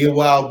 he's a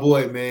wild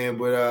boy, man.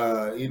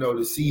 But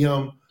to see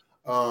him,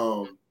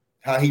 how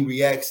he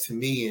reacts to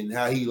me and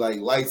how he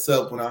like lights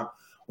up when I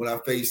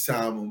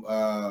FaceTime him,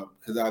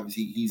 because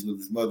obviously he's with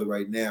his mother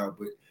right now.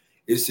 But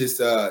it's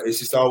just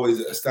always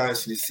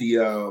astonishing to see.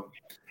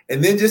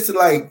 And then just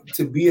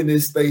to be in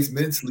this space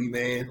mentally,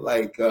 man,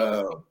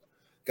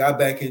 got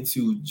back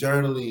into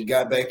journaling,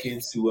 got back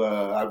into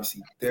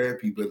obviously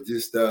therapy, but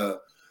just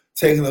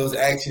taking those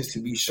actions to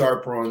be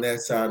sharper on that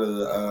side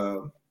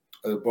of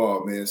the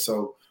ball, man.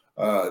 So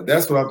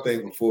that's what I'm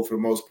thankful for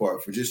the most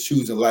part, for just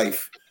choosing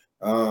life,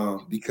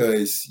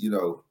 because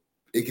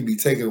it can be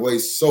taken away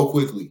so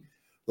quickly.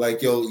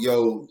 Like your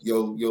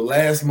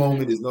last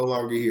moment is no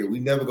longer here. We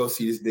never go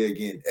see this day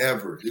again,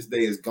 ever. This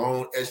day is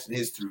gone, etched in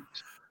history.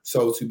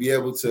 So to be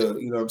able to,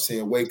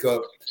 wake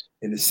up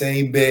in the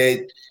same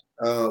bed.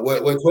 To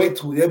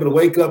be able to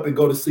wake up and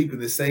go to sleep in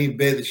the same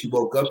bed that you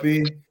woke up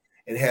in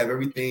and have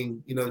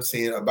everything,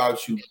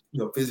 about you,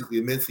 physically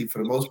and mentally for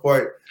the most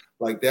part,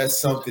 like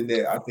that's something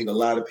that I think a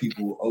lot of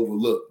people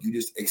overlook. You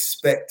just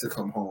expect to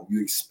come home.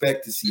 You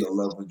expect to see your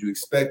loved ones. You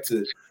expect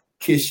to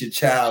kiss your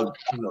child,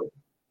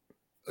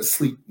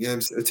 asleep. You know what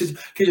I'm saying?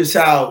 Kiss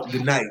your child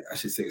goodnight, I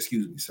should say,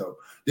 excuse me. So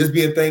just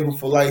being thankful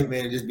for life,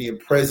 man, and just being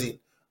present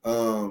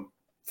for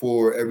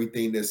for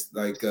everything that's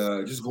like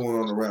just going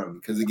on around me.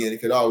 Because again,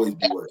 it could always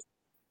be worse.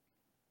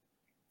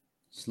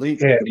 Sleep.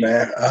 Yeah,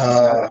 man.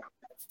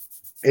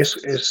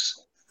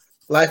 It's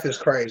life is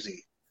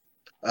crazy.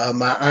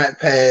 My aunt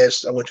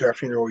passed. I went to her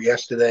funeral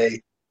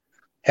yesterday.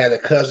 Had a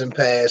cousin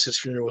pass. His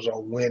funeral was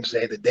on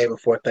Wednesday, the day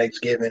before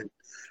Thanksgiving.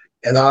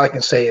 And all I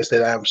can say is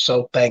that I'm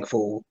so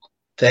thankful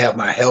to have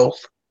my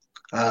health.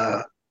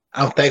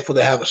 I'm thankful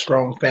to have a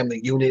strong family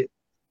unit.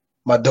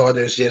 My daughter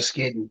is just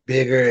getting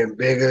bigger and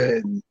bigger.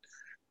 And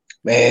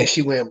man,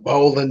 she went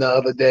bowling the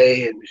other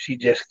day and she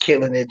just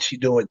killing it. She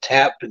doing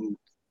tap and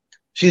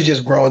she's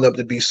just growing up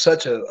to be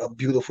such a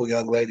beautiful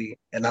young lady.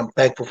 And I'm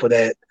thankful for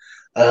that.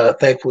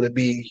 Thankful to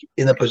be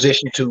in a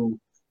position to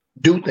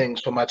do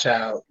things for my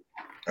child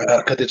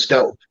because it's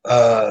dope.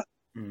 I'm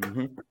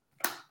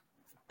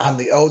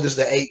the oldest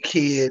of 8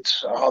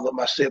 kids. All of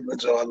my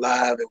siblings are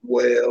alive and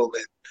well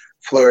and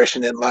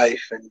flourishing in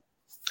life. And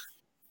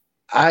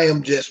I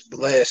am just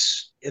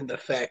blessed in the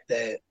fact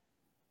that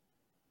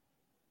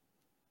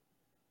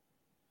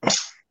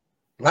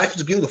life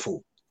is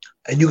beautiful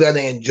and you got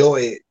to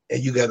enjoy it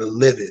and you got to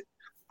live it,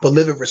 but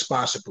live it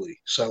responsibly.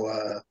 So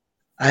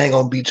I ain't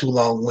going to be too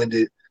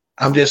long-winded.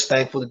 I'm just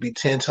thankful to be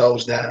 10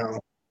 toes down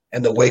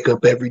and to wake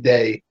up every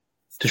day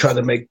to try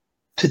to make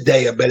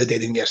today a better day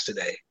than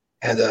yesterday.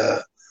 And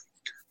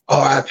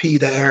RIP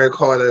to Aaron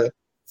Carter,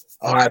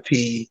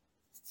 RIP,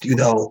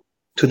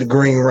 to the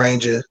Green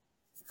Ranger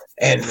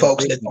and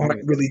folks that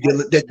aren't really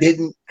that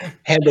didn't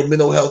handle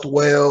mental health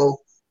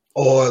well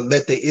or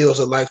let the ills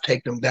of life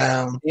take them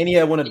down. And he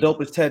had one of the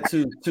dopest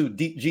tattoos too.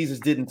 Deep Jesus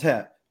didn't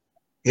tap.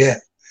 Yeah.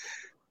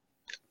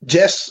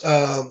 Just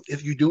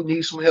if you do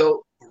need some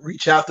help,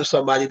 reach out to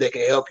somebody that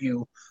can help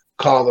you.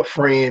 Call a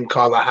friend,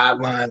 call a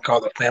hotline,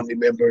 call a family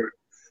member.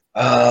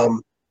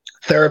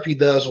 Therapy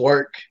does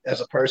work.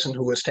 As a person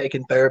who has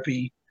taken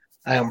therapy,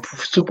 I am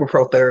super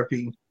pro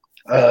therapy.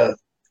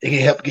 It can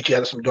help get you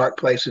out of some dark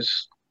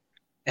places.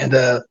 And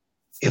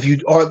if you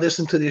are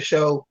listening to this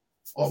show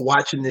or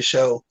watching this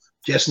show,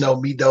 just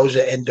know me,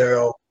 Doja, and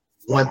Daryl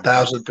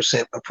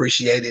 1,000%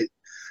 appreciate it.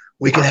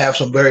 We can have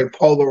some very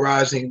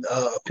polarizing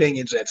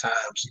opinions at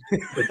times,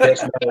 but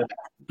just know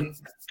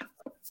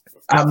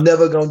I'm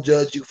never going to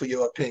judge you for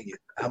your opinion.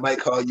 I might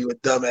call you a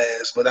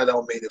dumbass, but I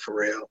don't mean it for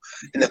real.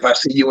 And if I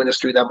see you in the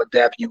street, I'm going to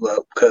dap you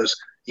up because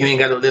you ain't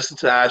got to listen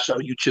to our show.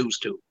 You choose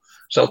to.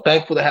 So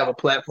thankful to have a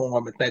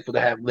platform and thankful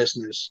to have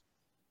listeners.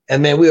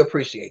 And, man, we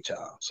appreciate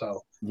y'all.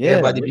 So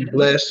everybody be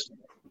blessed.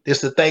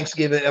 This is the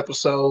Thanksgiving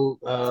episode.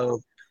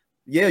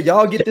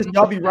 Y'all get this.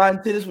 Y'all be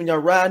riding to this when y'all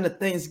riding to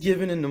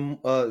Thanksgiving and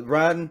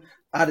riding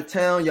out of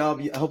town.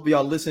 I hope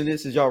y'all listen to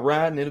this as y'all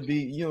riding. It'll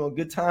be,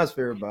 good times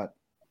for everybody.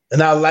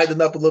 And I'll lighten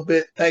up a little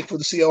bit. Thankful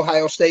to see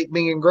Ohio State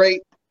being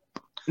great.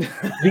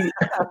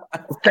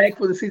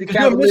 Thankful to see the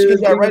Cavaliers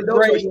being right?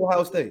 great. Doja,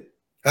 Ohio State.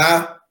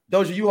 Huh?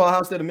 Doja, you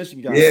Ohio State or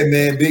Michigan guy? Yeah,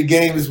 man. Big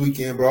game this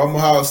weekend, bro. I'm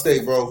Ohio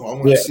State, bro.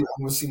 I'm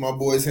gonna see my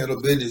boys handle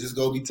business. It's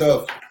gonna be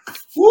tough.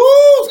 Woo!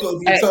 It's gonna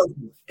be tough.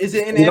 Is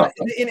it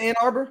in Ann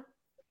Arbor?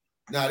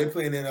 Nah, they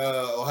playing in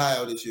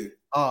Ohio this year.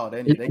 Oh,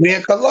 they we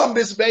in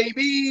Columbus,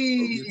 baby.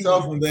 It's a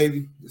tough one,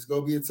 baby. It's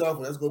gonna be a tough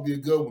one. That's gonna be a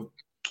good one.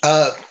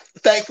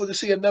 Thankful to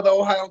see another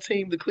Ohio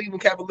team, the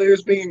Cleveland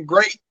Cavaliers, being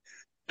great.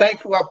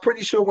 Thankful. I'm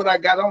pretty sure when I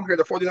got on here,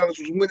 the 49ers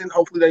was winning.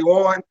 Hopefully they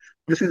won.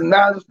 To see the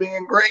Niners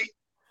being great.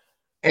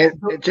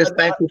 And just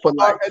thankful for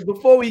life. Right,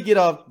 before we get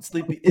off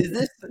sleepy, is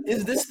this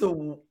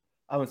the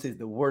I would say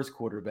the worst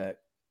quarterback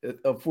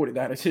of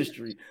 49ers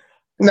history?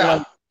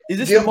 No. Is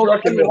this the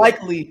most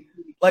unlikely?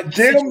 Like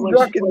Jim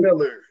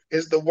Druckenmiller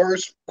is the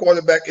worst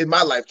quarterback in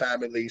my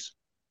lifetime, at least.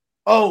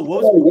 Oh,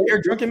 what was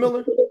it?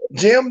 Druckenmiller?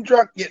 Jim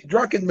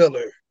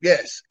Druckenmiller.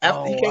 Yes.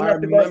 After he came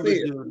after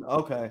Garcia.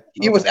 Okay.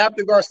 He was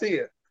after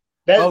Garcia.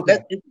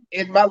 That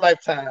in my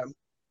lifetime,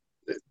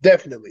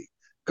 definitely.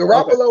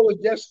 Garoppolo was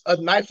just a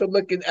nicer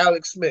looking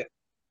Alex Smith.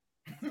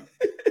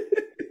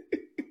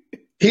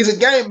 He's a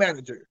game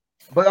manager.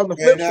 But on the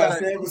flip side,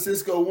 San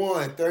Francisco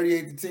won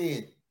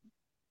 38-10.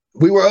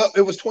 We were up.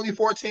 It was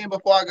 24-10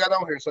 before I got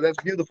on here, so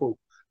that's beautiful.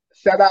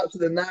 Shout out to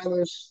the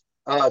Niners.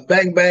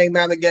 Bang, bang,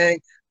 Niner gang.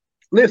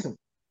 Listen,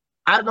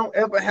 I don't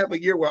ever have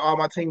a year where all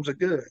my teams are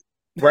good.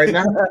 Right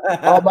now,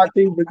 all my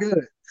teams are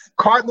good.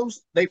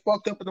 Cardinals, they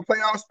fucked up in the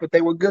playoffs, but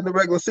they were good in the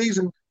regular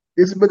season.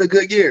 This has been a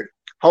good year.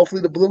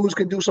 Hopefully the Blues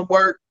can do some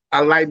work.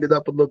 I lightened it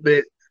up a little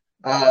bit.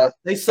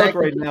 They suck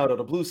right now, though.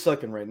 The Blues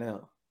sucking right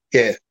now.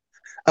 Yeah.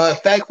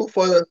 Thankful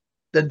for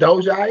the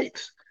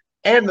Dojaites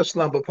and the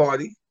Slumber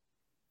Party.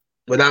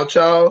 Without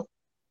y'all,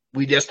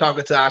 we just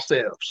talking to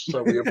ourselves.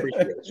 So we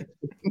appreciate it.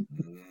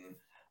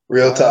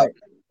 Real talk.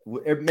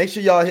 Right. Make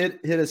sure y'all hit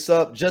us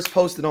up. Just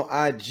posted on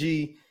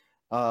IG.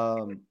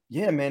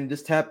 Man,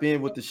 just tap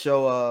in with the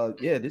show.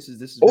 This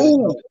is.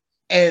 Oh,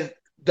 and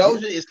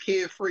Doja is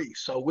kid free,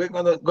 so we're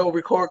gonna go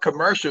record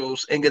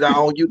commercials and get our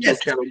own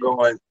YouTube channel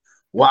going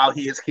while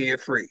he is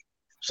kid free.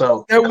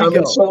 So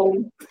coming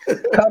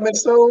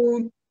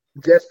soon.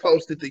 Just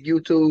posted the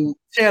YouTube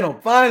channel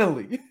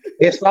finally.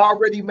 It's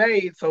already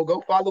made, so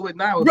go follow it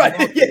now.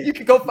 Right? Yeah, you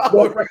can go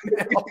follow it right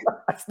now.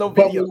 That's no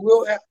video.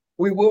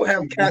 We will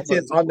have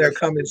content on there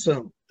coming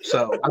soon.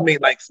 So I mean,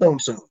 like soon.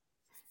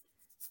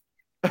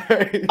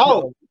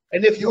 Oh,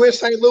 and if you're in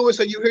St. Louis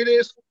and you hear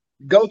this,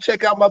 go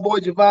check out my boy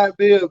Javon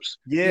Bibbs.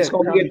 Yeah, he's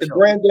gonna be at the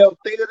Grandel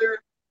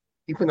Theater.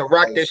 He's gonna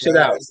rock that shit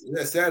out.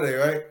 That's Saturday,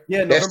 right?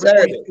 Yeah, that's November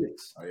Saturday.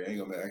 26th. Oh, yeah, I ain't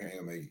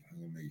gonna make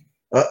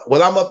it.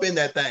 Well, I'm up in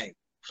that thing.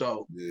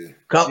 So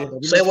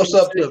come say what's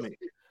up to me.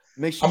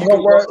 Make sure you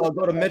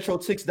go to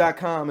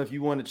metrotix.com if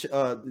you want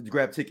to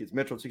grab tickets.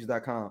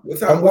 Metrotix.com.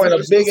 I'm wearing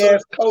a big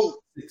ass coat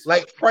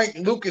like Frank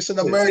Lucas in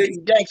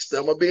American Gangster.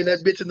 I'm gonna be in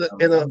that bitch in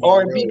an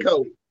R&B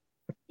coat.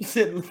 You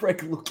said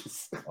Frank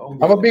Lucas. I'm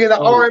gonna be in an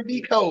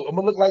R&B coat. I'm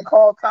gonna look like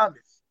Carl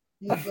Thomas.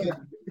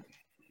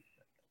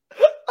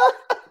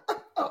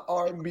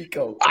 R&B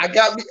coat. I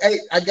got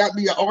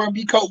me an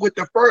R&B coat with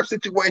the first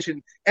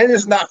situation, and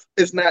it's not.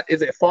 Is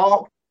it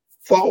fall?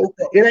 Fall?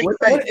 It ain't.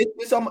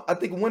 I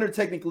think winter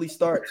technically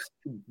starts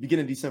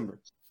beginning of December.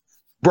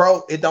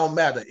 Bro, it don't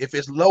matter. If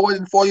it's lower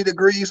than 40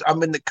 degrees,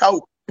 I'm in the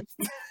coat.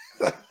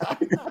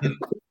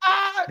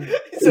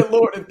 He said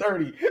lower than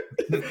 30.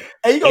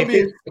 And you're gonna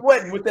be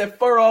sweating with that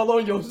fur all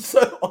on your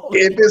self.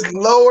 If it's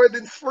lower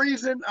than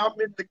freezing, I'm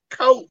in the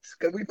coat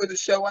because we put the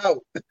show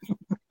out.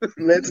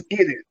 Let's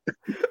get it.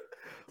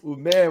 Well,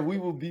 man, we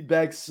will be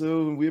back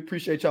soon. We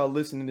appreciate y'all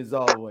listening as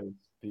always.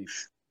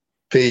 Peace.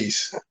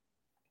 Peace.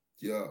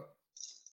 Yeah.